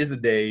 Today is the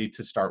day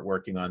to start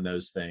working on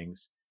those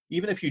things.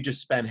 Even if you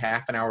just spend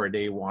half an hour a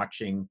day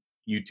watching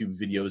YouTube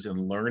videos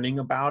and learning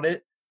about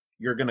it,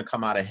 you're going to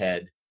come out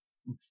ahead,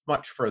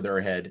 much further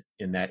ahead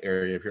in that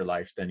area of your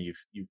life than you've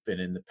been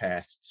in the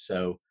past.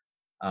 So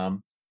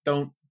don't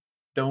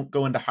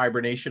go into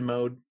hibernation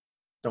mode.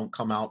 Don't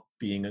come out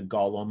being a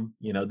Gollum.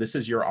 This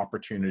is your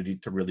opportunity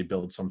to really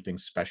build something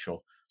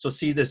special. So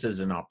see this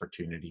as an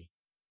opportunity.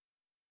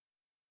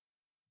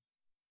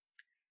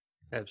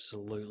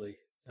 Absolutely.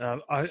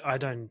 I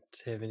don't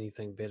have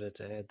anything better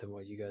to add than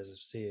what you guys have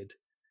said.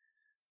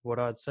 What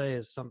I'd say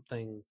is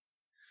something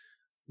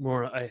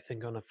more, I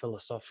think, on a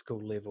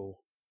philosophical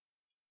level.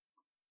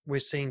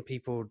 We're seeing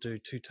people do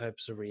 2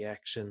 types of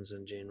reactions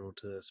in general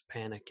to this: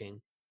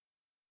 panicking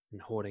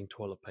and hoarding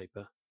toilet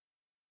paper,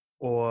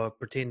 or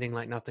pretending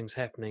like nothing's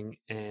happening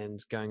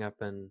and going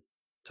up and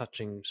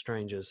touching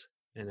strangers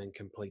and in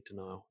complete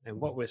denial. And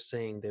what we're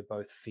seeing, they're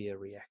both fear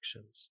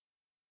reactions.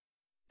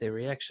 They're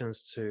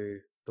reactions to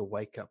the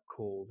wake-up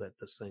call that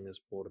this thing has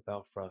brought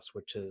about for us,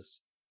 which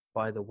is,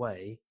 by the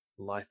way,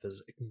 life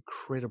is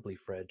incredibly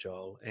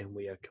fragile and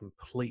we are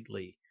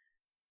completely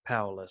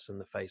powerless in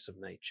the face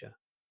of nature.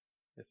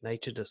 If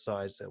nature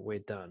decides that we're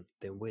done,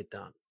 then we're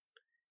done.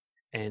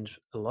 And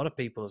a lot of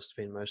people have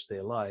spent most of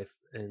their life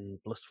in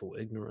blissful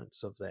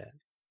ignorance of that.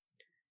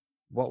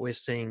 What we're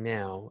seeing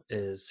now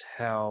is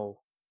how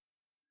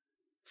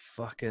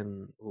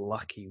fucking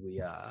lucky we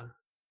are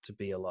to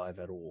be alive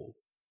at all.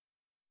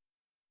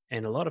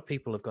 And a lot of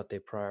people have got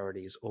their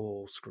priorities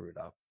all screwed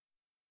up.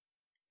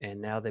 And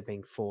now they're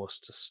being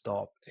forced to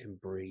stop and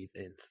breathe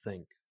and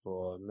think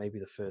for maybe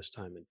the first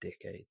time in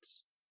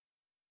decades.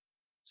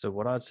 So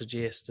what I'd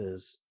suggest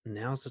is,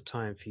 now's the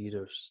time for you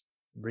to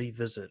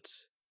revisit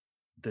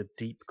the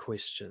deep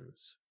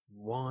questions.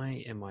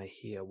 Why am I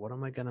here? What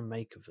am I going to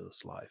make of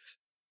this life?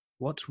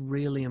 What's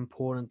really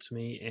important to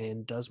me,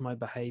 and does my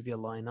behavior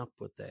line up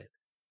with that?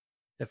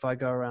 If I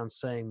go around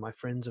saying my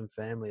friends and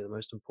family are the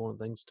most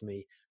important things to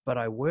me, but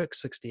I work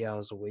 60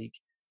 hours a week,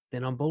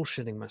 then I'm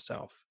bullshitting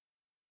myself.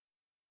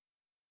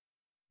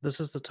 This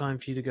is the time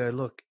for you to go,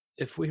 look,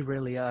 if we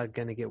really are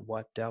going to get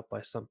wiped out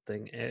by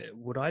something,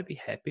 would I be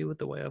happy with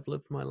the way I've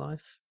lived my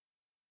life?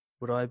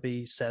 Would I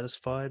be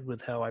satisfied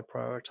with how I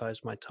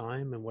prioritize my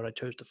time and what I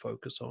chose to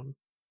focus on?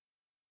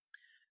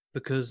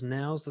 Because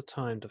now's the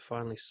time to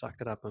finally suck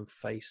it up and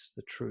face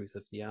the truth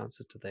if the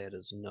answer to that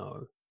is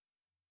no.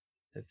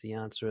 If the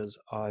answer is,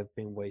 I've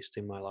been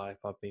wasting my life,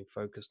 I've been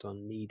focused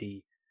on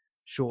needy,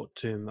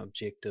 short-term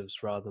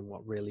objectives rather than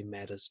what really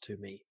matters to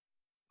me.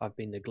 I've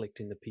been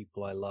neglecting the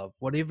people I love.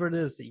 Whatever it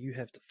is that you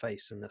have to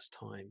face in this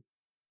time,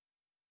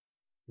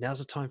 now's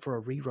the time for a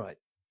rewrite.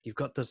 You've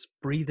got this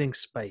breathing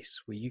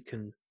space where you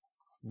can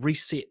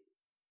reset.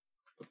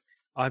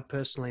 I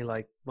personally,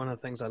 like, one of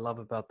the things I love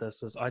about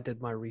this is I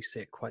did my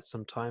reset quite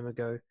some time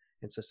ago,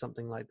 and so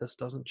something like this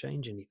doesn't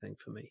change anything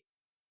for me.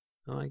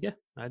 I'm like, yeah,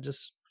 I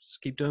just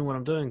keep doing what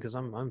I'm doing because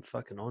I'm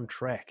fucking on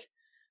track.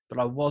 But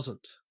I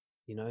wasn't.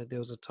 You know, there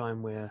was a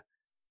time where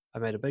I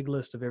made a big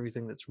list of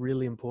everything that's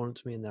really important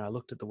to me, and then I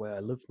looked at the way I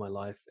lived my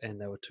life, and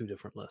there were two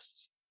different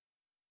lists.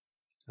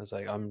 I was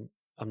like, I'm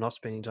not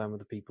spending time with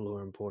the people who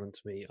are important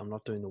to me. I'm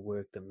not doing the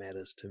work that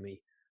matters to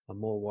me. I'm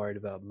more worried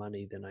about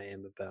money than I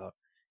am about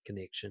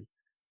connection.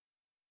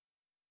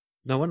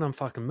 No wonder I'm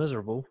fucking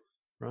miserable,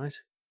 right?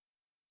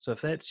 So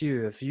if that's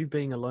you, if you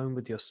being alone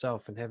with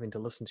yourself and having to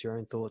listen to your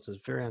own thoughts is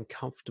very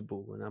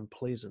uncomfortable and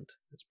unpleasant,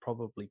 it's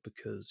probably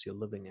because you're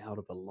living out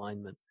of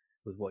alignment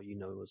with what you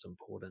know is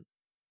important.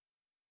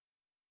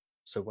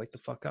 So wake the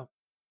fuck up.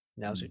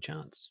 Now's your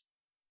chance.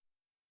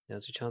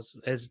 Now's your chance.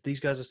 As these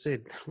guys have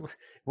said,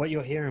 what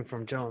you're hearing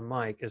from Joe and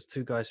Mike is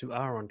two guys who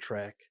are on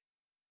track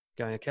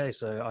going, okay,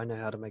 so I know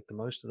how to make the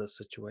most of this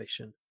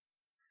situation.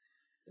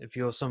 If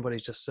you're somebody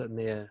just sitting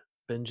there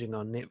binging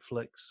on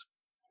Netflix,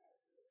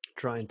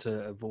 trying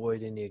to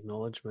avoid any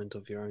acknowledgement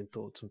of your own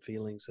thoughts and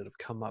feelings that have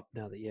come up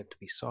now that you have to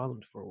be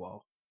silent for a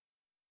while,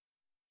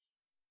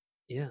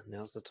 yeah,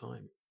 now's the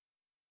time.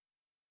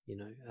 You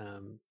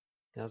know,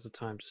 now's the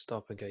time to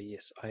stop and go,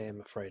 yes, I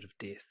am afraid of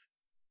death.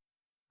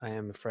 I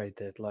am afraid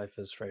that life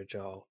is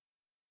fragile.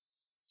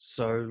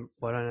 So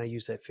why don't I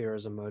use that fear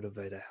as a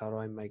motivator? How do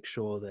I make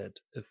sure that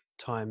if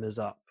time is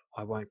up,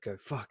 I won't go,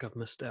 fuck, I've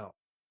missed out.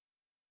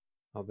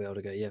 I'll be able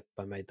to go, yep,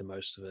 I made the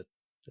most of it.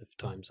 If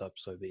time's up,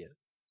 so be it.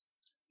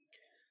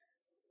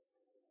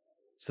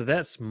 So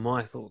that's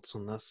my thoughts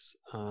on this.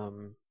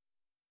 And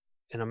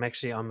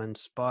I'm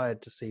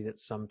inspired to see that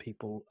some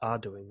people are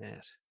doing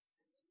that.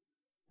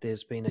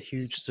 There's been a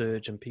huge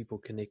surge in people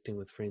connecting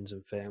with friends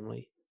and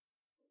family.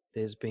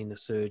 There's been a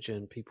surge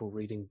in people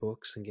reading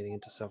books and getting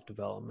into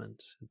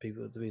self-development.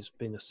 There's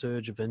been a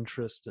surge of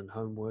interest in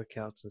home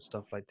workouts and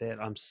stuff like that.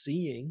 I'm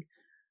seeing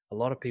a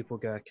lot of people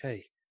go,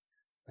 okay,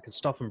 I can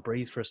stop and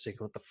breathe for a second.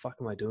 What the fuck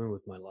am I doing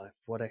with my life?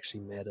 What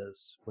actually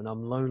matters? When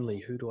I'm lonely,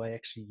 who do I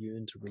actually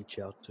yearn to reach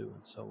out to,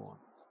 and so on?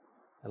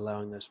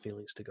 Allowing those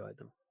feelings to guide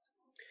them.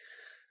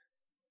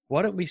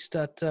 Why don't we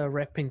start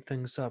wrapping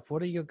things up?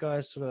 What are your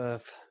guys' sort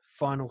of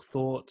final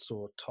thoughts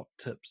or top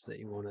tips that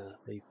you want to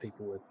leave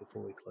people with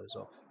before we close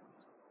off?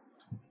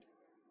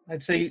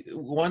 I'd say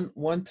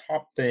one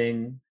top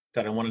thing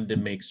that I wanted to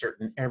make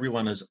certain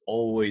everyone is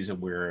always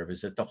aware of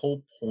is that the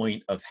whole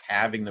point of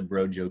having the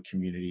Brojo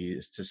community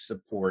is to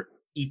support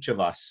each of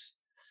us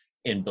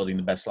in building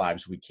the best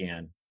lives we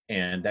can.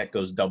 And that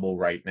goes double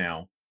right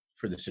now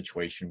for the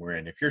situation we're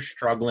in. If you're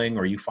struggling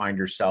or you find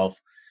yourself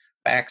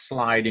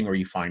backsliding or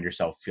you find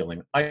yourself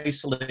feeling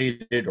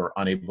isolated or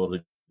unable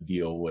to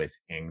deal with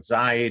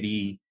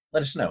anxiety,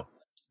 let us know.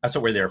 That's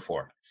what we're there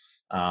for.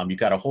 You've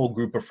got a whole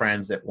group of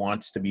friends that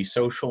wants to be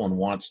social and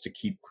wants to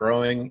keep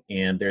growing,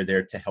 and they're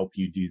there to help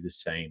you do the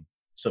same.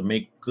 So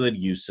make good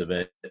use of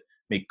it.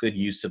 Make good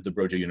use of the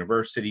Brojo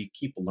University.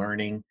 Keep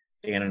learning.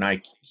 Dan and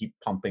I keep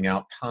pumping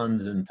out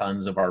tons and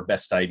tons of our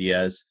best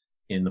ideas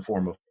in the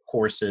form of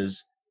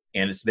courses,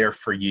 and it's there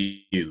for you.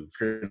 If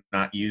you're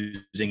not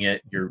using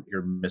it, you're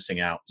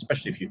missing out,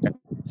 especially if you've got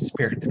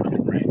spare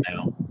time right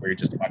now where you're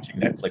just watching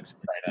Netflix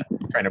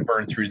and trying to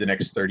burn through the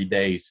next 30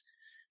 days.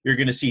 You're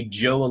going to see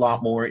Joe a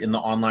lot more in the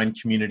online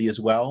community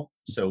as well.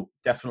 So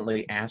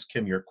definitely ask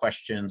him your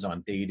questions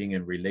on dating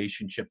and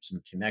relationships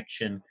and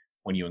connection.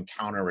 When you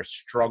encounter a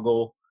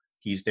struggle,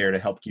 he's there to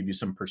help give you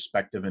some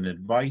perspective and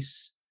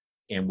advice.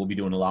 And we'll be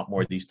doing a lot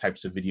more of these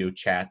types of video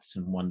chats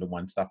and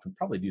one-to-one stuff, and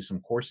probably do some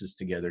courses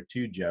together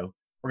too, Joe.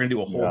 We're going to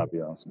do a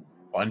whole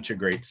bunch of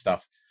great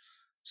stuff.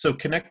 So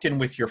connect in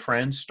with your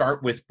friends,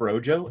 start with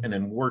Brojo, and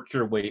then work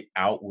your way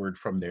outward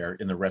from there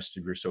in the rest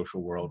of your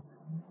social world.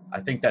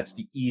 I think that's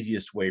the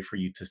easiest way for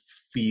you to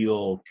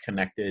feel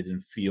connected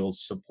and feel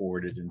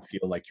supported and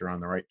feel like you're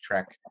on the right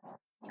track.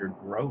 Your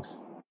growth.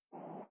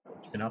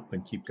 Open up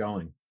and keep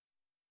going.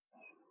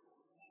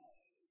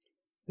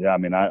 Yeah, I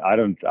mean,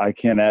 I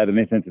can't add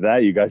anything to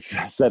that. You guys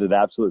said it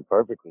absolutely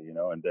perfectly,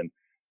 and then,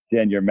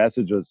 Dan, your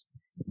message was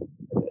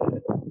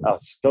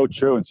so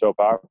true and so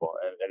powerful.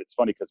 And it's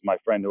funny because my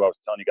friend who I was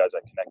telling you guys I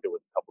connected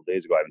with a couple of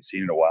days ago, I haven't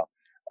seen in a while.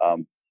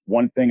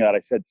 One thing that I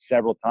said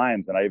several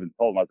times, and I even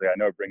told him, I was like, I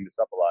know I bring this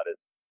up a lot,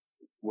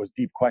 was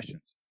deep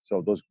questions.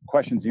 So those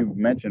questions you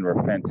mentioned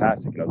were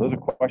fantastic. Those are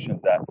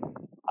questions that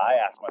I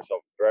ask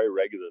myself very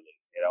regularly.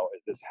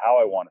 Is this how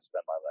I want to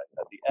spend my life?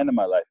 At the end of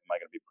my life, am I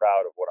going to be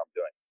proud of what I'm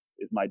doing?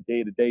 Is my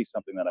day to day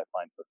something that I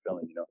find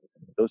fulfilling?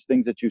 Those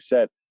things that you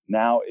said,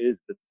 now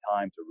is the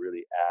time to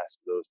really ask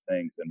those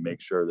things and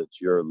make sure that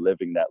you're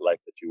living that life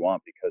that you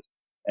want, because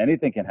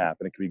anything can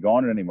happen. It can be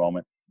gone at any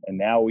moment. And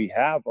now we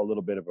have a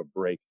little bit of a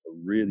break to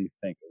really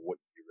think of what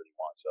you really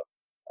want. So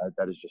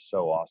that is just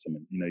so awesome.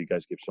 And, you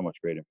guys give so much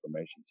great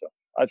information. So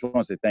I just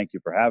want to say thank you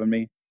for having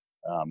me.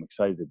 I'm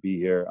excited to be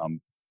here.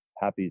 I'm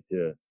happy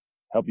to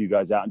help you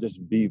guys out and just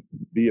be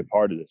a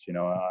part of this.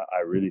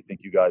 I really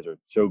think you guys are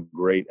so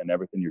great in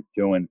everything you're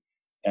doing.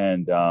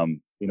 And,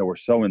 we're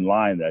so in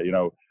line that,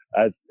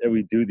 as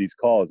we do these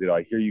calls,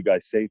 I hear you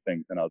guys say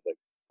things and I was like,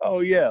 oh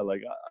yeah,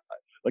 like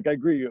I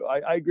agree.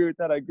 I agree with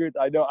that. I agree with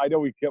that. I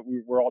know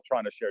we're all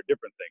trying to share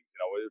different things,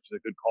 which is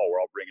a good call. We're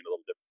all bringing a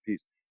little different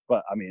piece.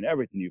 But I mean,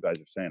 everything you guys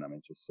are saying, I mean,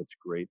 it's just such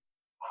great,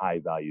 high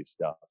value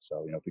stuff.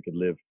 So, if we could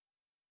live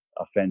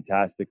a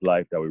fantastic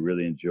life that we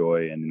really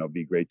enjoy and,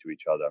 be great to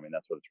each other, I mean,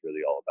 that's what it's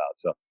really all about.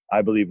 So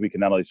I believe we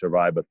can not only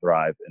survive, but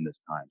thrive in this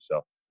time.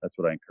 So that's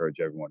what I encourage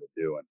everyone to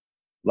do. And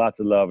lots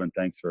of love and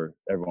thanks for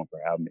everyone for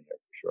having me here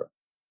for sure.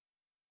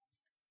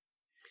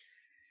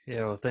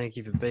 Yeah, well, thank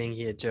you for being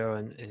here, Joe.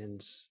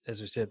 And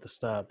as we said at the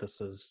start, this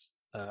was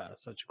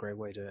such a great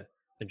way to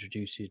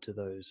introduce you to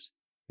those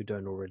who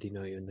don't already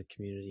know you in the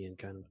community and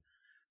kind of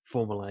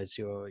formalize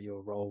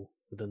your role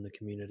within the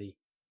community.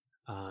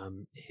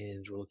 And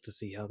we'll look to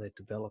see how that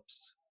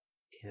develops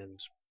and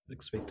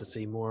expect to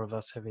see more of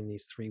us having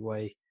these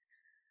three-way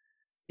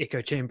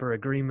echo chamber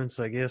agreements,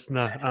 I guess.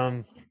 No,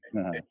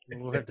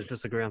 we'll have to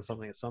disagree on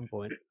something at some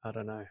point. I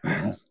don't know.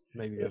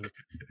 Maybe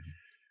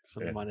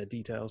some minor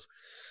details.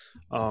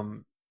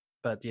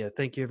 But yeah,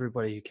 thank you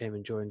everybody who came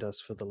and joined us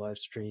for the live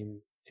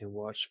stream and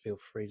watch. Feel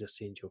free to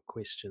send your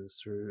questions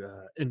through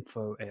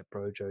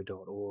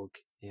info@brojo.org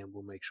and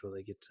we'll make sure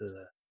they get to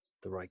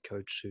the right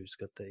coach who's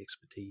got the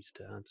expertise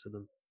to answer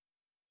them.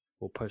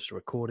 We'll post a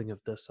recording of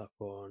this up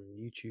on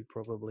YouTube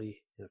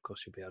probably, and of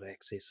course you'll be able to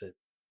access it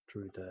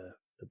through the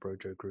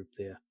Brojo group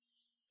there.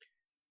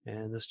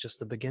 And this is just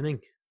the beginning.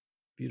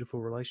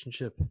 Beautiful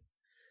relationship.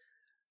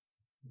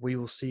 We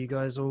will see you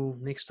guys all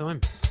next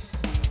time.